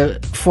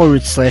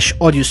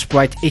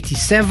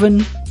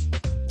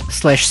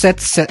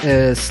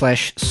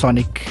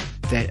 /audiosprite87/set/Sonic.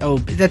 Oh,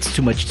 that's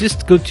too much.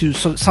 Just go to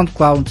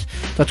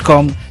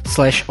soundcloud.com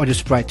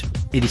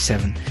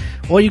 /audiosprite87.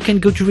 Or you can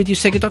go to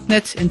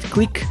radiosega.net and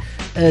click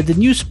the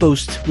news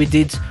post we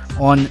did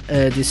on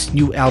this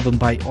new album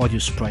by Audio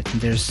Sprite.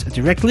 And there's a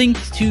direct link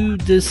to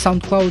the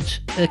SoundCloud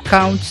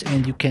account,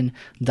 and you can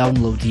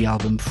download the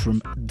album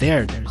from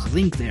there. There's a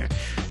link there,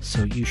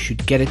 so you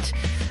should get it.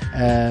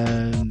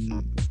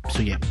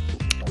 So yeah,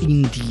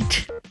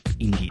 indeed.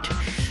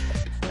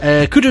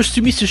 Kudos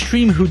to Mr.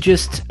 Stream, who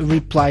just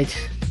replied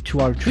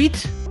to our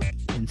tweet,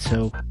 and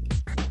so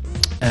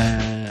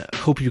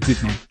hope you're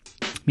good, man.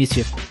 Miss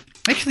you.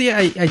 Actually,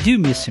 I do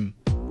miss him.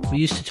 We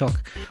used to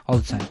talk all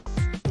the time.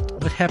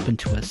 What happened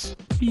to us?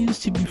 We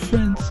used to be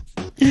friends.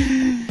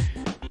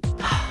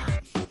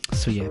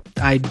 So yeah,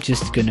 I'm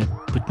just gonna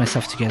put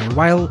myself together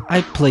while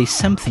I play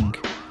something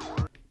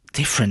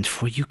different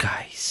for you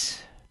guys.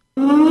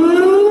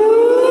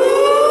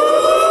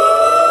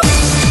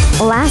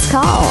 Last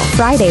Call,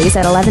 Fridays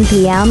at 11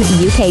 p.m.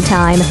 UK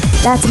time.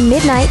 That's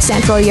midnight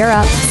Central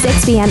Europe,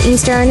 6 p.m.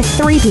 Eastern,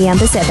 3 p.m.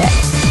 Pacific.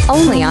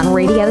 Only on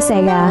Radio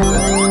Sega.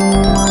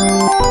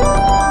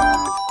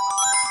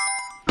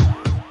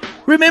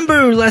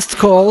 Remember Last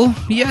Call?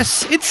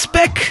 Yes, it's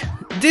back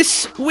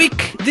this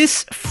week,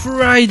 this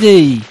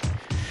Friday,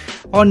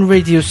 on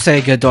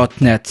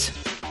radiosega.net.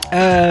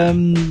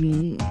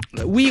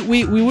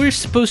 We were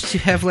supposed to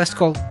have Last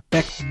Call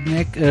back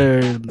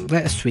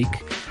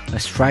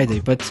last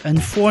Friday, but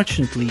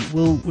unfortunately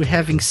we're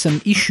having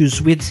some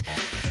issues with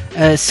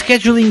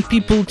scheduling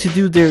people to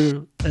do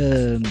their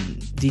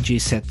DJ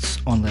sets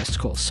on Last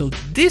Call. So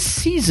this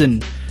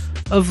season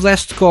of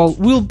Last Call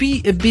will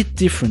be a bit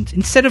different.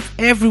 Instead of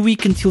every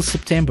week until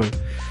September,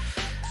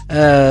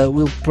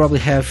 we'll probably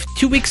have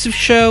 2 weeks of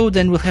show,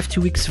 then we'll have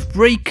 2 weeks of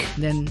break,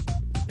 then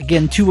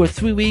again 2 or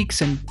 3 weeks,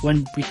 and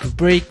 1 week of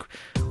break.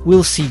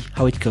 We'll see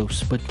how it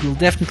goes, but we'll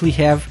definitely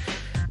have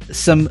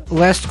some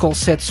Last Call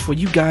sets for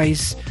you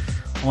guys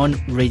on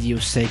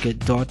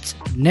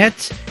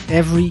radiosega.net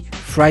every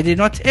Friday.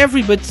 Not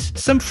every, but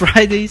some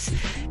Fridays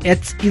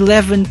at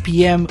 11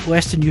 p.m.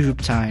 Western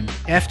Europe time,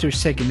 after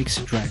Sega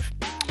Mixer Drive.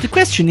 The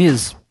question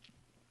is,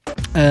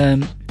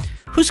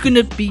 who's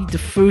gonna be the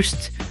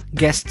first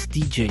guest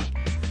DJ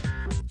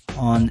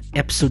on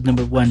episode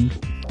number 1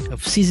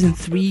 of season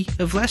 3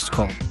 of Last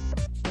Call?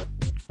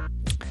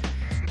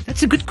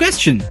 That's a good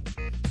question.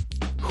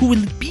 Who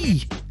will it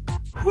be?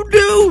 Who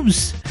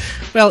knows?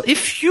 Well,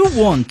 if you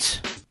want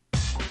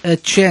a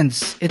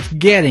chance at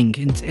getting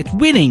and at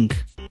winning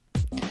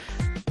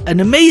an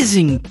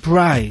amazing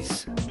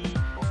prize,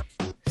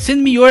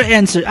 send me your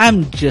answer.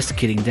 I'm just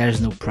kidding.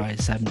 There's no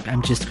prize.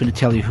 I'm just going to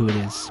tell you who it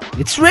is.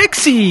 It's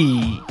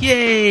Rexy!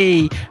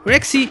 Yay!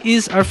 Rexy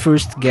is our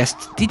first guest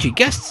DJ.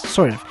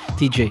 Sort of.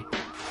 DJ.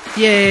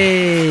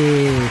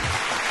 Yay!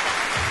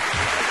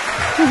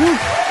 Woohoo!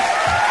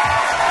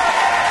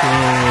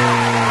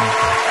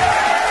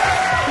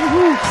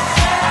 Woohoo!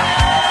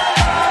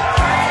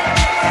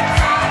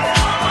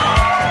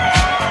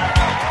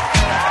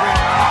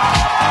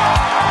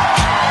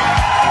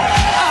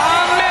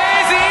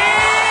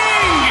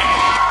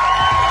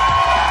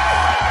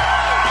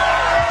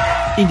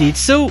 Indeed,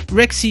 so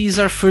Rexy is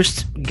our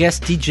first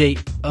guest DJ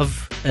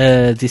of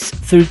this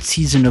 3rd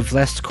season of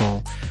Last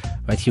Call,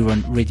 right here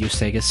on Radio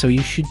Sega. So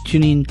you should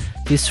tune in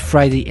this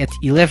Friday at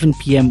 11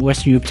 p.m.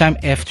 Western Europe time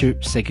after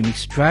Sega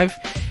Mixer Drive,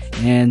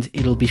 and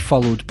it'll be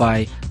followed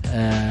by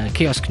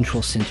Chaos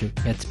Control Center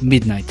at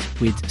midnight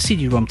with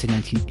CD-ROM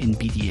 1019 and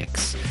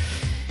BDX.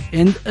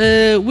 And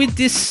with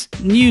this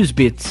news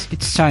bit,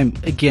 it's time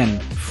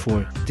again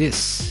for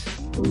this.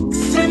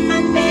 Say my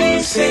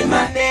name, say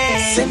my name,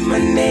 say my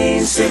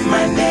name, say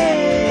my name.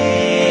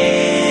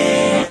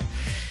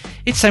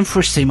 It's time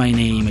for Say My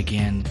Name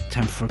again.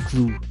 Time for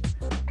clue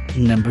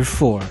number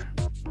 4.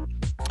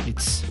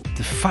 It's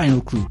the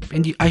final clue,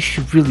 and I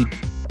should really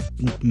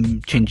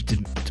change the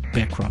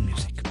background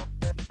music.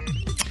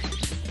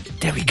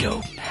 There we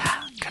go.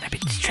 Got a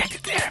bit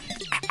distracted there.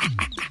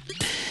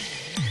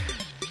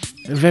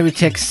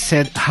 Veritex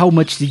said, how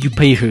much did you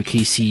pay her,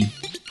 KC?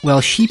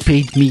 Well, she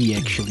paid me,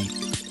 actually.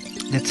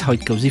 That's how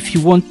it goes. If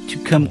you want to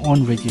come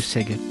on Radio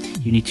Sega,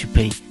 you need to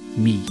pay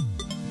me.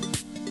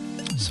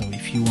 So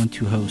if you want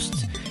to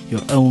host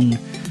your own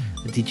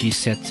DJ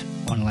set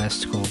on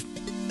Last Call,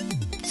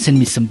 send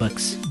me some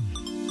bucks.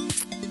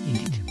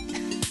 Indeed.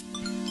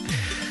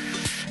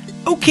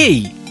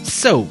 Okay,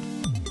 so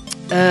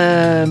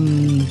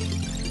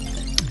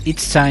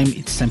it's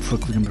time for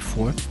clue number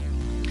 4.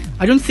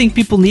 I don't think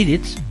people need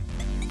it.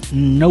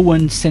 No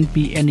one sent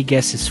me any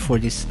guesses for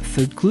this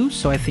third clue,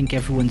 so I think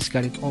everyone's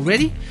got it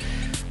already.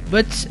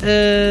 But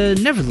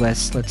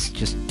nevertheless, let's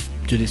just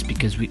do this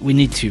because we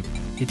need to.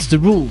 It's the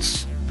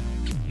rules.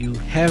 You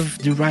have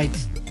the right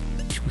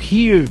to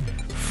hear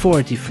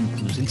 4 different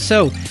clues. And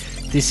so,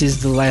 this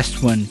is the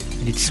last one,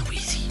 and it's so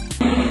easy.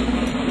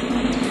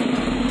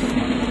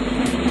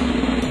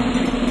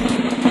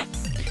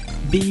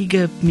 Big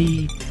up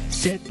me,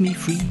 set me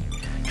free,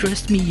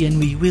 trust me and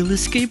we will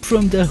escape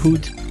from the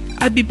hood.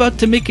 I be about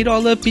to make it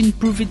all up and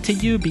prove it to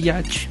you,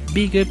 biatch.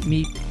 Big up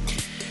me.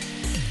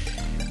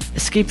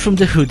 Escape from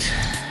the hood.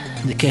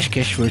 The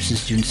Cash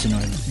versus Junson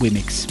on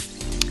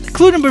WEMIX.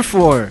 Clue number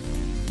 4.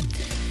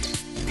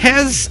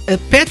 Has a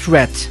pet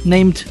rat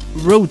named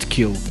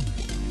Roadkill.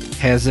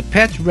 Has a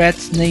pet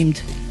rat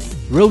named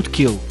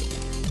Roadkill.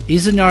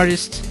 Is an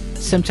artist.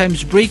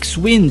 Sometimes breaks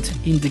wind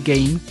in the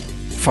game.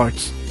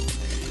 Farts.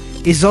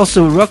 Is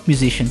also a rock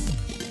musician.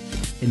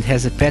 And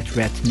has a pet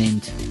rat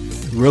named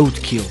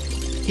Roadkill.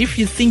 If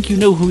you think you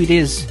know who it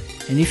is,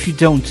 and if you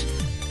don't,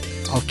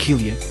 I'll kill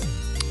you.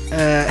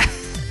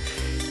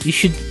 You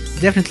should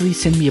definitely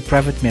send me a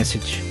private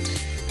message.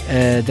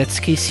 That's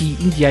KC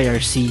in the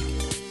IRC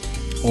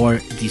or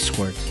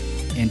Discord.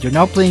 And you're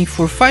now playing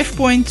for 5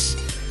 points.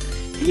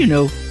 And you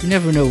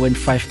never know when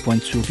 5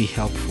 points will be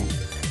helpful.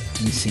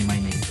 Let me say my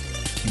name.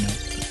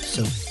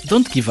 So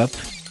don't give up.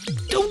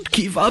 Don't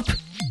give up.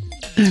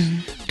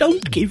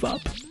 Don't give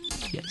up.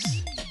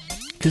 Yes.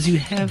 Because you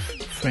have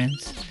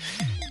friends.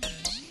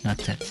 Not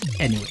that.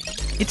 Anyway,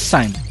 it's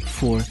time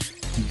for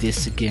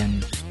this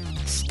again.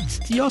 It's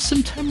the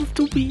awesome time of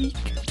the week.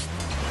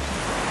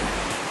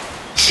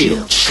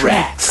 Chill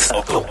tracks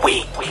of the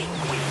week.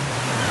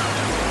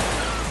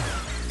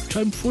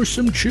 Time for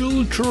some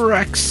chill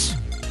tracks.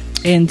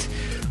 And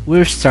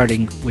we're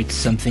starting with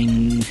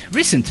something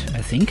recent,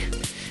 I think.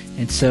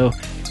 And so,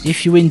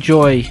 if you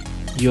enjoy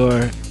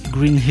your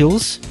Green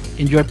Hills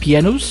and your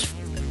pianos,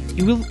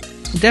 you will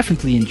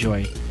definitely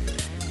enjoy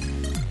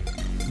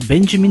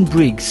Benjamin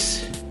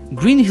Briggs'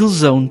 Green Hill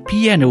Zone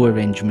piano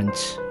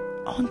arrangement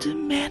on the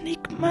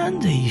Manic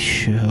Monday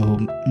show.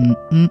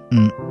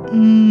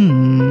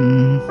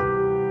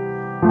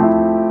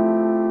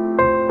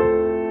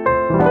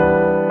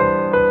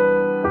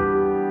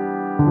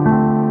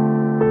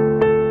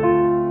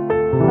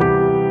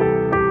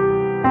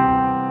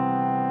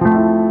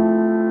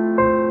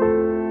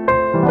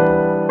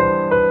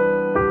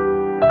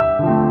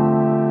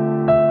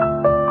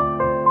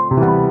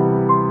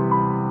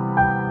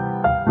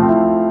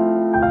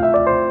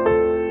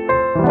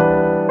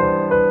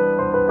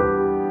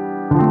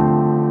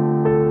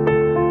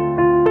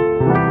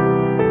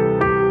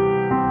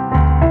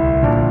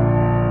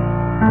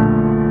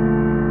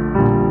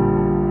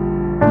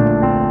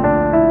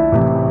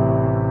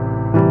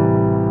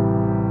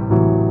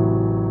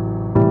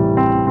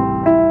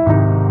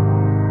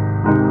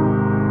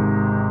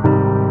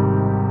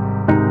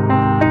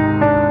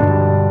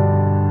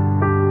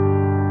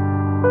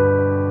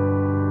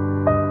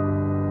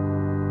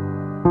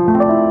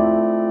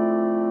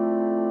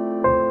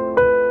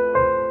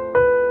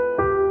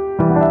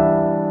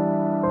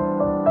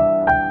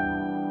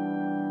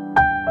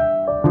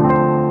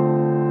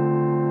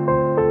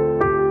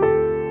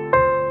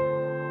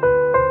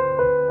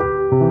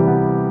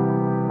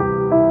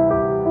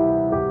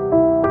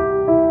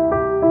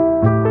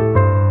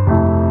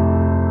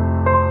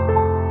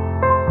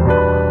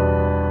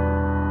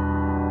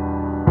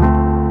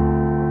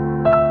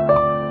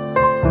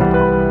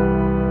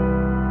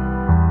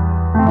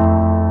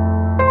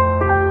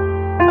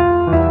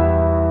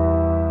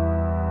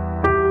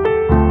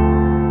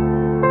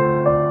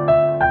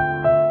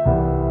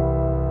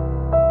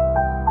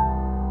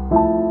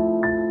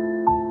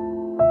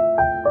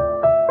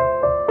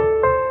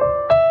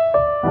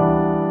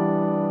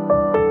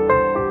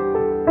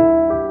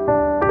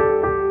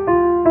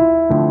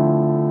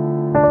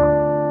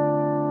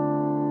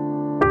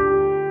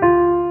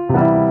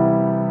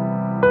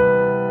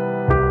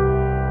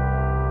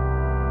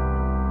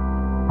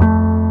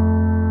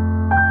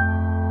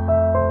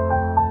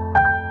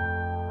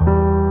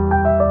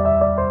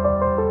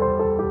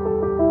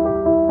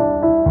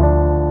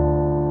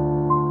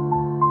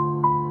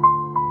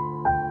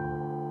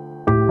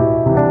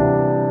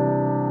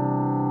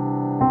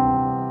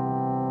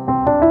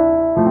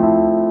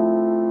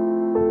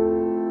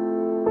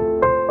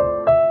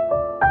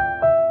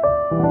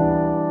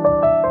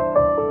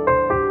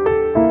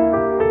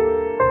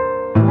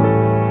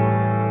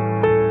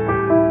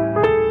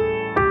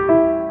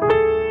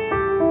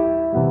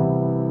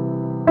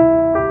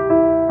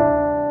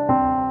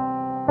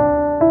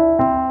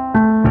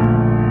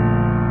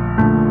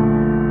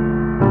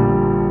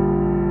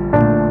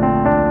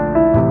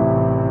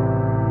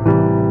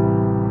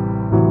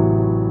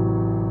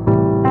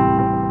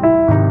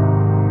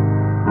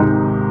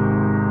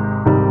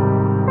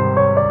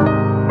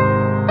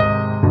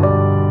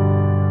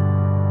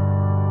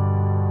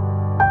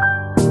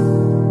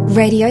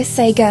 Radio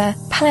Sega,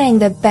 playing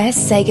the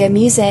best Sega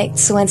music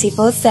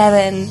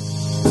 24/7.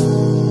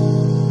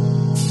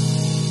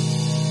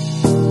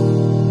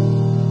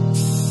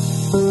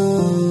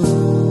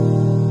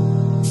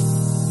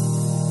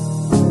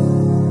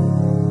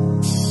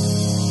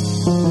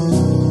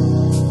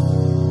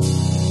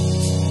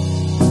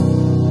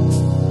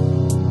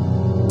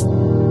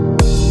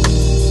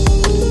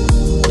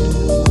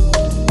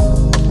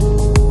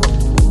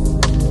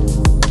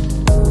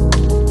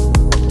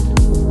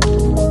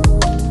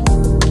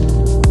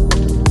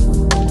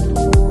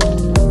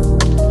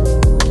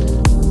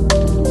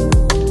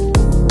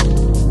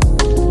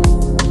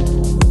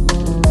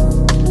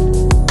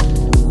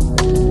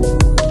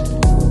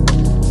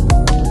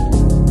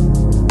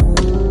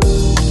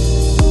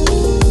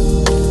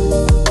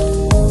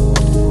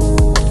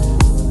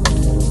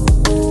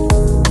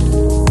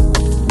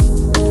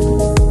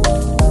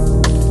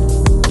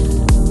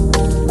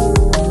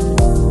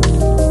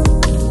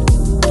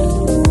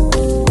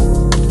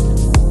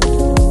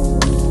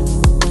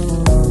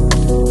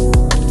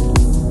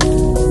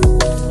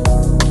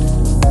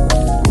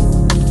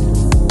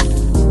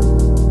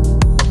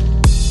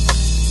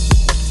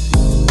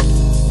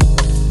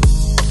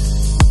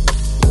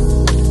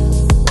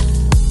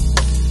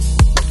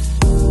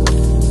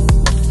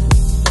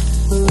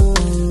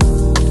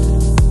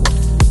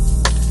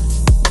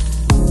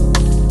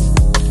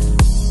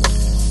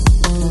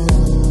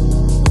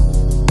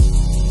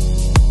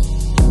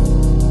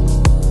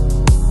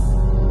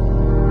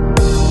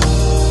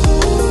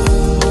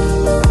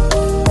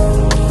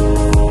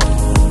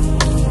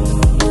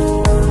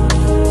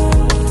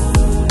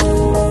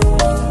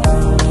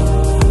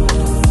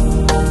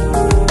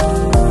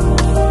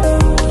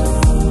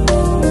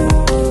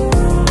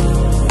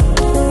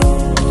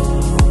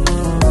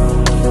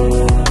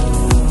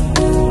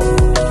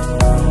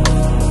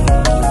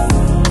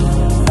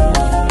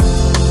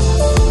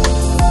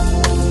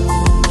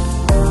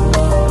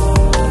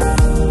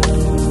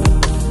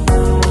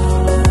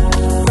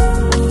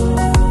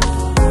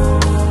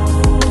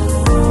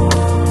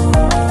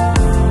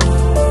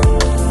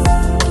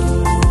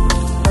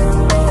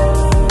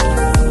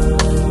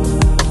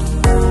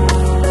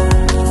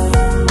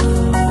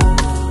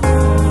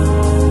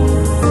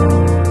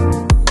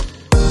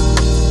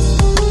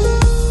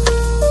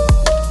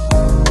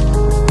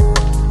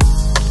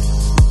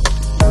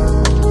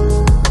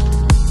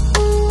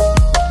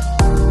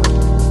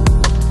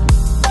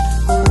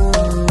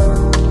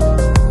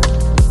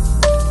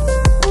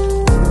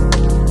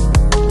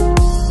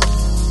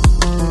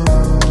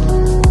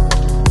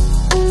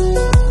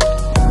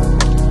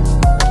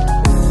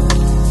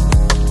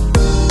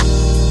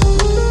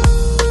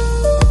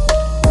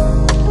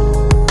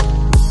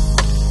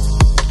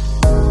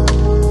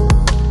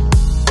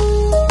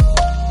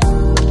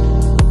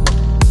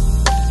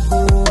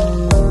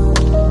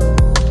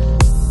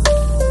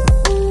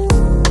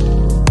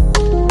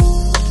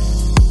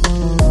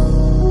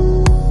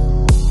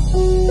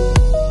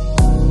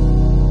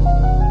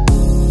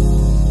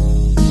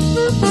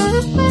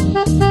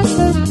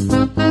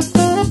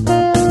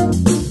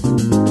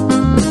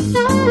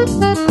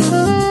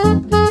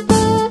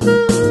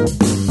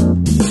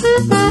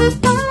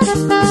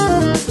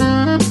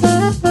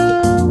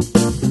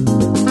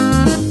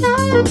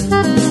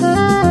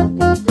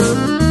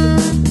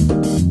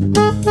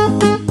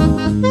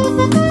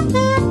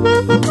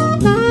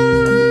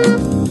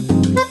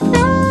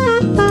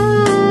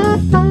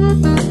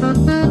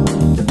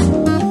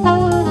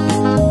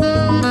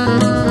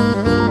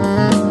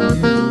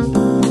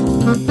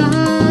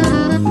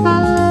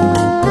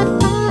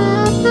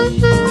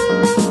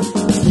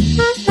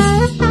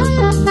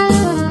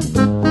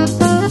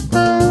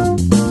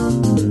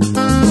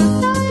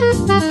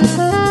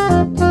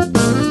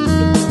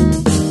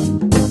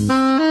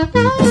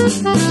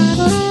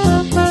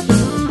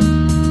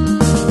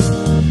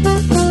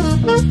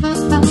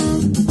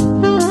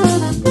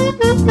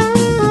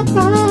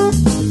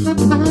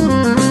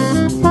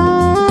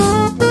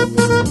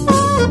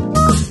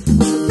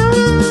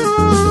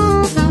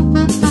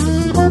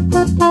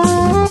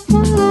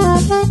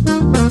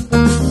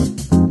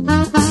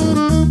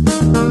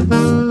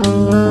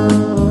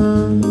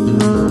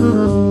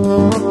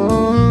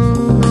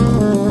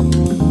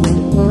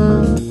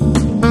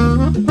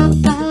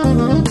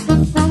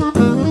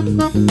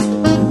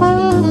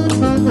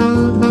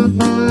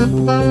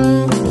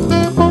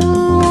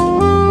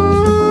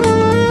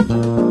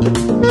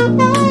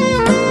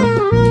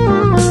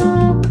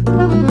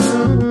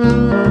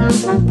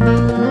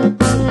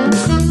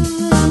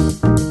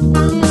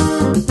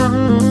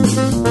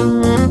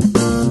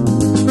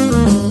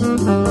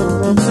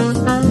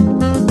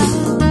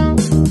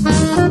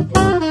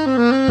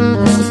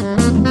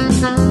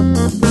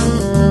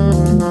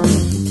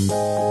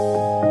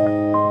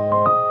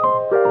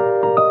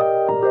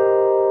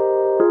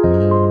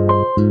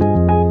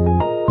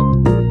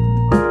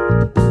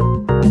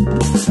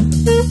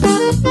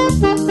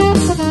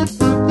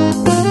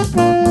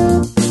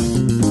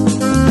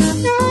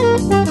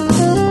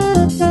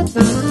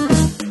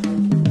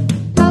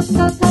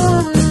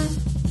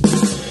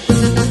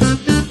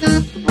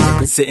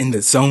 sitting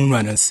the Zone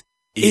Runners.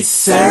 It's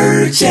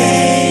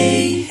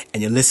Sergey,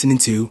 and you're listening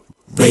to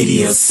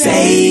Radio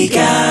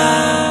Sega.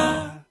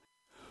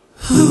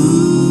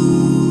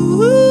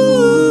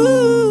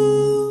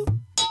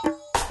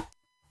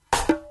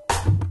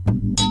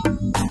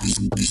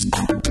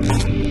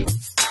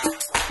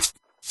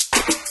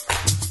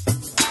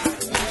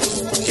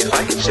 If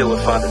I could chill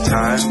with Father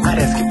Time, I'd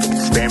ask if he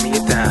could spare me a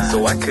dime,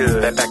 so I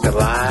could bet back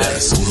alive.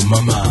 That's all of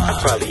my mind.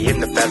 I'd probably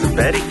end up as a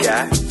better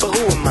guy, but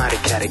who am I to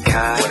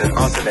catechize what an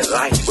alternate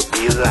life would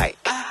be like?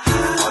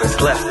 All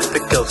that's left is the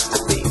ghost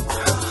of me,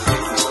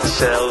 just a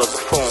shell of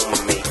the form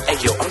of me. Hey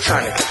yo, I'm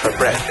trying to catch my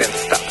breath and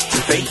stop to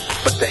think,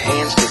 but the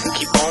hands just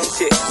keep on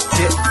tick,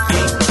 tick,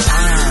 tick.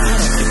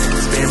 If you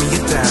could spare me a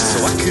dime, so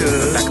I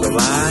could back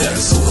alive.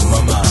 That's all of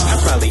my mind. I'd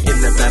probably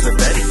end up as a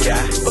better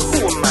guy, but who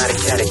am I to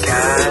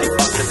catechize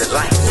what alternate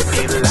life would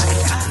be like?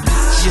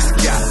 Just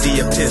got the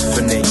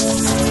epiphany.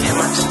 Am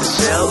I just a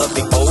shell of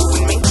the old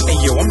me? And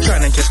yo, I'm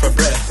trying to catch my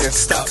breath and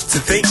stop to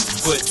think.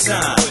 But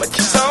time, but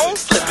keeps on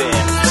slipping,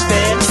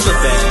 slipping,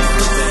 slipping.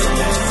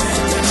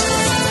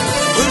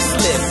 We're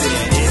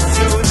slipping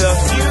into the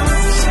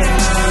future.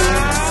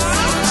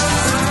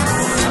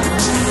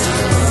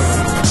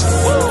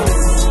 Woo!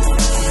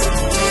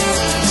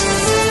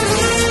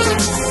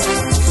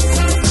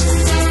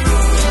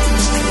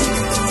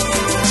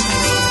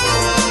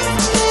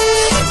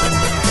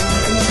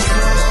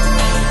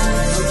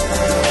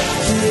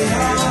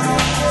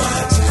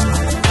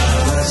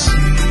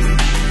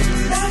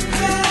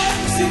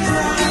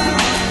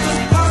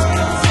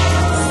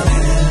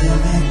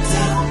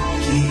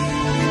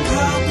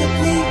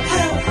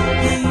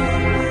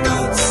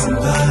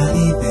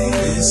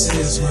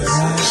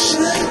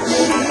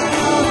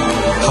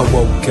 I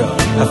woke up,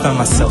 I found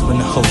myself in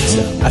a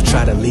hotel. I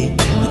tried to leave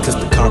because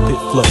the carpet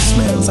floor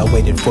smells. I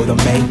waited for the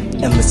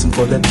maid and listened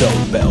for the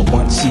doorbell.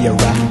 Once she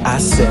arrived, I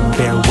said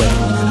farewell.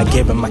 I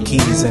gave her my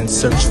keys and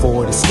searched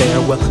for the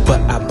stairwell,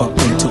 but I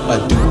bumped into a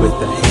dude with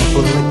a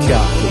handful of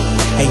coffee.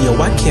 Hey yo,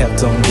 I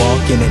kept on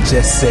walking and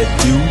just said,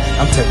 dude,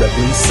 I'm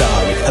terribly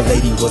sorry. A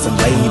lady was in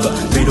labor,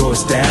 3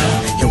 doors down,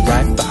 and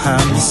right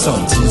behind me,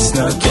 something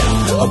snuck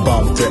out. A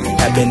bomb threat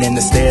had been in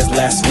the stairs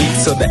last week,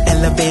 so the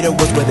elevator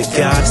was where the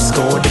guy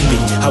scored me.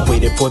 I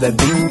waited for that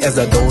beat as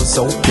the doors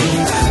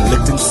opened.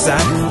 Looked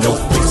inside, no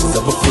faces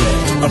of a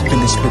friend.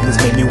 Unfinished business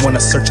made me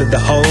wanna search of the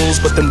holes,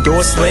 but them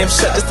doors slammed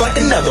shut just like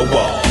another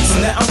wall. So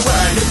now I'm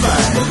trying to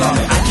find the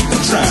line. I keep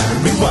on trying to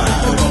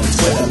rewind.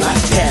 Where the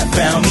light had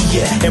found me,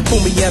 yeah, and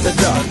pulled me out the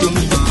dark, threw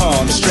me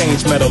upon a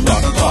strange metal lock.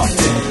 Walked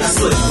in, I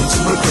slipped into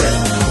a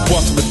grave.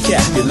 Walked with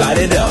Kathy,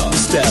 lighted up,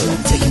 Stella,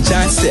 taking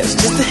giant steps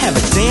just to have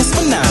a dance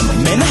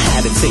phenomenon. Man, I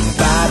had to take 5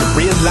 to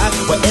realize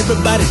while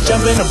everybody's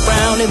jumping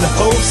around in the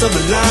hopes of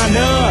a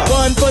lineup.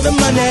 1 for the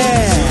money,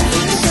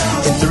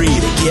 and 3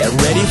 to get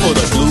ready for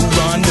the blue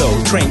rondo.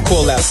 Train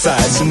call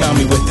outside,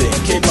 tsunami within.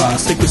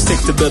 K-box, stick with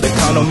 6 to build a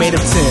condo made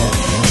of 10.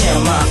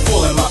 Am I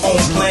foiling my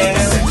own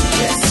plans?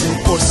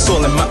 Or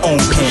soiling my own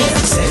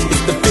pants?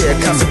 It's the fear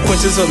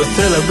consequences of the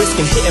thrill of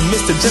risking hit and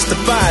miss to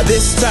justify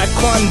this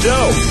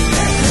taekwondo.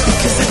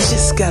 Because I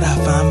just gotta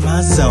find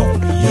my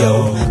zone,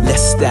 yo,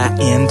 lest I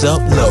end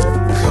up low.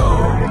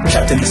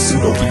 Trapped in a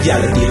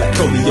pseudo-reality like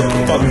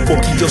Coolio, falling for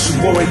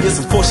Kyoshu warriors.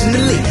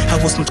 Unfortunately, I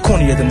was much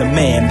cornier than the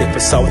man they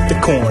first saw with the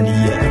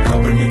cornea.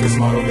 Cover niggas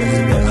model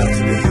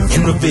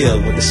and reveal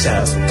where the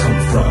shadows would come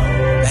from.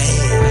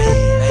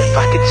 If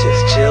I could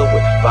just chill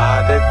with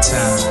Father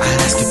Time,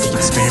 I'd ask if you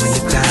could spare me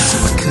a dime, so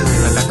I could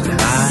like a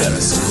lie.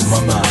 That's all my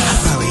mind. I'd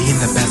probably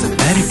end up as a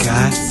better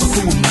guy, but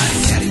who am I to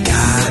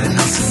catechize what an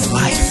awesome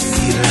life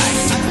be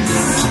like?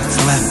 What's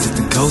left is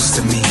the ghost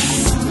of me,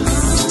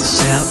 just a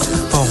shell of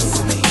the phone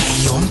with me.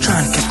 Hey, yo, I'm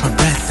trying to catch my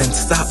breath and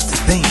stop to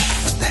think,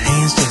 but the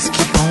hands just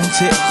keep on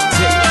tick,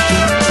 tick,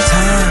 tick.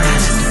 Time,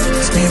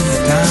 spare me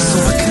a dime, so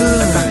I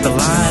could like the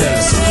lie.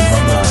 That's all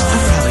my mind.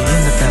 I'd probably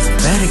end up as a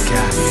better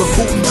guy, but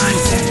who am I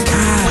to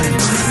catechize?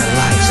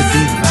 Should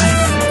be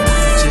like,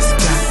 just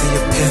got the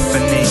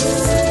epiphany.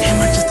 Am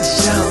I just a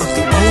shell of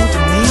the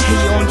older me? Hey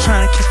yo, I'm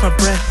trying to catch my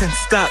breath and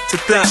stop to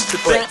think.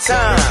 but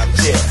time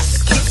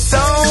just keeps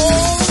on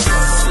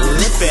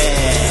slipping.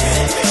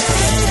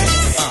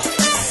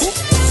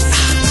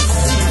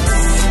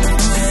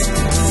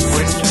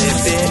 We're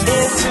slipping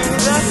into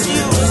the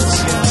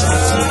future.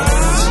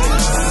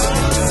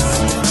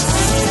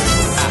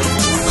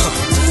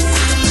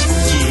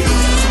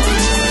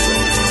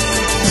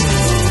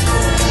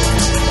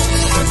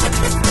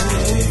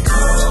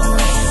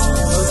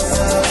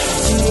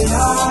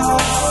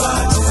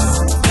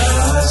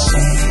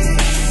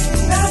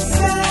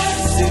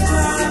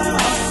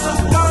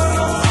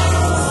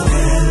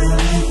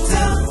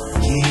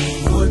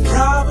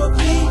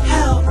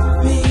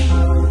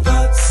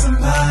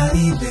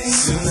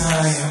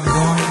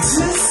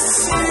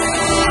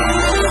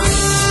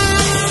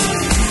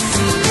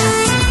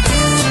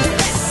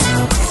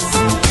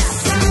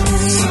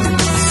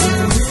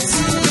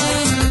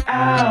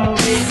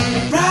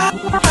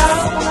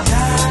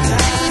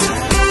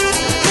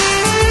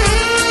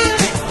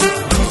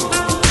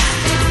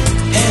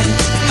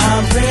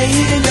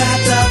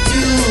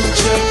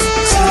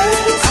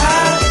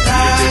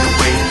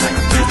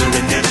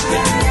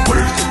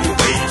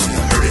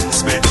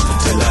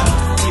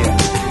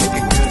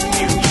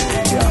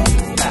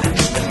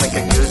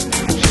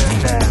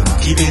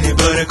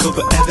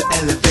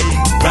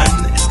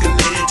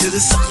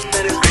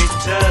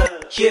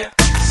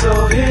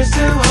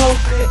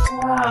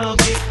 I'll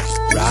be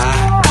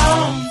right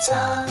on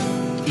time.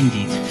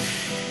 Indeed.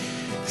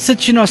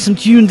 Such an awesome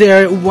tune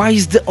there. Why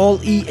is the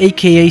All E,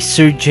 aka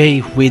Sir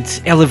J,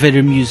 with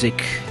elevator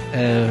music?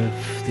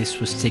 This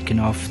was taken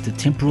off the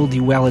Temporal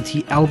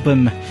Duality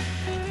album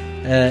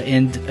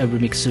and a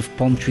remix of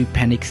Palm Tree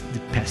Panic's The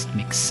Past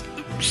Mix.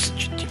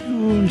 Such a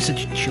tune,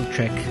 such a chill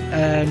track.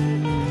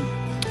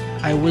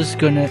 I've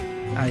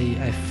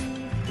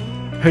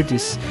heard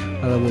this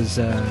while I was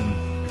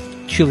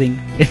chilling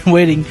and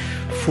waiting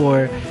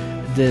for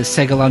the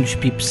Sega Lounge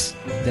peeps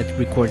that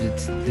recorded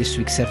this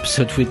week's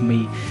episode with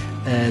me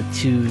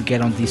to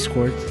get on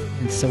Discord,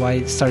 and so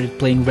I started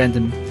playing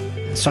random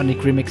Sonic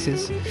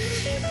remixes,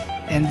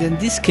 and then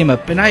this came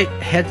up and I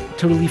had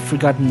totally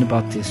forgotten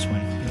about this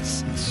one.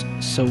 It's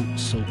so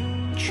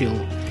chill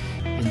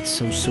and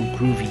so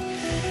groovy.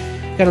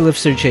 Gotta love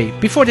Sir J.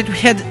 Before that we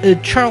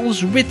had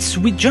Charles Ritz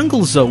with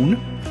Jungle Zone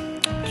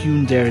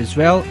tune there as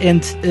well,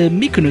 and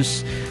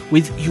Mykonos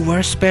with You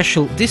Are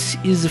Special. This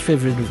is a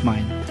favorite of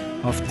mine,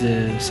 of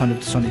the Sound of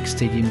the Sonic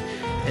Stadium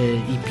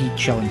EP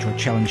challenge, or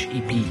challenge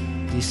EP.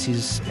 This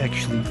is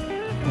actually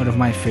one of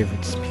my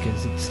favorites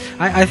because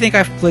I think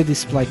I've played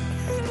this like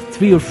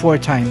 3 or 4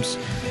 times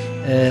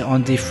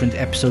on different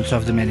episodes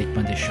of the Manic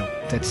Monday Show.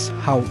 That's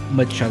how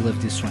much I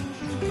love this one.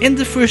 And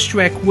the first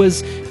track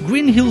was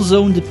Green Hill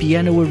Zone, the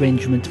piano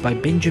arrangement by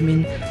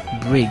Benjamin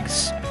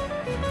Briggs.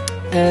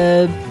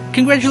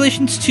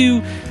 Congratulations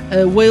to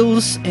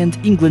Wales and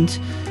England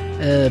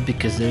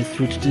because they're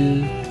through to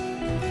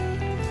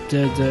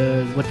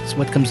the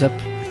what comes up.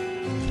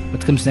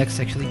 What comes next,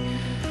 actually?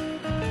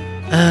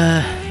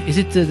 Is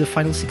it the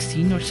final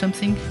 16 or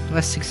something?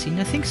 Last 16,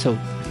 I think so.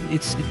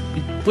 It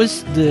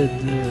was the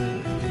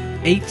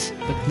 8,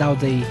 but now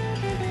they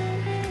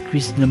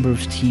increased the number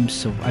of teams,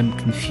 so I'm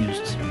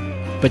confused.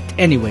 But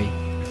anyway,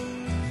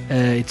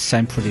 it's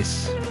time for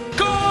this.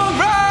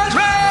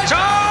 Congratulations!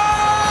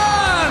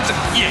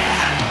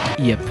 Yeah!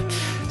 Yep.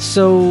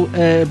 So,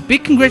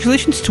 big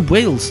congratulations to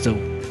Wales, though.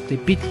 They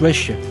beat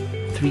Russia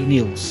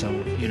 3-0, so,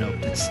 you know,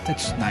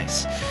 that's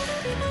nice.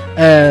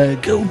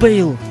 Go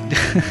Bale!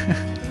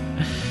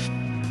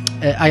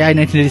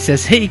 II1980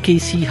 says, hey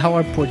KC, how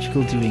are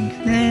Portugal doing?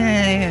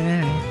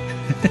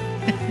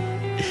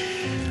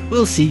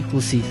 We'll see.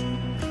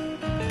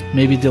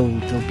 Maybe they'll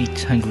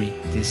beat Hungary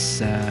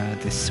this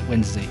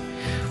Wednesday.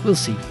 We'll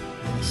see.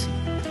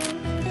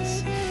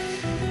 Yes.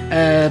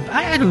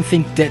 I don't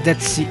think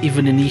that's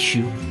even an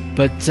issue.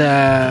 But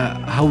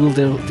how will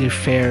they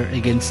fare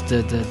against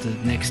the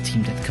next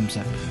team that comes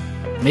up?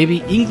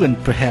 Maybe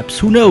England, perhaps.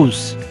 Who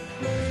knows?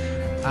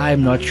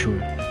 I'm not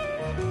sure.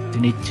 They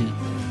need to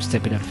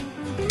step it up.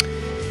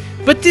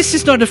 But this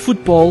is not a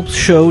football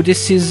show.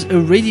 This is a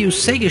Radio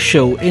Sega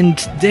show and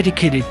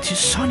dedicated to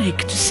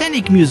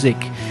Sonic music.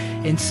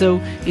 And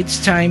so it's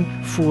time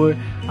for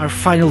our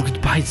final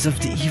goodbyes of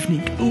the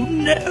evening. Oh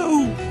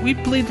no! We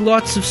played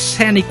lots of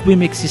Sonic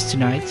remixes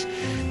tonight.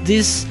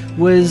 This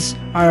was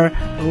our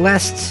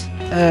last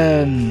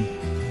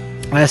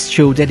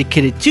show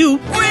dedicated to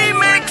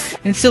WEMIX.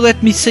 And so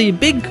let me say a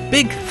big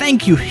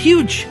thank you,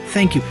 huge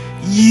thank you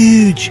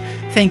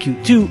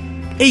to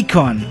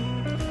Akon,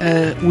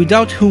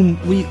 without whom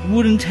we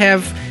wouldn't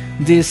have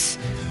this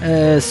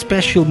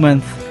special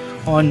month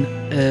on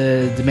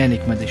the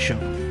Manic Monday Show.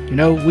 You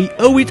know, we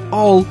owe it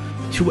all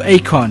to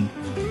Akon.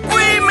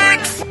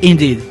 WEMIX!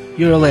 Indeed,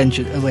 you're a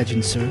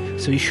legend, sir.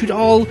 So you should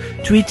all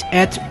tweet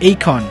at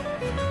Akon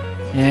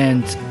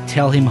and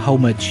tell him how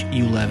much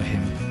you love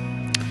him.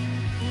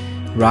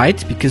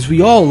 Right? Because we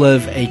all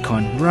love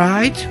Akon,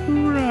 right?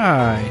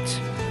 Right.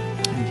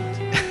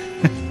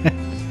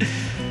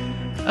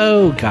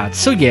 Oh God.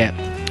 So yeah,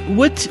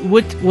 what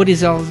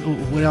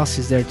else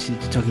is there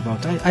to talk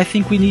about? I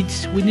think we need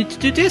to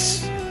do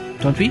this,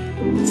 don't we?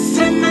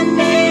 Say my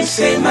name,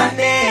 say my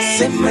name,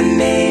 say my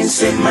name,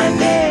 say my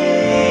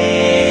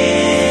name.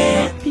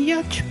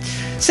 Biatch.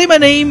 Say my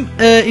name.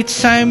 It's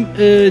time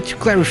to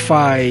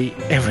clarify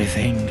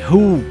everything.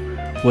 Who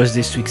was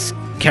this week's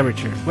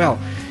character? Well,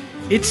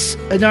 it's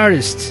an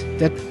artist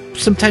that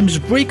sometimes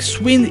breaks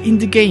wind in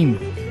the game.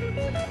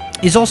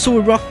 Is also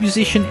a rock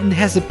musician and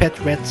has a pet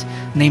rat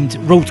named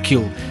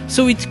Roadkill,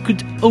 so it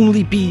could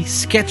only be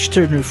Sketch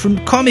Turner from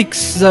Comic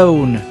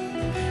Zone.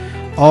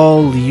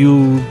 All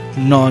you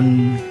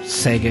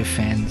non-Sega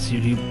fans,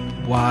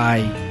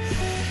 why?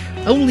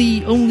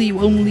 Only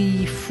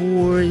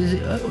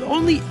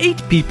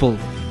 8 people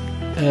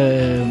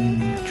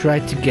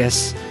tried to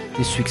guess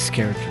this week's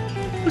character.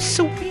 It was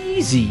so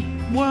easy.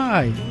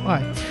 Why?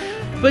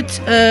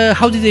 But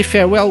how did they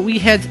fare? Well, we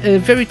had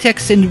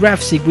Veritex and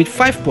Ravsig with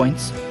 5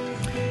 points.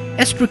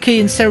 Esperk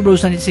and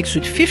Cerebros96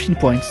 with 15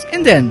 points,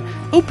 and then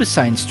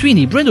Opusines,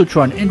 Tweenie,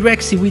 Brendotron and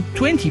Rexy with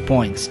 20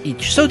 points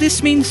each. So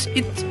this means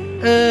it's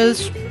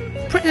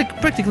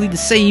practically the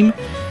same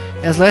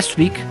as last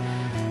week,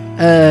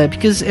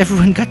 because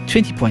everyone got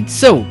 20 points.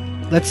 So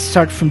let's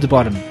start from the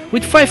bottom.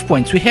 With 5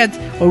 points we have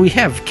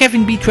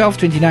Kevin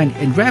B1229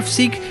 and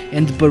Ravsig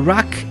and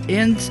Barack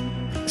and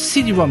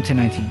CD-ROM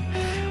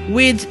 1019.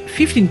 With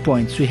 15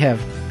 points we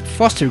have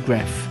Foster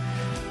Graph,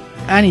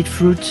 I Need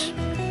Fruit,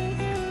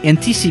 and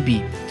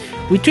TCB.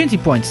 With 20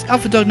 points,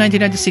 Alpha Dog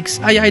 1996,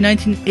 II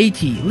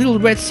 1980, Little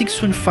Red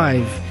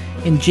 615,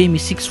 and Jamie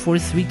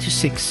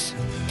 64326.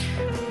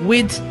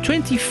 With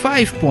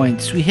 25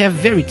 points, we have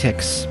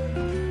Veritex.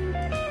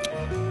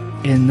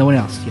 And no one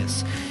else,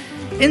 yes.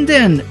 And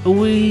then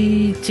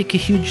we take a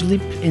huge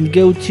leap and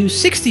go to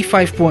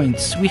 65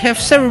 points. We have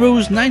Sarah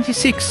Rose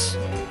 96,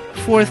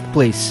 4th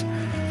place.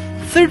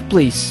 3rd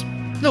place,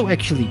 no,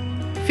 actually,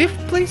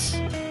 5th place?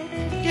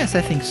 Yes,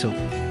 I think so.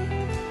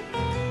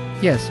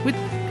 Yes,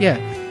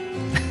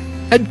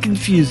 I'm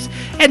confused.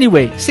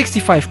 Anyway,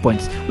 65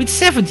 points. With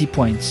 70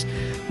 points,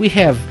 we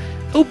have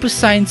Opus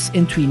Science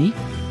and Tweenie.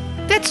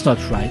 That's not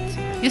right,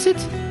 is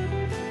it?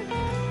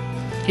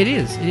 It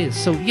is.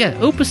 So yeah,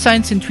 Opus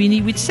Science and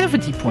Tweenie with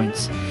 70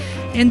 points.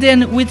 And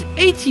then with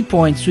 80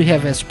 points, we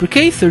have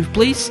Asperk, 3rd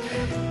place.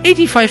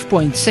 85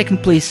 points,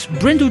 2nd place,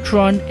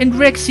 Brendotron, and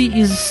Rexy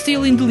is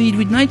still in the lead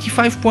with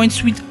 95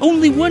 points with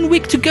only 1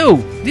 week to go.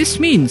 This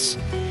means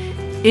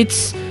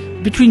it's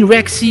between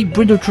Rexy,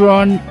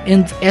 Brendotron,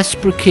 and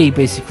Asperk,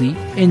 basically.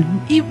 And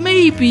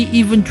maybe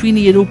even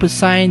Tweenie and Opus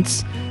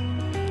Science,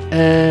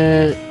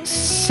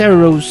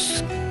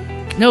 Saros.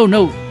 No.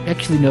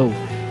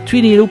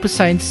 Tweenie and Opus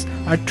Science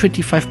are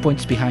 25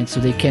 points behind, so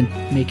they can't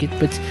make it.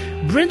 But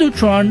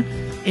Brendotron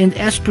and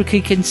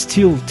Asperk can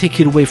still take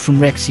it away from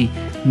Rexy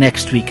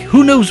next week.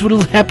 Who knows what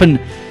will happen?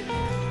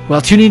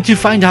 Well, tune in to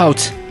find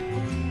out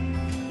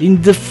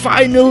in the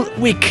final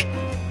week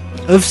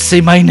of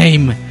Say My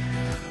Name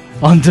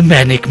on the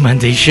Manic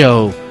Monday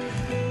Show.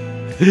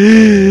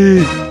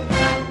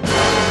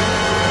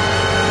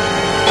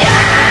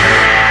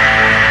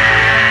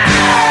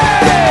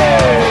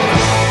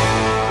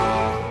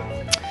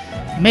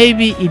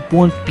 Maybe it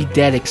won't be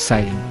that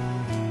exciting,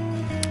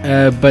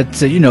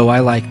 but I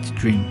like to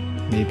dream.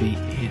 Maybe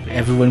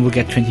everyone will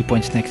get 20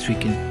 points next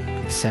week and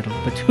it's settled,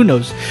 but who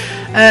knows.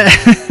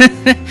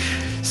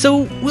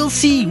 So we'll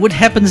see what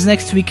happens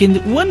next week, and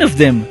one of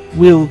them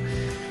will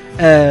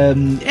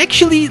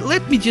actually,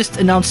 let me just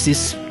announce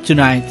this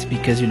tonight,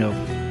 because I'm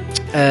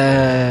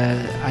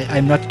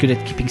not good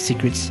at keeping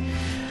secrets.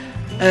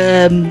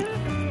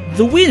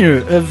 The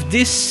winner of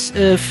this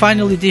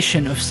final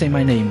edition of Say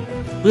My Name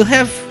will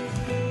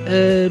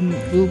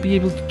be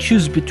able to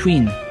choose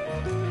between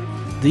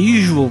the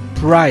usual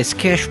prize,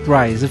 cash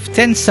prize of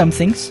 10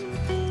 somethings.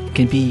 It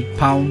can be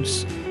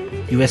pounds,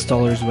 US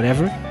dollars,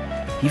 whatever,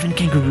 even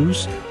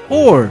kangaroos,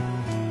 or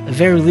a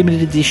very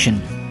limited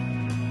edition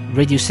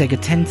Radio Sega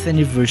 10th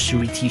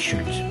anniversary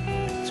t-shirt.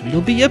 So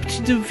it'll be up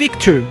to the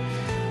victor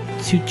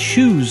to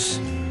choose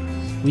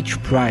which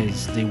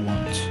prize they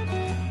want.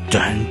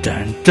 Dun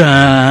dun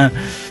dun.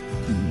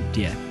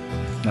 Yeah,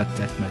 not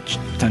that much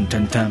dun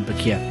dun dun, but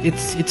yeah,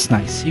 it's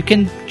nice. You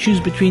can choose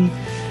between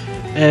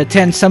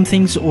 10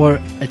 somethings or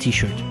a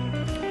t-shirt.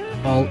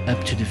 All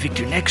up to the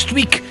victor next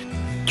week.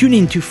 Tune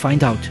in to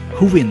find out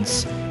who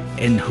wins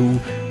and who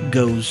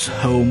goes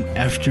home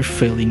after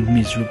failing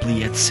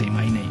miserably at Say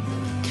My Name.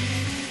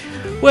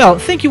 Well,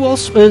 thank you all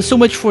so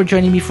much for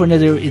joining me for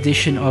another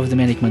edition of the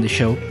Manic Monday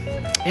Show.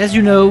 As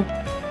you know,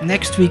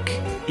 next week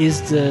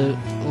is the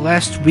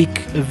last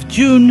week of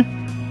June,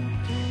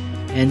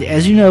 and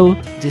as you know,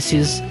 this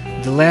is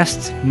the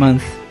last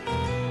month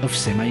of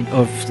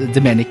the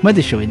Manic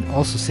Monday Show, and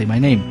also Say My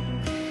Name.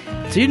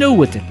 So you know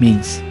what that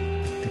means.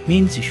 That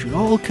means you should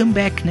all come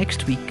back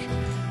next week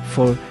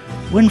for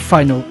one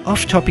final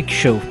off-topic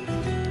show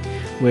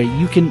where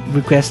you can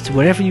request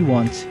whatever you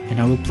want and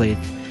I will play it.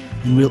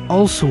 And we'll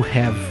also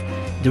have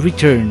the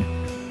return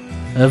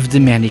of the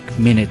Manic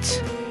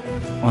Minute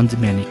on the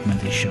Manic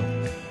Monday Show.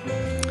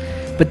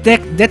 But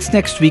that's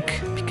next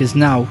week, because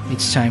now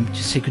it's time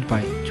to say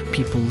goodbye to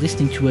people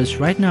listening to us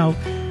right now,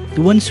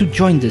 the ones who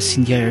joined us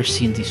in the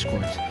IRC and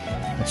Discord.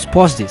 Let's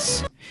pause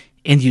this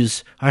and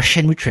use our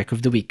Shenmue track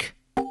of the week.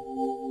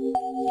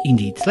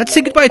 Indeed. Let's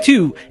say goodbye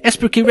to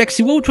Asperk,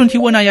 Rexy, WO21,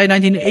 II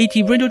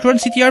 1980, Brendotron,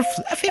 CTR,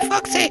 Fluffy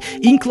Foxy,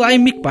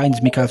 Incline, Mick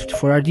Binds, Mick Outfit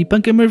 4RD,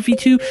 Punkamer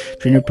V2,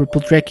 Trainer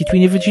Purple Tracky,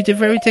 Tweeney Vegeta,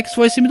 Veritex,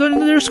 Voice, Simidon,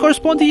 underscore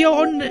Spondio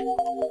on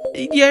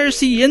the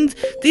IRC and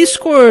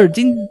Discord.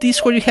 In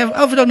Discord you have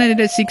AlphaDog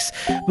 996,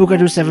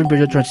 Bugado 7,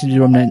 Brendotron,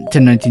 Syndrome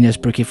 1019,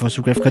 Asperk,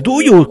 Phosphograph,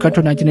 Kadoyo,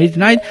 Carton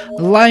 1989,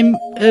 Lime,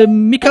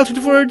 Mick Outfit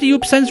 4RD,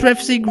 Upscience,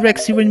 Refsig,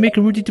 Rexy,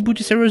 Rainmaker, Rudy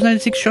Tabuti, Ceros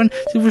 96, Sean,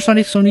 Silver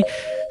Sonic, Sony,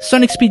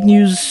 Sonic Speed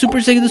News, Super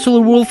Sega the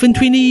Solar Wolf, and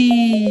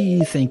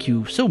Tweenie. Thank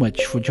you so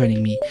much for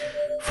joining me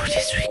for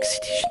this week's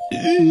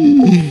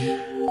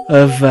edition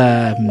of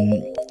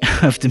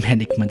the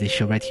Manic Monday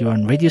Show right here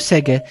on Radio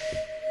Sega,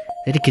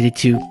 dedicated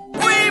to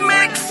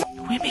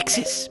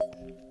WEMIXes,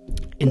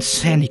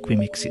 Insanic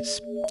WEMIXes.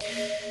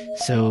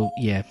 So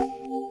yeah,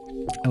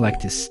 I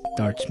like this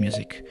darts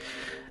music.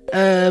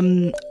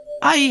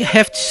 I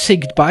have to say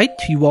goodbye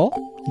to you all.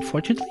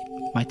 Unfortunately,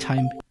 my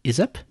time is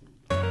up.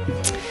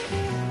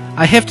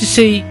 I have to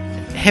say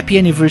happy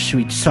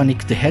anniversary to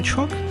Sonic the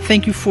Hedgehog.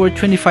 Thank you for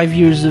 25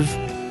 years of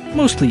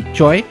mostly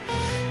joy.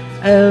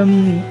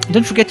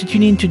 Don't forget to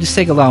tune in to the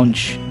Sega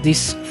Lounge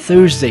this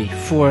Thursday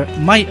for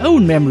my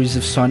own memories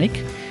of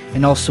Sonic,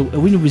 and also a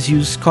Winner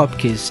Reviews,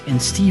 Copcase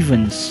and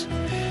Stevens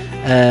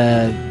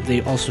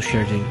they also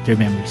share their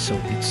memories. So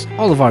it's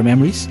all of our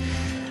memories.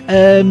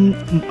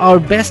 Our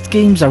best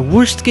games, our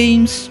worst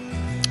games,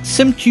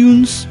 some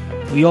tunes.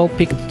 We all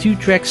picked 2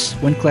 tracks,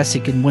 1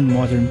 classic and 1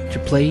 modern, to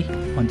play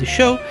on the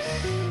show.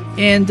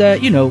 And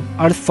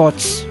our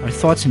thoughts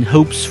and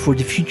hopes for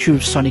the future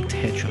of Sonic the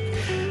Hedgehog.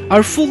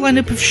 Our full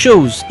lineup of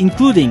shows,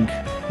 including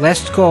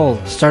Last Call,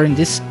 starting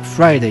this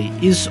Friday,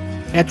 is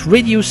at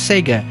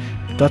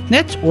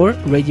radiosega.net or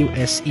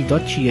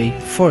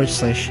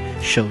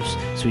radiose.ga/shows.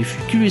 So if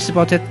you're curious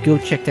about that, go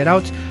check that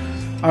out.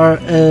 Our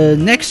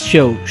next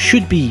show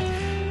should be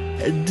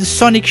the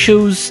Sonic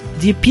Show's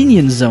The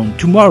Opinion Zone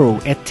tomorrow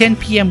at 10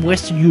 p.m.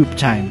 Western Europe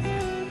time.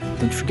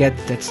 Don't forget,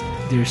 that's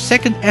their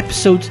 2nd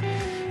episode.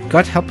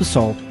 God help us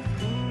all.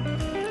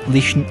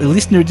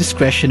 Listener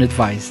discretion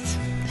advised.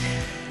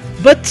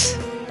 But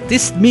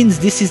this means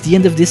this is the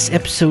end of this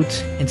episode,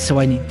 and so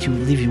I need to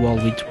leave you all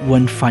with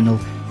one final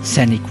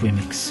Sonic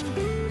WEMIX.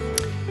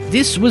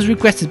 This was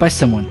requested by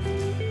someone.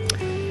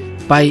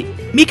 By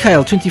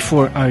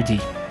Mikhail24RD.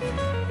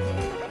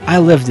 I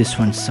love this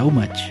one so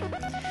much.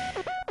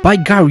 By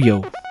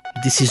Gario,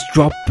 this is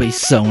Drop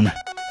Bass Zone.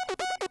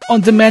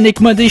 On the Manic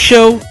Monday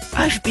Show,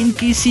 I've been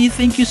Casey.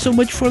 Thank you so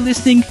much for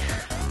listening.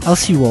 I'll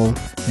see you all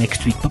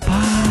next week.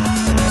 Bye-bye.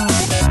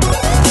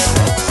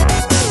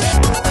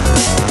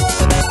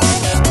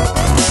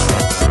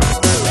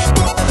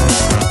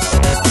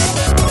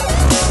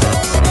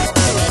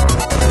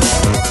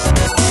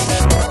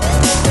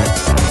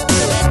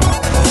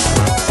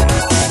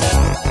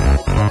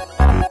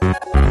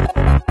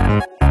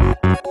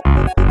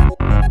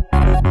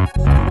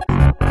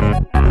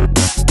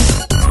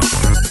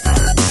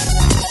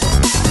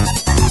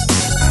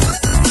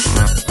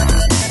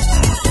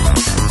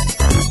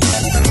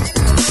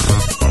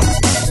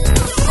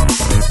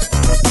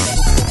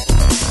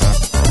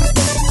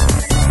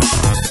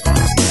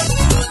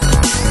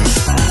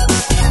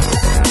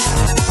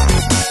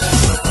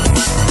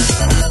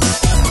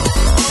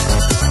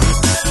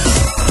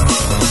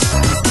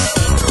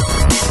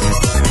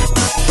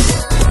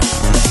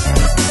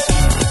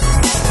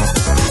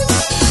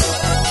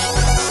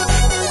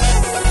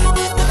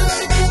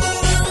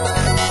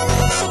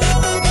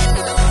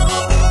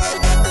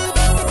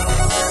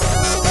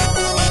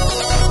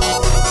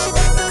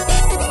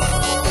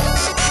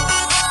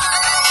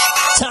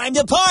 Time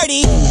to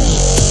party!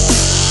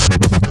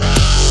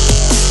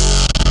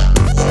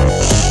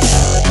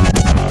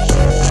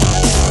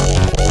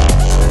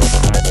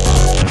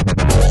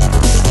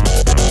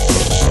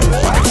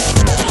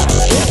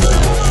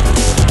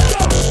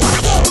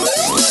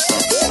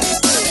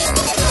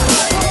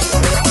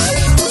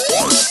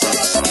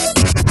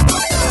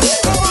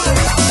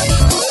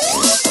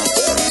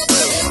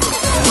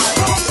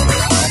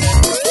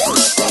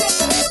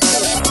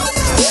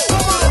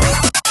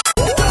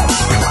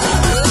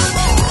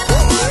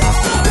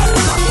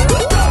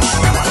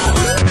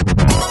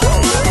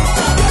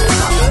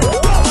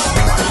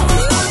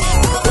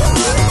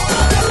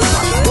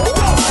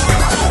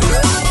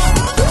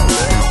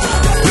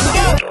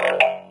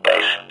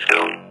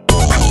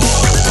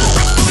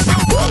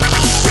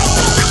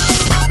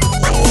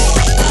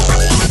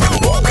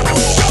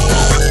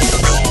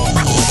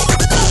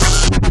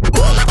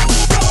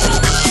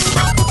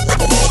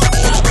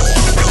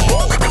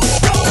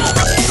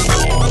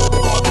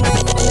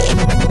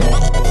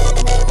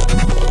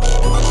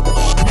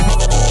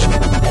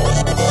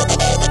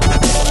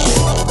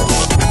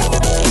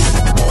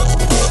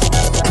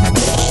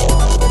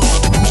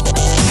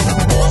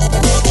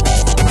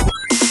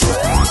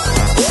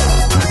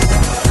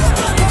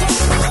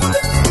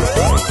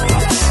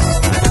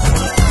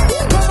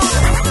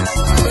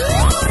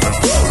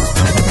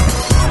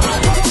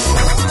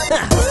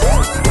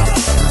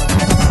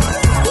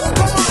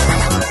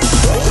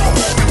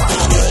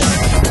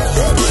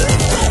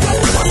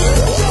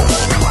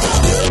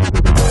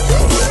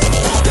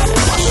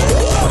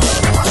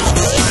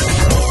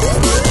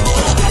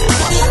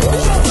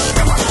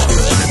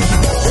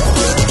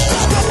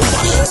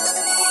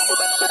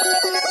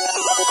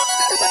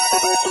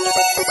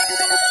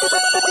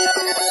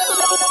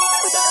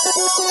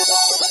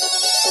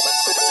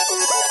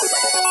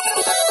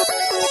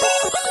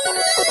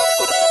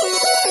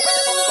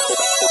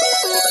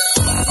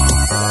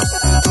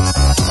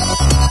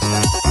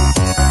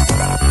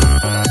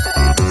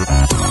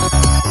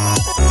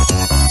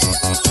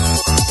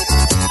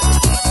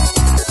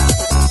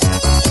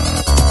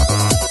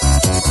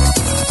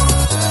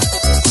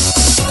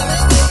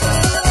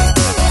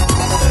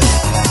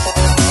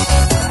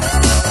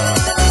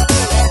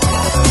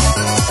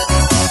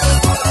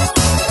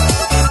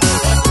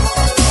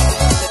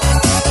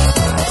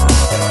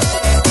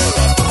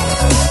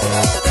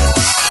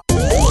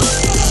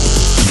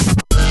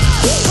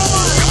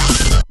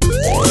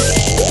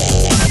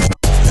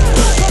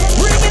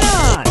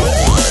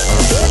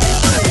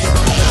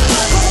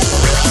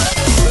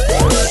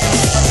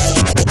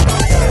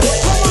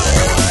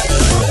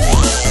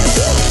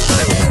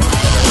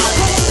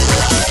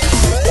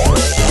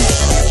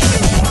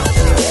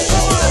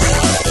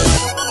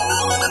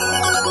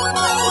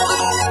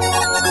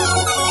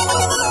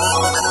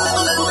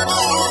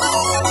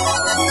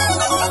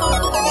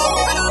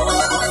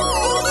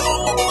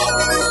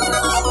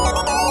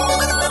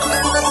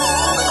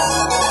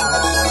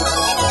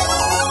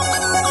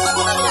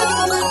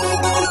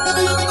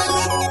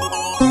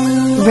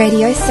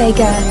 Radio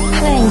Sega,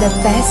 playing the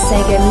best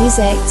Sega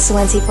music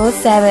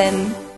 24/7.